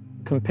is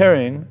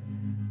comparing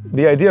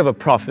the idea of a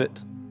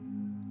prophet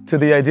to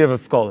the idea of a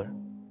scholar.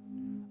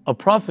 A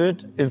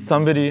prophet is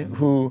somebody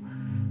who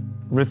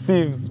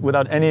receives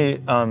without any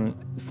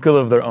skill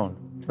of their own,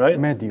 right?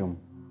 Medium.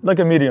 Like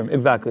a medium,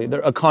 exactly.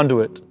 They're a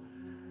conduit.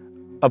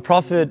 A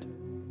prophet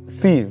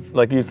sees,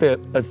 like you say,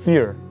 a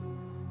seer.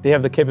 They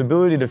have the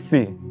capability to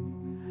see.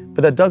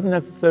 But that doesn't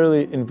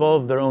necessarily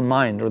involve their own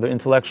mind or their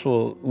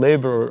intellectual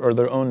labor or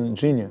their own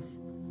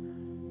genius.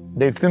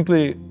 They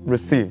simply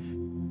receive.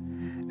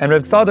 And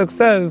Reb Tzadok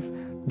says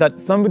that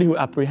somebody who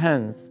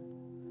apprehends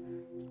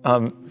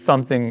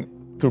something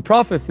through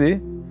prophecy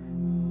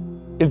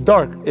is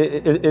dark.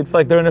 It's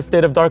like they're in a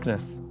state of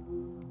darkness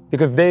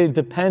because they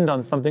depend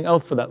on something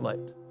else for that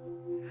light.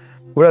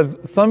 Whereas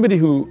somebody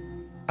who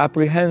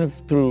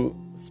apprehends through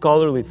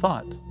scholarly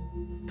thought,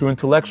 through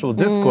intellectual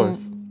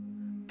discourse,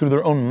 through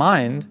their own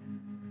mind,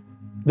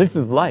 this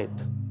is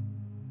light.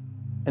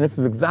 And this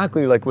is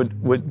exactly like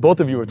what both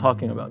of you were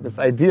talking about, this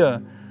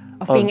idea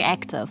of being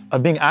active.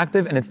 Of being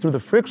active, and it's through the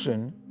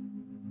friction.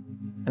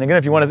 And again,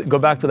 if you want to go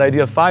back to the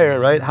idea of fire,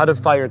 right? How does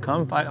fire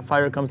come?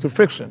 Fire comes through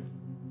friction.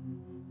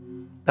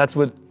 That's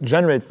what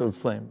generates those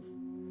flames.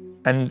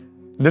 And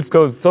this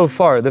goes so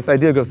far, this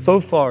idea goes so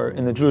far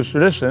in the Jewish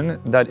tradition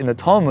that in the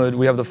Talmud,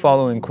 we have the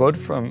following quote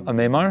from a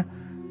Meimar.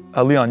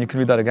 Leon, you can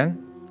read that again.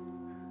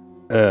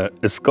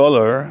 A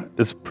scholar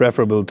is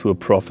preferable to a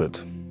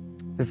prophet.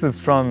 This is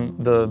from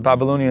the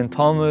Babylonian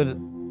Talmud,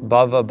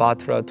 Bava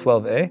Batra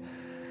 12a.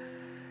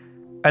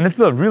 And this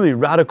is a really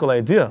radical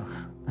idea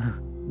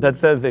that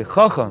says a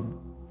chacham,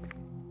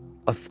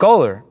 a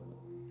scholar,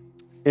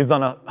 is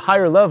on a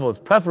higher level, is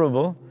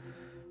preferable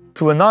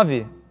to a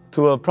navi,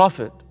 to a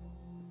prophet.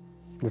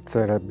 It's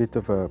a bit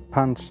of a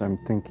punch, I'm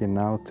thinking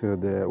now, to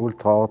the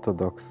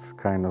ultra-Orthodox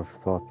kind of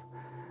thought.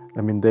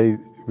 I mean, they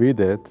read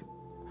it,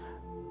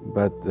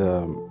 but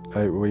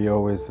we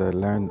always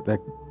learn,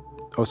 like,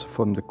 also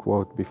from the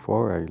quote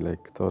before, I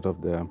thought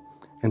of the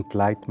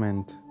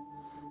Enlightenment,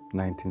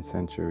 19th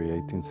century,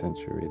 18th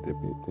century,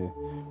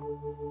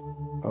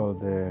 all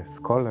the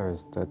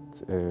scholars that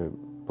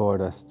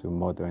brought us to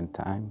modern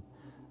time,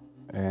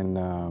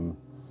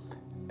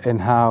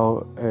 and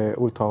how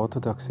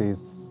ultra-Orthodoxy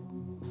is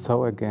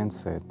so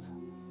against it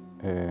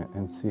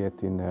and see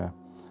it in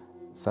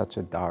such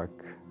a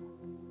dark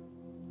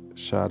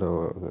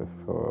shadow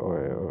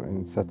or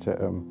in such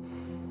a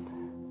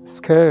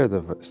scared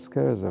of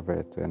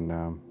it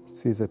and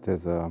sees it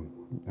as a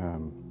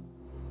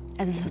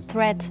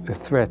threat. A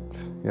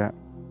threat, yeah,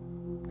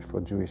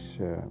 for Jewish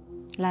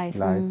life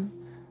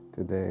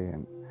today,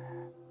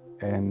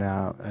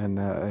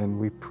 and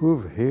we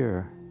prove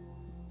here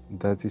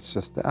that it's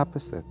just the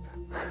opposite.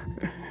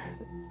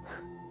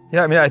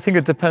 Yeah, I mean, I think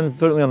it depends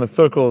certainly on the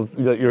circles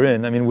that you're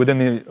in. I mean, within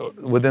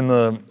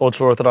the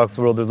ultra-Orthodox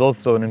world, there's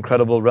also an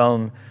incredible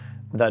realm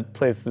that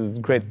places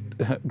great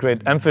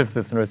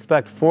emphasis and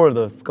respect for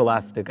the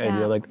scholastic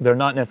idea. Like, they're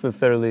not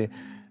necessarily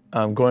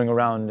going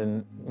around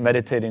and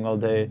meditating all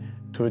day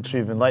to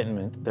achieve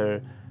enlightenment.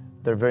 They're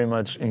very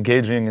much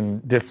engaging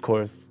in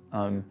discourse.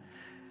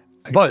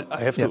 But I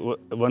have to,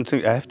 one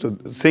thing I have to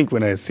think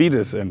when I see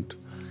this, and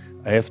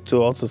I have to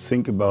also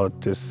think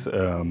about this,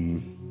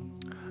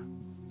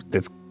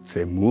 let's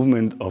say,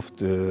 movement of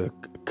the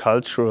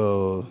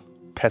cultural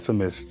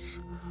pessimists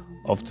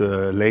of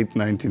the late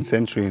 19th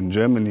century in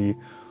Germany,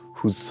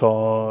 who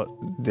saw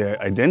their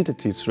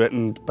identity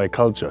threatened by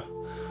culture.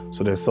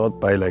 So they thought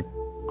by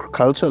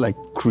culture, like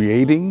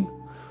creating,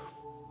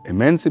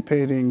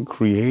 emancipating,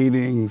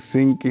 creating,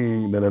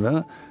 thinking,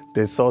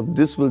 they thought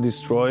this will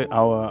destroy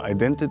our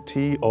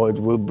identity, or it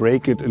will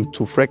break it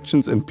into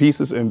fractions and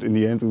pieces, and in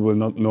the end we will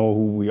not know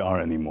who we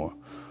are anymore.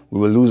 We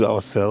will lose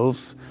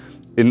ourselves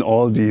in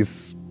all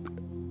these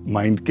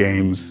mind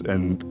games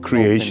and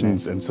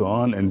creations and so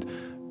on.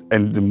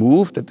 And the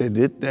move that they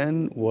did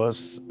then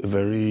was a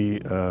very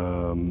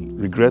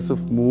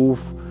regressive move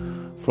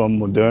from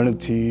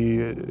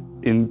modernity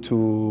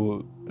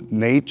into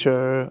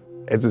nature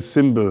as a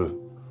symbol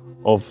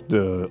of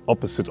the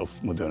opposite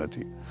of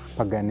modernity.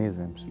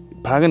 Paganism.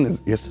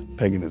 Paganism, yes,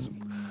 paganism.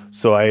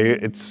 So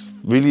it's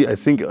really, I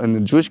think in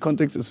the Jewish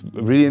context, it's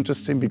really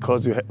interesting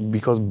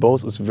because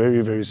both is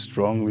very, very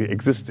strongly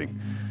existing.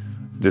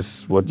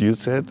 This, what you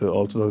said, the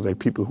Orthodox, like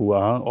people who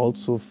are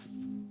also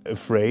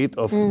afraid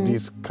of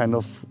these kind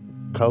of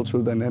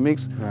cultural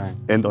dynamics,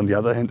 and on the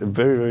other hand, a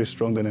very, very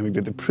strong dynamic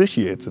that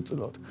appreciates it a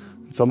lot.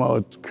 somehow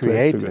it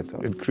created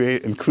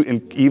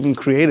it even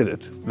created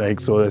it. Like,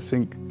 so I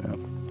think.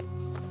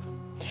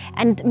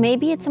 And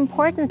maybe it's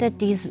important that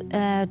these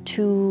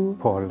two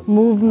poles,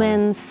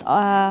 movements,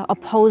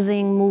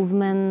 opposing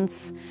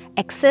movements,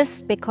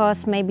 exist,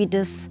 because maybe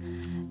this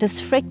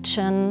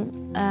friction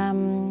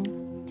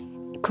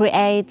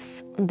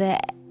creates the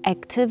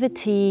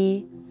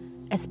activity,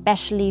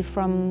 especially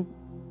from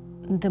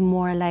the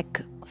more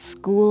like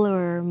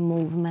schooler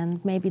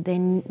movement. Maybe they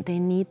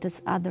need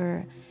this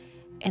other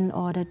in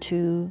order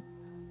to,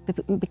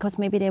 because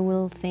maybe they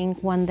will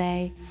think one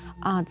day,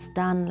 oh, it's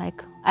done.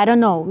 Like, I don't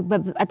know,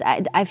 but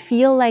I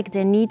feel like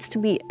there needs to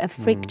be a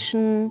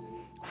friction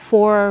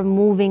for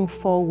moving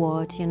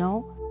forward, you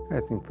know? I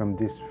think from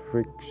this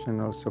friction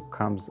also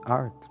comes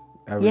art.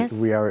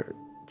 Yes. We are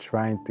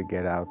trying to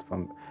get out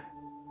from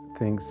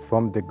things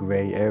from the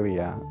gray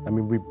area. I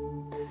mean, we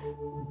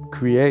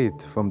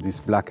create from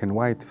this black and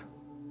white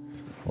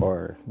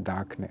or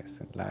darkness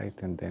and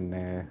light, and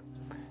then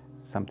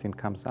something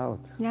comes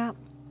out. Yeah.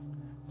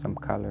 Some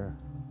color,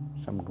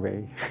 some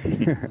gray.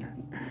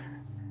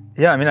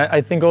 Yeah, I mean,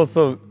 I think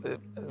also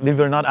these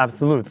are not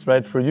absolutes,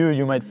 right? For you,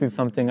 you might see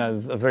something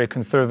as a very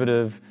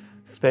conservative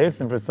space,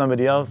 and for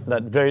somebody else,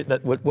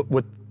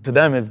 what to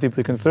them is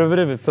deeply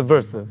conservative is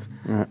subversive,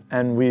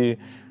 and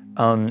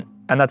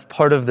and that's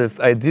part of this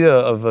idea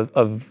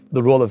of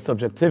the role of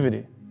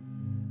subjectivity,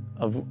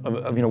 of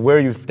you know, where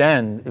you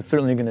stand is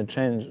certainly going to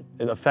change,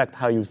 affect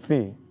how you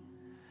see,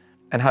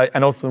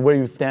 and also where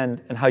you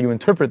stand and how you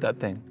interpret that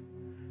thing.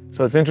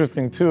 So it's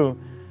interesting too,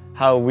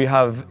 how we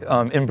have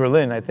in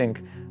Berlin, I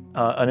think,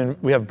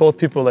 we have both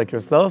people like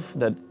yourself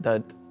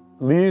that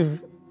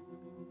leave,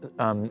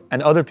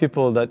 and other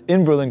people that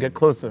in Berlin get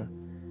closer,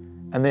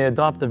 and they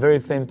adopt the very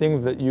same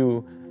things that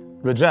you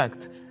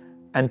reject.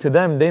 And to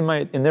them, they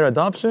might, in their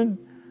adoption,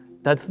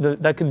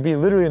 that could be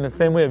literally in the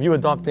same way of you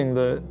adopting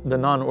the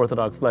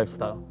non-Orthodox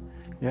lifestyle.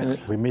 Yeah, and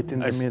we meet in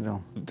the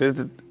middle.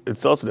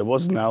 It's also, there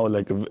was now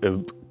like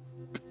a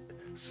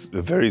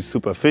very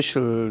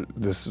superficial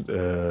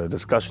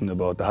discussion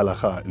about the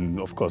halakha, and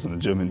of course in the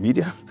German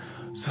media.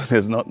 So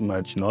there's not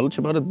much knowledge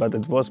about it, but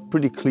it was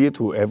pretty clear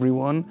to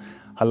everyone.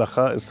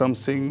 Halakha is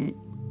something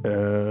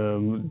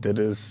that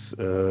is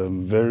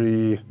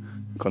very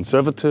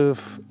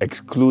conservative,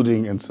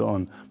 excluding and so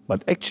on.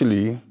 But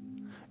actually,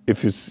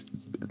 if you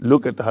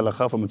look at the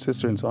halakha from its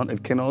history and so on,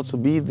 it can also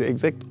be the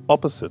exact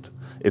opposite.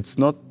 It's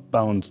not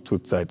bound to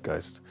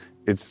zeitgeist.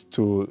 It's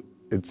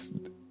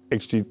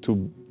actually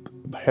to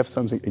have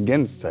something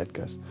against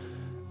zeitgeist.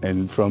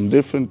 And from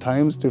different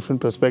times,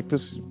 different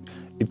perspectives,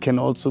 it can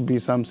also be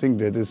something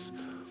that is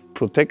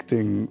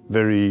protecting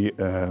very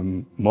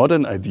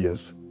modern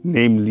ideas,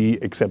 namely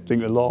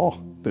accepting a law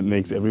that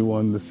makes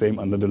everyone the same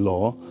under the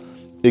law,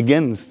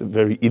 against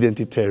very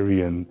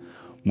identitarian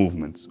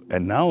movements.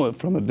 And now,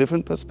 from a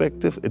different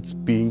perspective, it's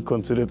being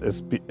considered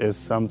as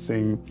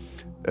something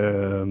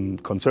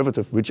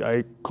conservative, which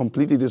I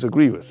completely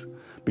disagree with,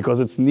 because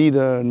it's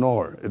neither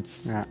nor.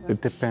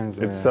 It depends.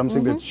 It's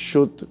something that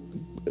should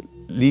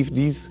leave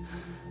these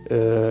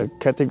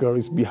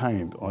categories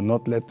behind, or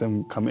not let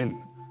them come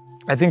in.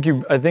 I think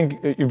you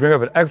bring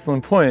up an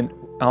excellent point,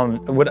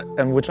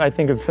 which I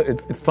think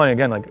it's funny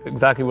again, like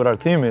exactly what our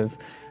theme is.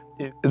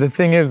 The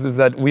thing is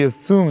that we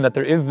assume that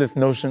there is this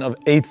notion of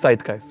a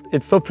zeitgeist.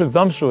 It's so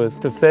presumptuous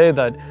to say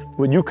that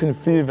what you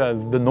conceive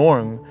as the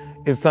norm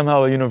is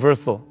somehow a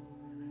universal,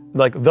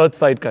 like the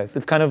zeitgeist.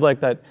 It's kind of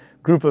like that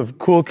group of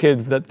cool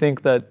kids that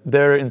think that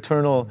their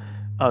internal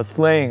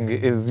slang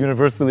is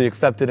universally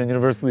accepted and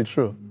universally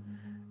true,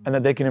 and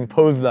that they can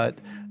impose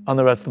that on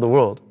the rest of the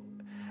world.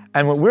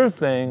 And what we're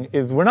saying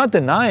is we're not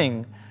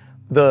denying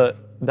that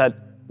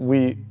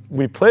we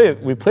play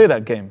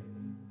that game,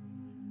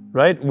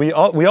 right? We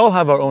all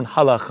have our own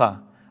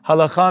halakha.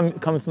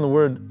 Halakha comes from the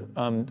word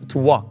to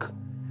walk.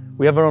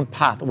 We have our own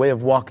path, way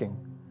of walking,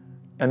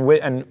 and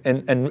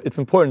it's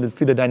important to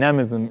see the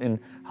dynamism in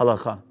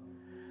halakha.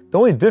 The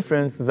only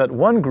difference is that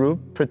one group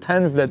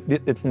pretends that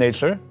it's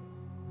nature,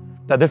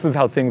 that this is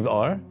how things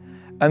are,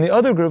 and the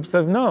other group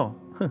says no.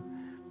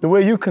 The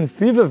way you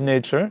conceive of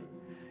nature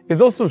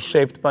is also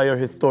shaped by your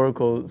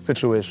historical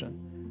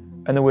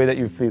situation and the way that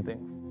you see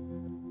things.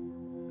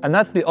 And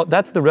that's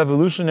the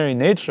revolutionary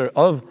nature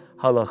of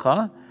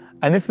halakha,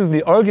 and this is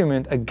the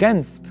argument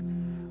against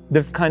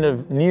this kind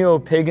of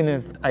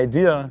neo-paganist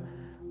idea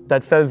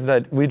that says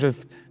that we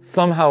just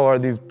somehow are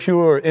these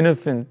pure,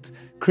 innocent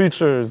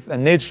creatures,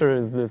 and nature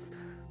is this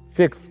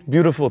fixed,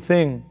 beautiful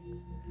thing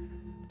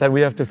that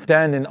we have to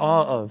stand in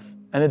awe of.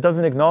 And it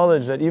doesn't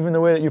acknowledge that even the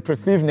way that you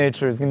perceive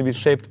nature is going to be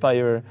shaped by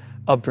your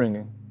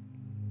upbringing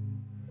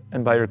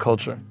and by your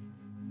culture.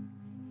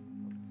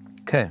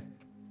 Okay.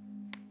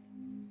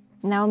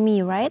 Now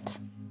me, right?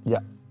 Yeah.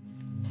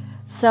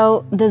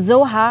 So the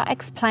Zohar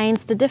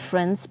explains the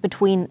difference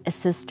between a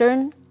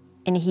cistern,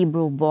 in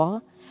Hebrew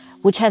bor,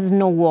 which has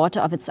no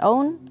water of its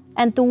own,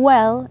 and the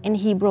well, in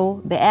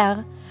Hebrew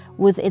be'er,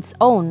 with its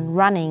own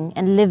running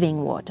and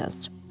living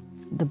waters.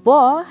 The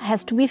bor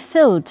has to be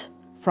filled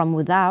from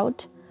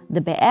without. The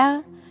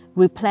be'er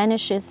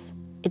replenishes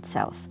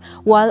itself,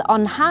 while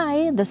on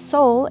high the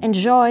soul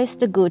enjoys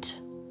the good,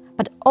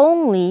 but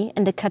only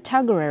in the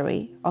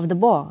category of the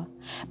bore.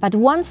 But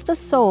once the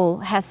soul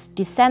has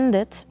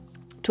descended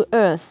to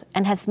earth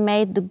and has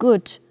made the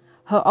good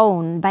her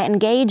own by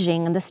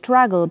engaging in the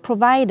struggle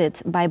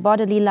provided by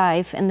bodily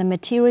life in the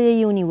material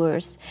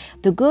universe,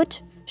 the good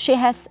she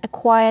has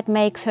acquired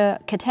makes her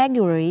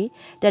category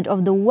that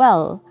of the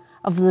well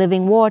of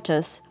living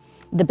waters,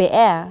 the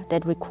be'er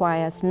that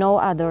requires no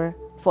other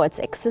for its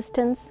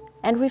existence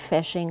and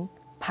refreshing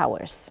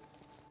powers.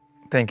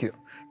 Thank you.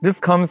 This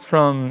comes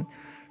from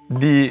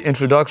the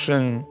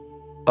introduction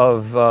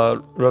of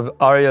Rav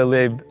Aryeh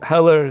Leib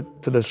Heller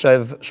to the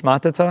Shev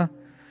Shmatata,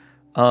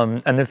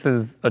 and this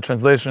is a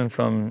translation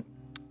from,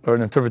 or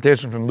an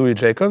interpretation from Louis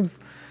Jacobs.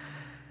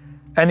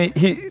 And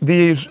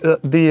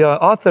the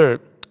author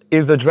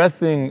is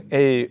addressing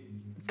a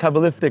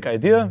Kabbalistic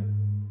idea,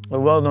 a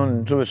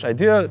well-known Jewish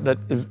idea that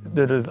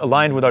is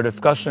aligned with our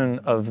discussion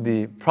of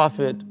the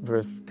prophet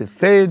versus the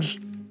sage,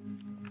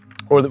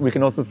 or that we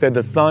can also say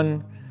the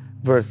sun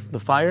versus the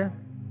fire,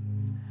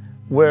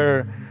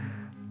 where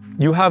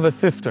you have a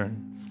cistern,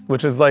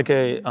 which is like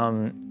a,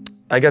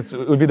 I guess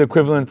it would be the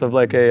equivalent of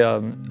like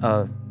a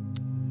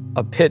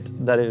pit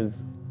that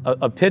is,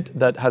 a pit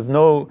that has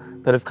no,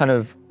 that is kind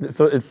of,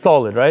 so it's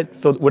solid, right?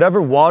 So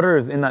whatever water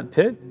is in that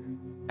pit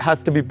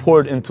has to be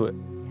poured into it.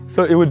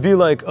 So it would be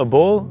like a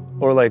bowl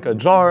or like a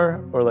jar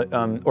or like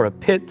or a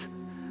pit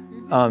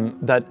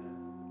that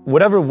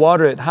whatever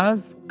water it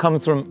has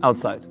comes from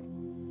outside.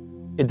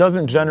 It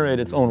doesn't generate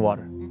its own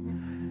water.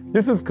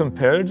 This is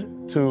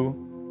compared to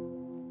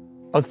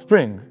a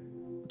spring,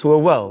 to a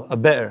well, a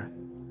be'er,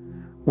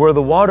 where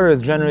the water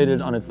is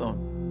generated on its own.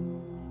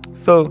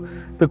 So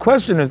the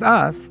question is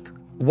asked,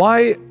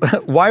 why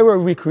were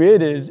we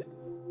created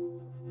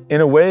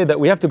in a way that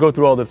we have to go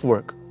through all this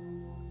work?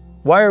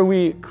 Why are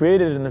we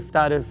created in the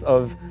status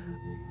of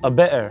a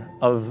be'er,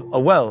 of a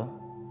well,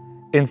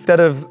 instead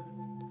of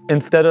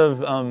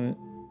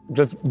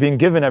just being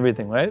given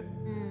everything, right?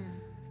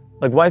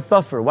 Like, why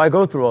suffer? Why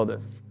go through all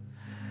this?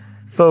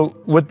 So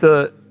what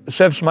the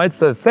Shev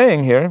Shmaitza is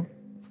saying here,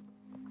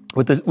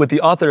 what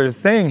the author is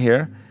saying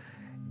here,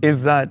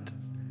 is that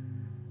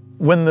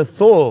when the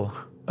soul,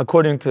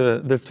 according to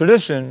this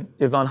tradition,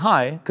 is on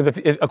high, because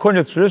according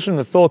to this tradition,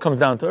 the soul comes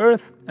down to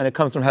earth and it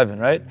comes from heaven,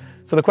 right?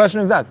 So the question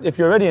is asked, if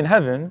you're already in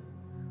heaven,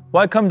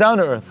 why come down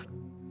to earth?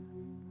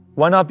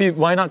 Why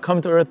not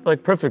come to earth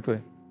like perfectly?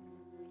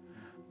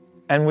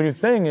 And what he's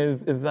saying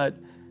is that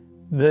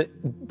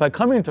by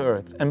coming to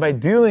earth and by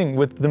dealing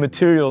with the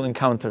material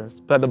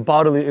encounters, by the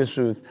bodily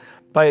issues,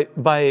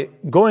 by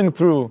going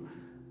through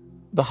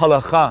the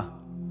halakha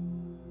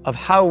of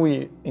how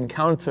we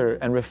encounter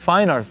and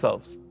refine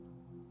ourselves,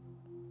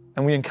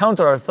 and we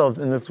encounter ourselves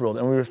in this world,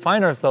 and we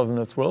refine ourselves in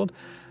this world,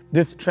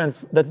 this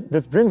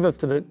brings us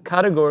to the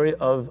category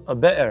of a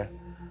be'er,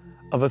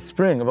 of a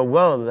spring, of a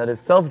well that is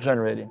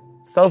self-generating,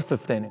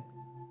 self-sustaining.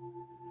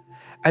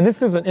 And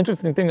this is an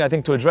interesting thing, I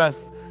think, to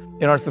address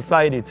in our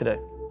society today.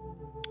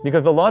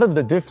 Because a lot of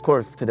the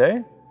discourse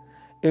today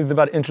is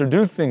about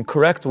introducing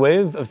correct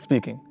ways of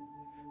speaking,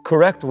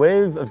 correct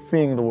ways of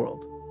seeing the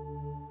world.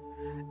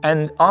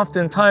 And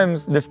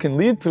oftentimes this can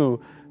lead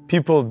to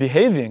people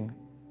behaving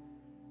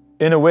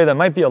in a way that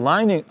might be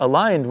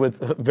aligned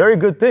with very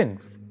good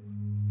things.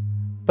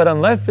 But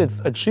unless it's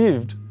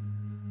achieved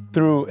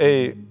through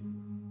a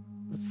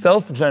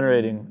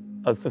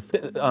self-generating,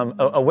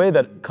 a way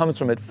that comes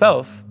from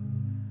itself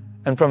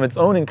and from its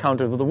own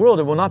encounters with the world,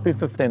 it will not be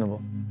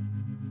sustainable.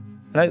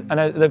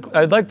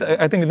 I'd like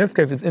to, I think in this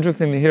case, it's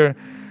interesting to hear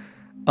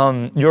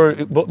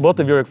both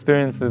of your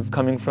experiences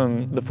coming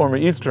from the former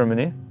East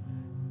Germany,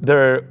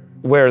 there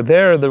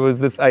was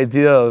this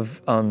idea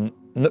of,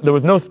 there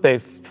was no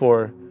space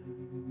for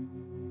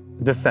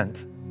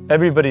dissent.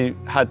 Everybody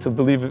had to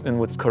believe in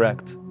what's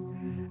correct.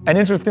 And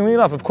interestingly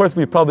enough, of course,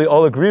 we probably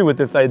all agree with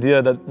this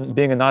idea that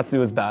being a Nazi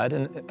was bad,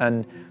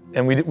 and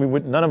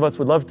none of us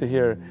would love to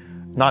hear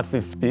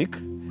Nazis speak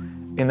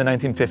in the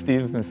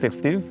 1950s and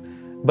 60s.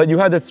 But you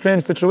had this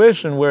strange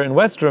situation where in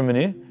West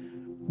Germany,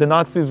 the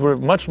Nazis were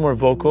much more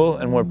vocal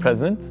and more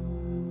present.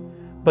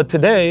 But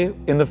today,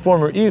 in the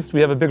former East,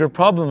 we have a bigger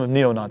problem of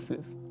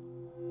neo-Nazis.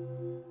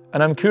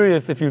 And I'm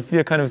curious if you see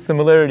a kind of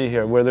similarity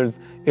here, where there's,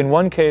 in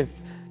one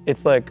case,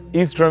 it's like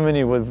East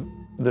Germany was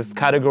this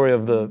category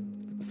of the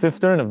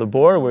cistern, of the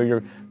bore,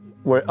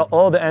 where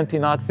all the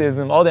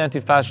anti-Nazism, all the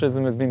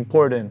anti-fascism is being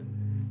poured in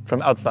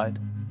from outside.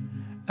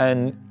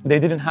 And they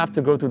didn't have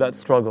to go through that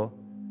struggle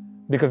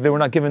because they were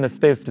not given the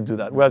space to do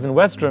that. Whereas in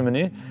West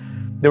Germany,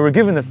 they were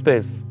given the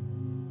space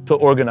to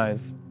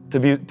organize, to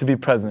be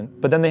present.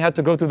 But then they had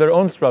to go through their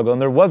own struggle,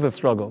 and there was a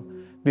struggle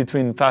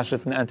between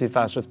fascists and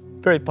anti-fascists,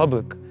 very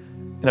public,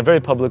 in a very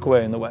public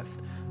way in the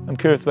West. I'm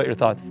curious about your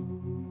thoughts.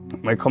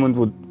 My comment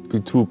would be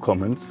two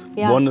comments.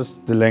 Yeah. One is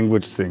the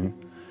language thing.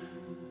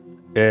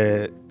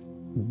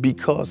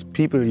 Because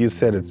people, you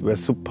said it, were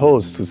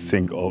supposed to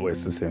think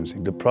always the same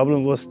thing. The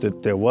problem was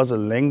that there was a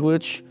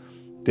language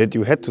that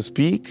you had to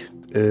speak,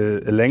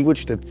 a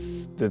language that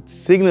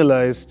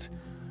signalized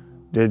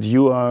that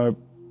you are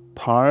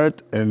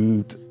part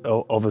and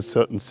of a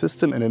certain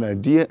system and an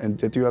idea, and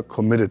that you are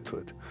committed to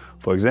it.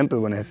 For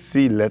example, when I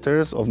see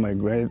letters of my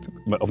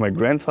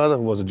grandfather,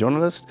 who was a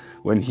journalist,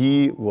 when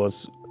he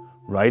was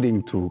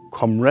writing to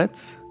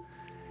comrades,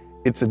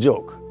 it's a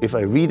joke. If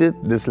I read it,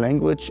 this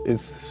language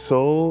is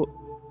so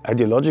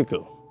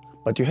ideological,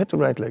 but you had to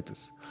write like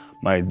this.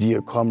 My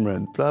dear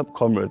comrade, blah,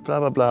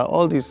 blah, blah,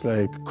 all these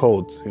like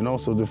codes, you know?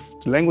 So the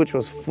language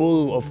was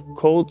full of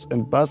codes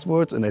and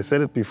buzzwords, and I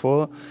said it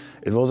before,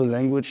 it was a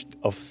language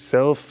of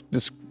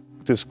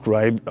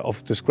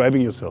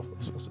describing yourself.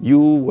 You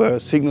were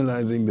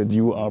signalizing that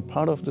you are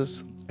part of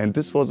this, and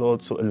this was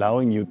also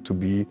allowing you to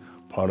be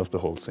part of the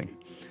whole thing.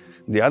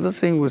 The other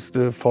thing with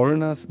the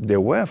foreigners, they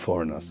were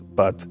foreigners,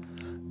 but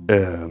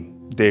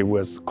they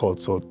were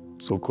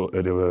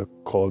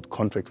called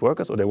contract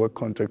workers, or they were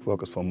contract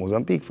workers from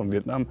Mozambique, from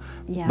Vietnam,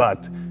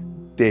 but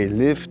they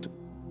lived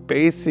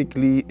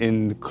basically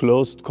in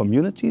closed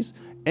communities,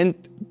 and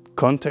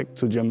contact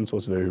to Germans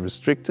was very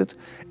restricted.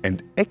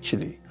 And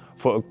actually,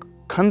 for a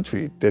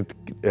country that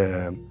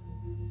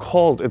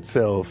called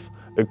itself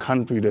a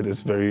country that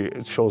is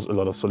it shows a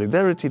lot of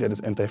solidarity, that is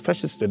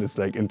anti-fascist, that is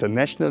like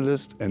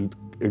internationalist and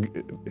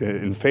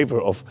in favor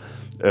of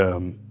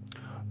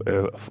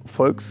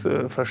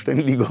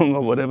Volksverständigung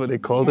or whatever they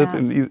called it,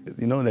 and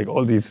you know, like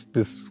all this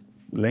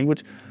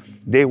language,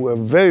 they were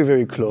very,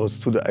 very close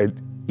to the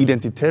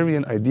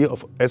identitarian idea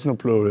of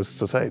ethno-pluralist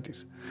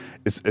societies.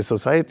 It's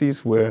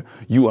societies where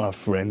you are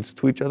friends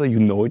to each other, you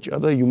know each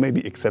other, you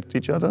maybe accept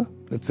each other,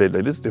 let's say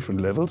that is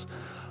different levels,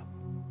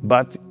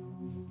 but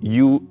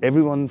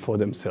everyone for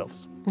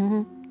themselves.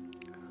 Mm-hmm.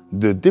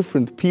 The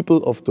different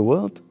people of the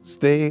world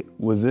stay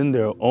within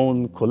their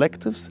own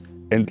collectives,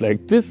 and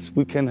like this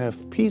we can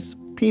have peace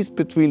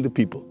between the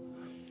people.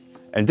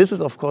 And this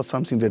is of course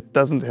something that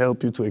doesn't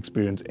help you to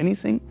experience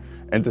anything,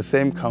 and the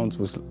same counts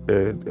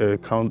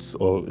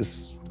or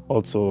is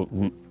also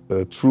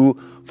true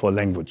for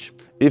language.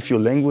 If your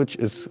language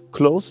is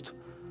closed,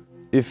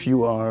 if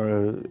you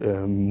are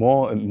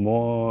more and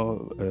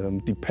more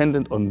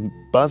dependent on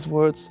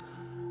buzzwords,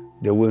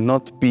 there will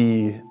not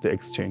be the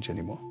exchange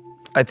anymore.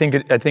 I think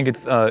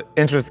it's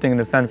interesting in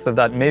the sense of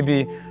that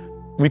maybe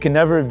we can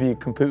never be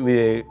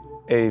completely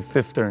a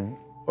cistern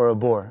or a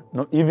bore.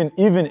 No,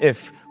 even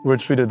if we're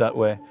treated that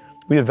way,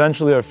 we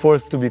eventually are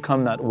forced to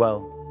become that well,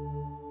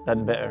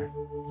 that be'er.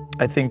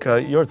 I think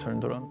your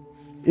turn, Doron.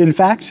 In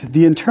fact,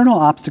 the internal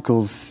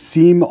obstacles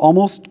seem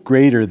almost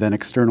greater than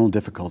external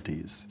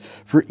difficulties.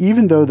 For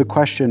even though the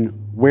question,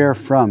 where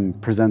from,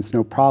 presents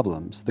no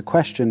problems, the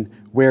question,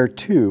 where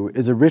to,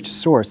 is a rich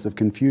source of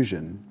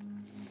confusion.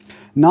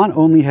 Not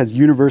only has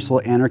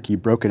universal anarchy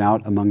broken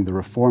out among the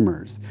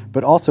reformers,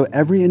 but also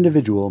every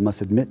individual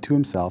must admit to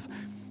himself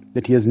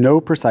that he has no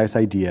precise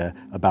idea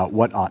about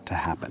what ought to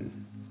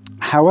happen.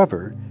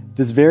 However,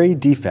 this very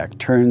defect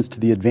turns to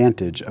the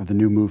advantage of the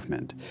new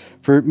movement,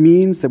 for it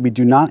means that we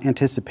do not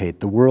anticipate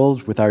the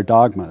world with our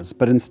dogmas,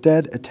 but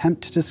instead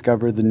attempt to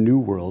discover the new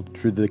world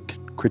through the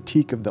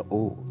critique of the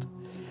old.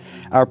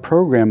 Our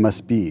program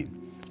must be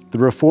the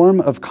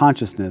reform of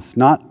consciousness,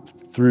 not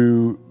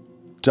through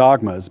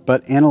dogmas,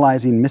 but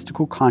analyzing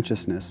mystical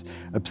consciousness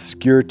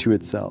obscure to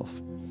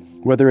itself,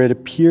 whether it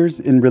appears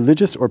in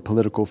religious or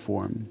political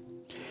form.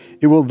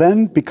 It will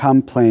then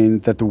become plain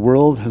that the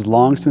world has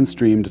long since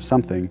dreamed of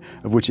something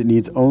of which it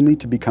needs only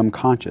to become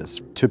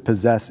conscious to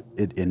possess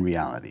it in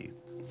reality.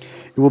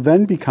 It will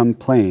then become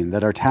plain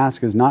that our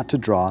task is not to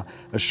draw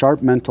a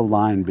sharp mental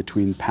line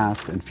between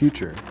past and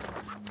future,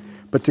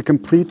 but to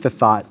complete the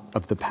thought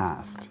of the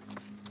past.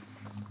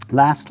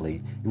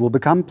 Lastly, it will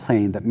become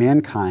plain that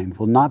mankind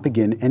will not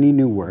begin any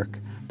new work,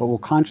 but will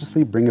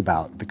consciously bring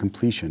about the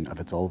completion of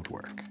its old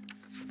work.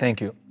 Thank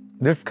you.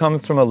 This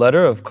comes from a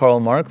letter of Karl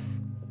Marx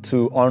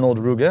to Arnold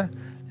Ruge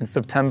in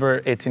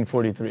September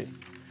 1843.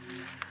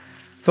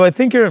 So I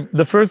think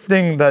the first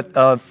thing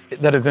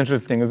that is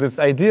interesting is this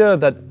idea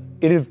that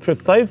it is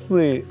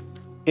precisely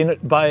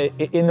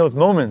in those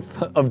moments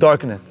of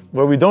darkness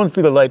where we don't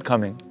see the light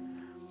coming,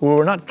 where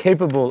we're not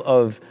capable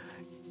of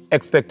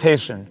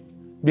expectation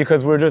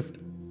because we're just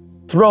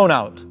thrown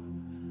out.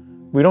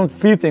 We don't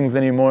see things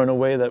anymore in a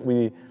way that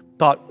we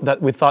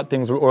thought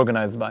things were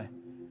organized by.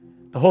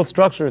 The whole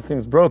structure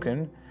seems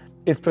broken.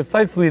 It's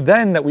precisely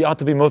then that we ought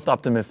to be most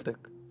optimistic,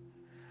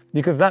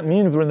 because that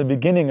means we're in the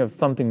beginning of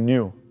something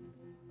new,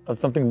 of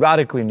something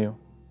radically new.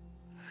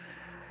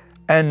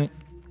 And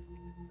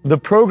the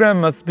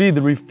program must be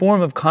the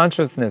reform of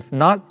consciousness,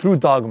 not through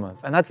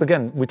dogmas. And that's,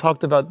 again, we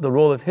talked about the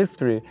role of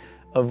history,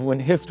 of when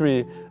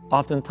history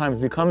oftentimes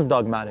becomes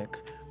dogmatic,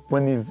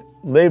 when these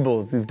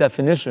labels, these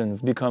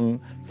definitions become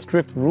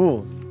strict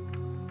rules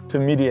to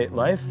mediate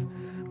life.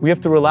 We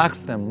have to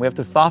relax them, we have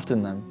to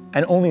soften them,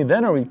 and only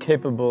then are we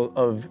capable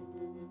of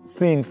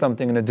seeing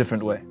something in a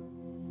different way.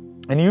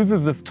 And he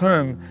uses this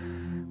term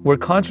where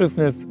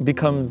consciousness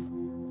becomes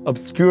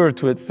obscure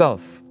to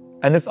itself.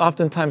 And this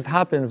oftentimes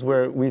happens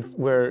where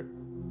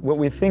what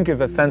we think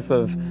is a sense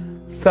of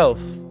self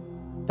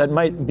that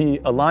might be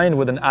aligned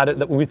with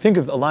that we think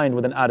is aligned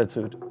with an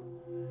attitude.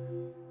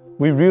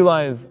 We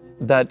realize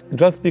that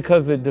just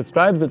because it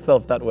describes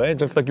itself that way,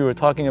 just like you were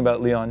talking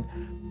about, Leon,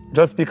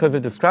 just because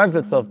it describes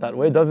itself that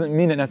way doesn't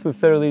mean it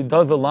necessarily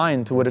does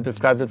align to what it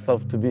describes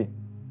itself to be.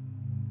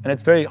 And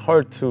it's very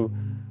hard to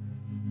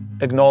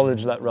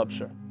acknowledge that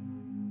rupture.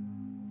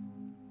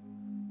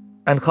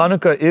 And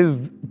Hannukah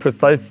is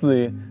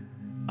precisely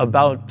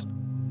about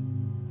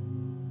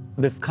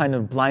this kind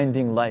of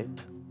blinding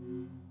light,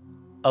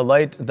 a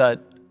light that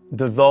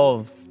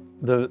dissolves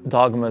the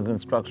dogmas and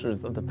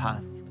structures of the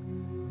past.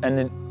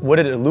 And what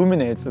it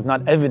illuminates is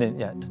not evident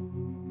yet.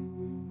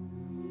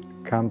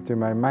 Come to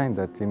my mind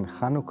that in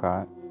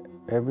Hanukkah,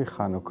 every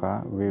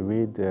Hanukkah, we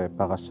read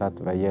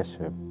Parashat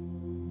Vayeshev,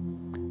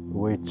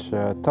 which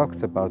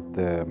talks about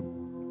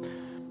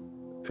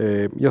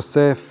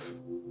Yosef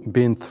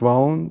being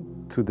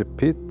thrown to the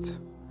pit.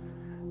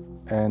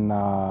 And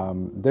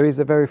there is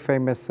a very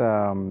famous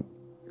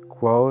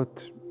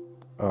quote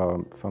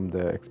from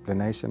the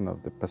explanation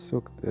of the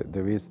pasuk.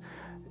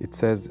 It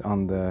says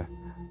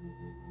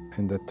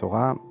in the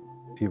Torah,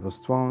 he was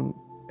thrown,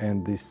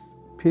 and this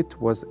pit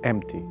was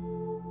empty.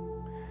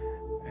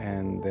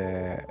 And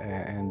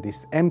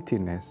this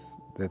emptiness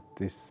that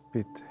this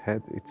pit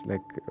had, it's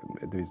like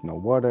there is no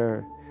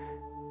water,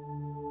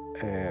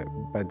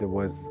 but there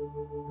was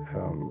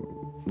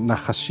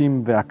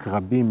Nachashim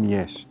ve'akrabim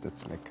yesh.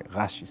 That's like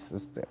Rashi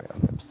says there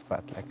on the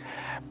spot. Like,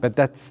 but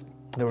that's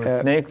there were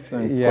snakes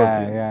and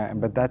scorpions. Yeah.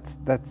 But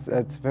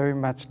that's very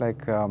much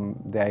like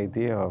the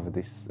idea of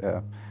this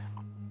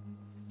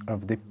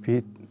of the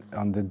pit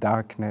on the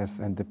darkness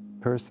and the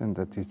person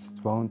that is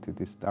thrown to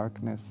this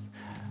darkness.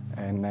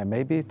 And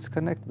maybe it's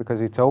connected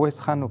because it's always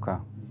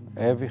Hanukkah.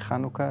 Every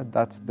Hanukkah,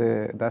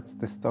 that's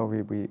the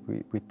story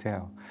we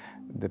tell.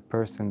 The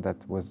person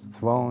that was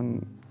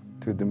thrown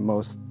to the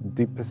most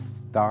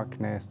deepest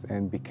darkness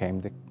and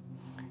became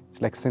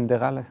it's like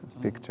Cinderella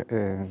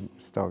picture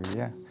story,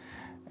 yeah.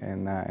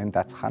 And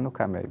that's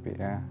Hanukkah maybe,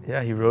 yeah.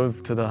 Yeah, he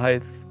rose to the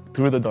heights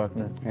through the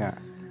darkness. Yeah.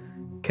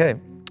 Okay,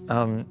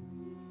 Mirna,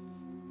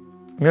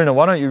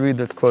 why don't you read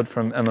this quote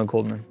from Emma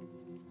Goldman?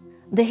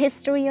 The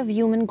history of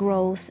human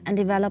growth and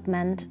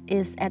development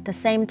is at the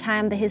same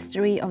time the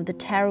history of the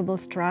terrible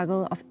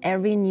struggle of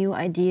every new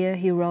idea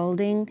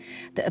heralding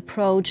the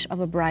approach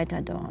of a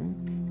brighter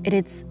dawn. It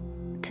is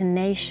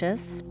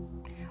tenacious,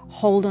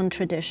 hold on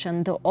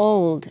tradition. The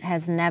old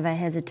has never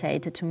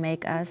hesitated to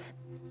make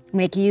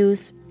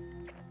use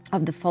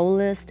of the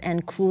foulest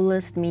and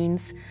cruelest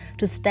means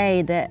to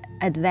stay the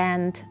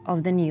advent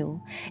of the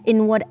new.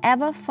 In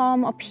whatever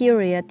form or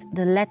period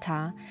the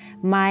latter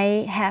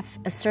may have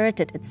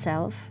asserted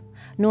itself,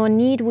 nor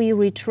need we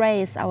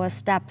retrace our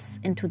steps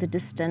into the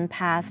distant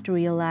past to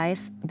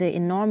realize the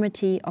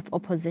enormity of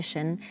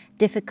opposition,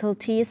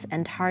 difficulties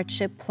and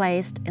hardship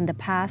placed in the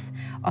path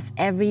of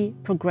every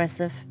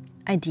progressive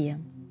idea.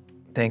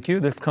 Thank you.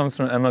 This comes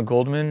from Emma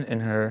Goldman in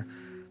her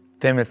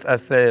famous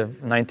essay of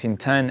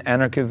 1910,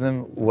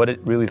 Anarchism, What It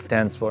Really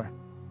Stands For.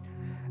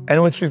 And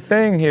what she's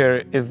saying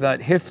here is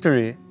that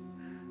history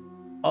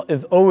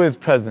is always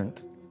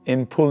present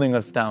in pulling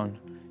us down,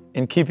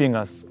 in keeping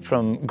us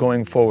from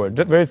going forward.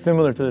 Very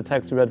similar to the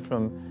text we read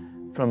from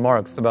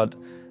Marx about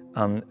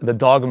the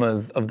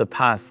dogmas of the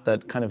past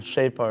that kind of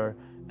shape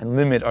and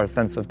limit our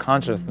sense of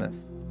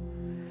consciousness.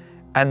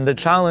 And the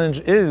challenge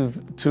is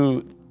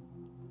to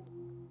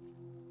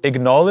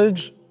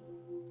acknowledge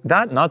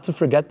that, not to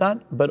forget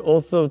that, but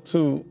also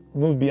to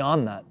move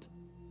beyond that,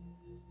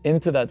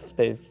 into that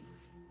space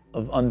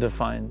of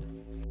undefined.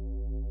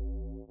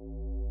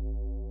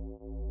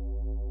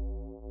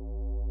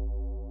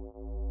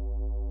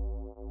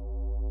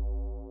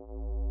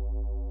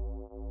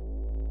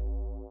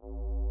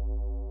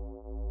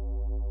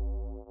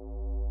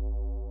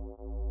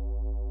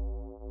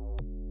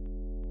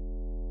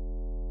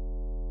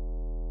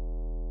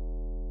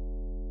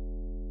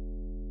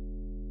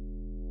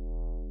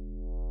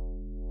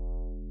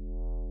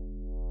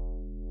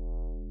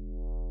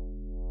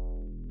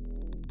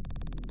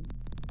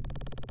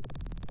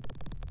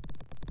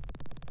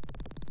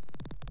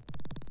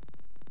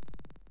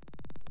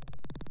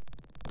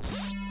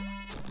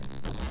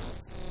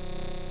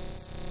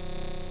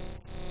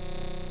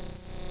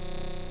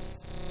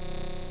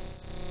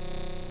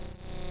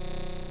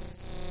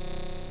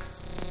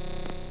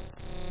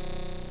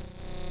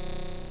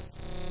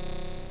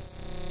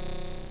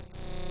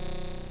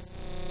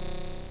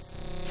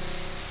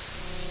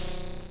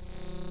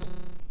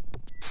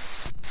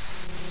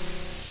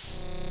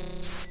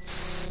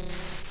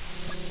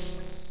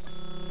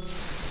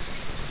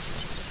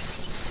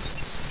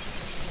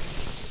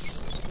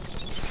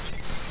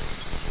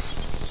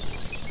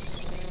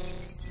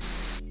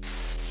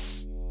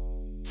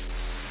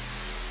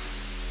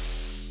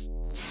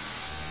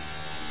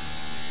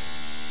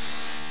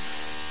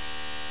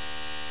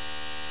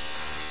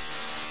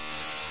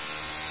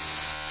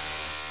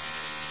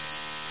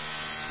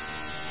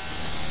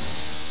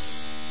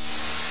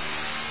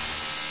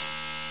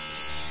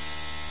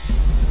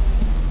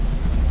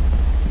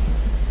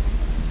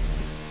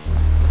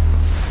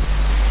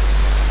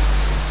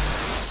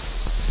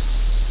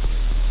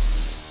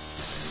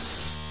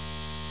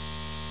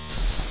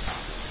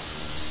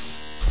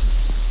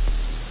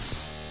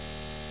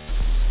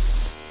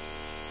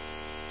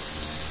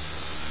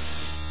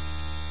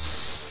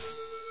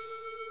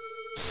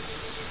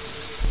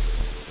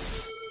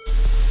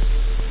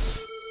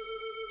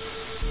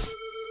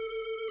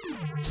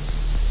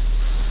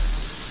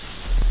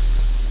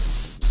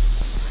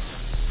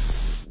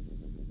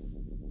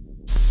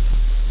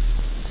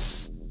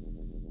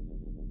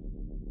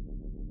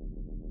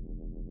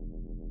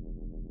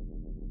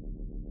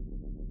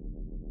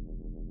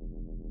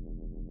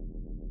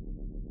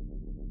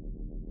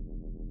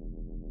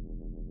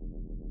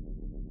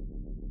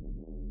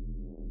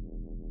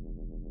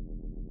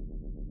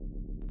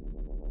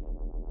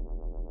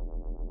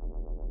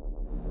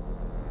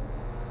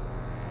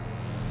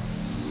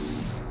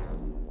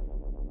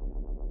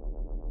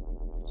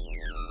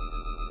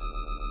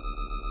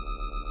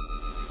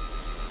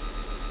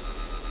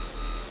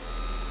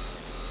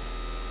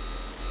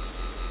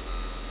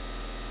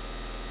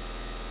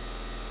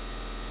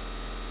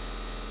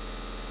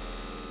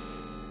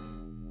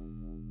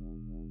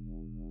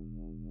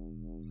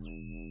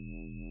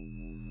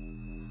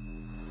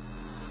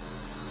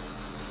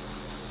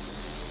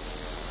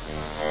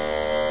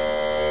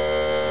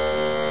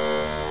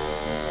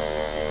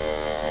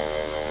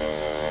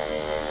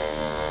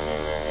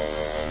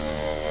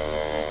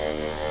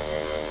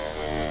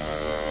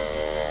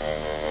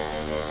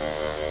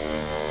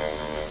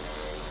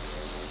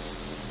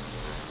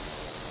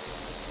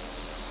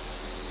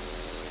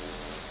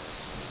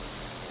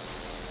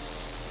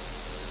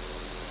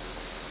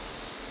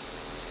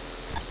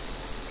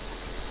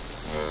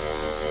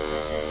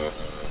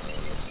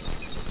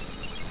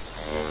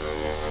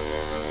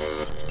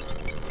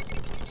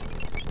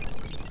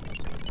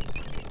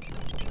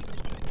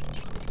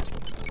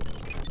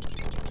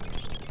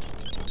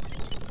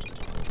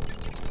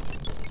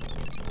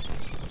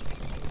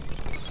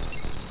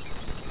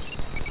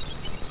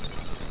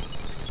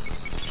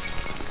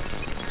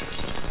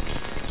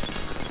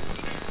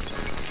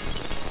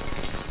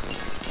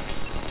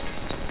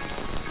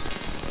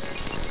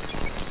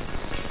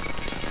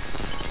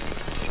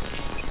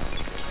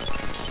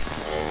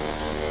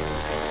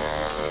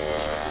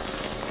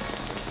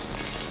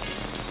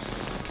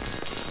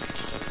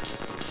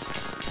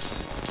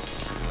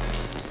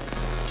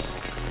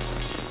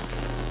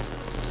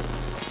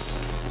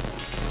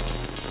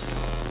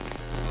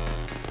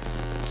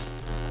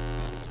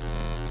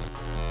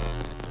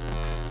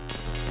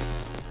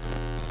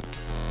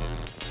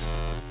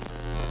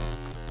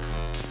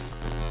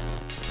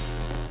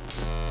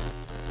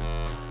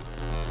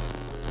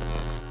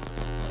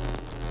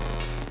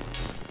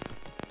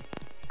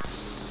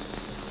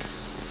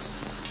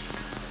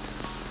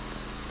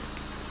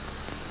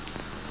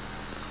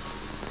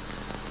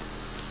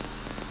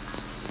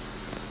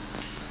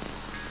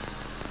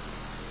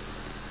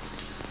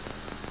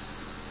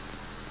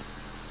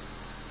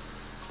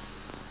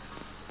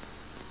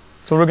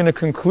 So we're going to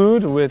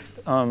conclude with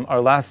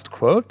our last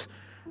quote.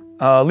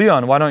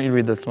 Leon, why don't you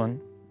read this one?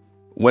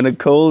 When a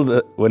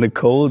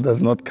coal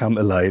does not come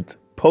alight,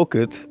 poke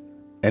it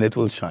and it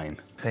will shine.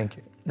 Thank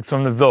you. It's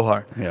from the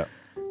Zohar. Yeah.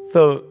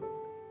 So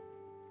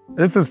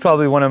this is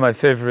probably one of my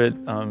favorite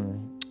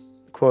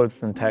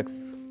quotes and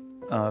texts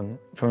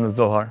from the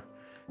Zohar.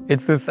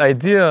 It's this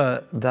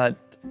idea that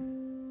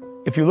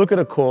if you look at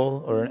a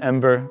coal or an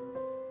ember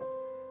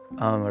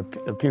or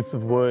a piece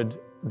of wood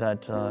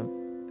that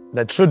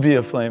should be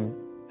a flame,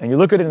 and you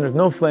look at it and there's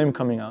no flame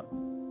coming out,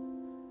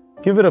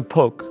 give it a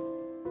poke,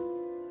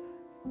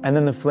 and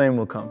then the flame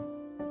will come.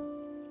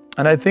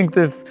 And I think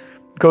this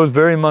goes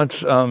very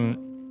much,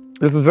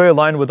 this is very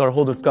aligned with our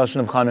whole discussion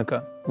of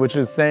Hannukah, which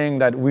is saying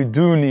that we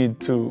do need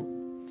to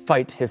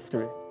fight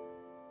history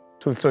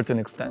to a certain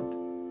extent.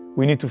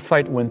 We need to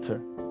fight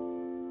winter.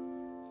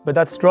 But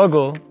that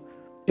struggle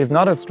is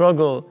not a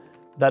struggle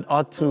that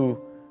ought to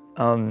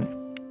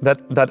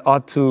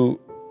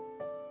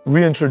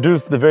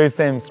reintroduce the very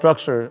same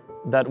structure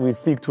that we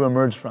seek to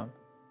emerge from.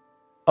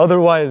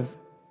 Otherwise,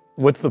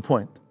 what's the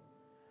point?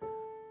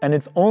 And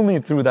it's only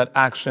through that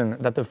action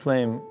that the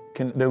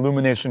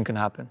illumination can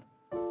happen.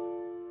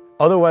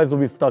 Otherwise,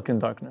 we'll be stuck in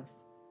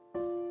darkness.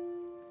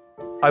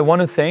 I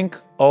want to thank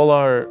all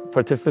our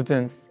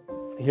participants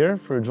here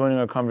for joining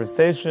our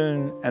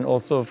conversation and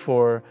also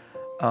for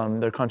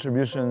their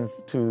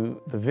contributions to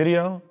the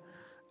video.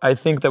 I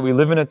think that we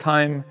live in a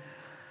time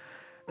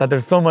that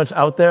there's so much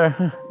out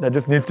there that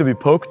just needs to be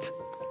poked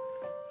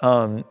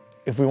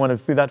if we want to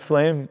see that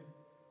flame.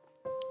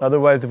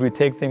 Otherwise, if we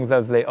take things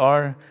as they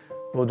are,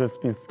 we'll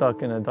just be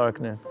stuck in a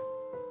darkness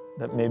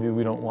that maybe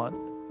we don't want.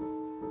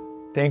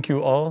 Thank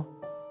you all.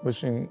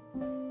 Wishing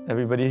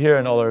everybody here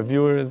and all our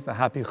viewers a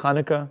happy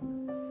Hanukkah.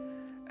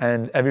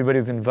 And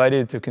everybody's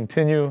invited to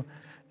continue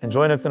and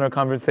join us in our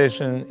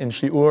conversation in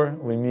SHIUR.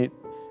 We meet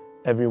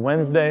every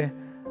Wednesday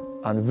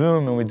on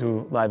Zoom and we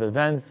do live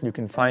events. You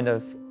can find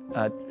us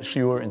at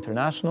SHIUR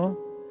International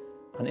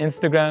on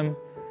Instagram.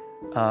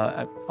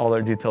 All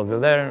our details are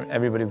there.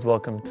 Everybody's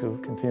welcome to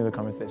continue the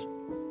conversation.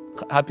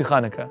 Happy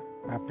Hanukkah.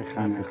 Happy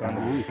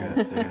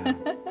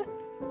Hanukkah.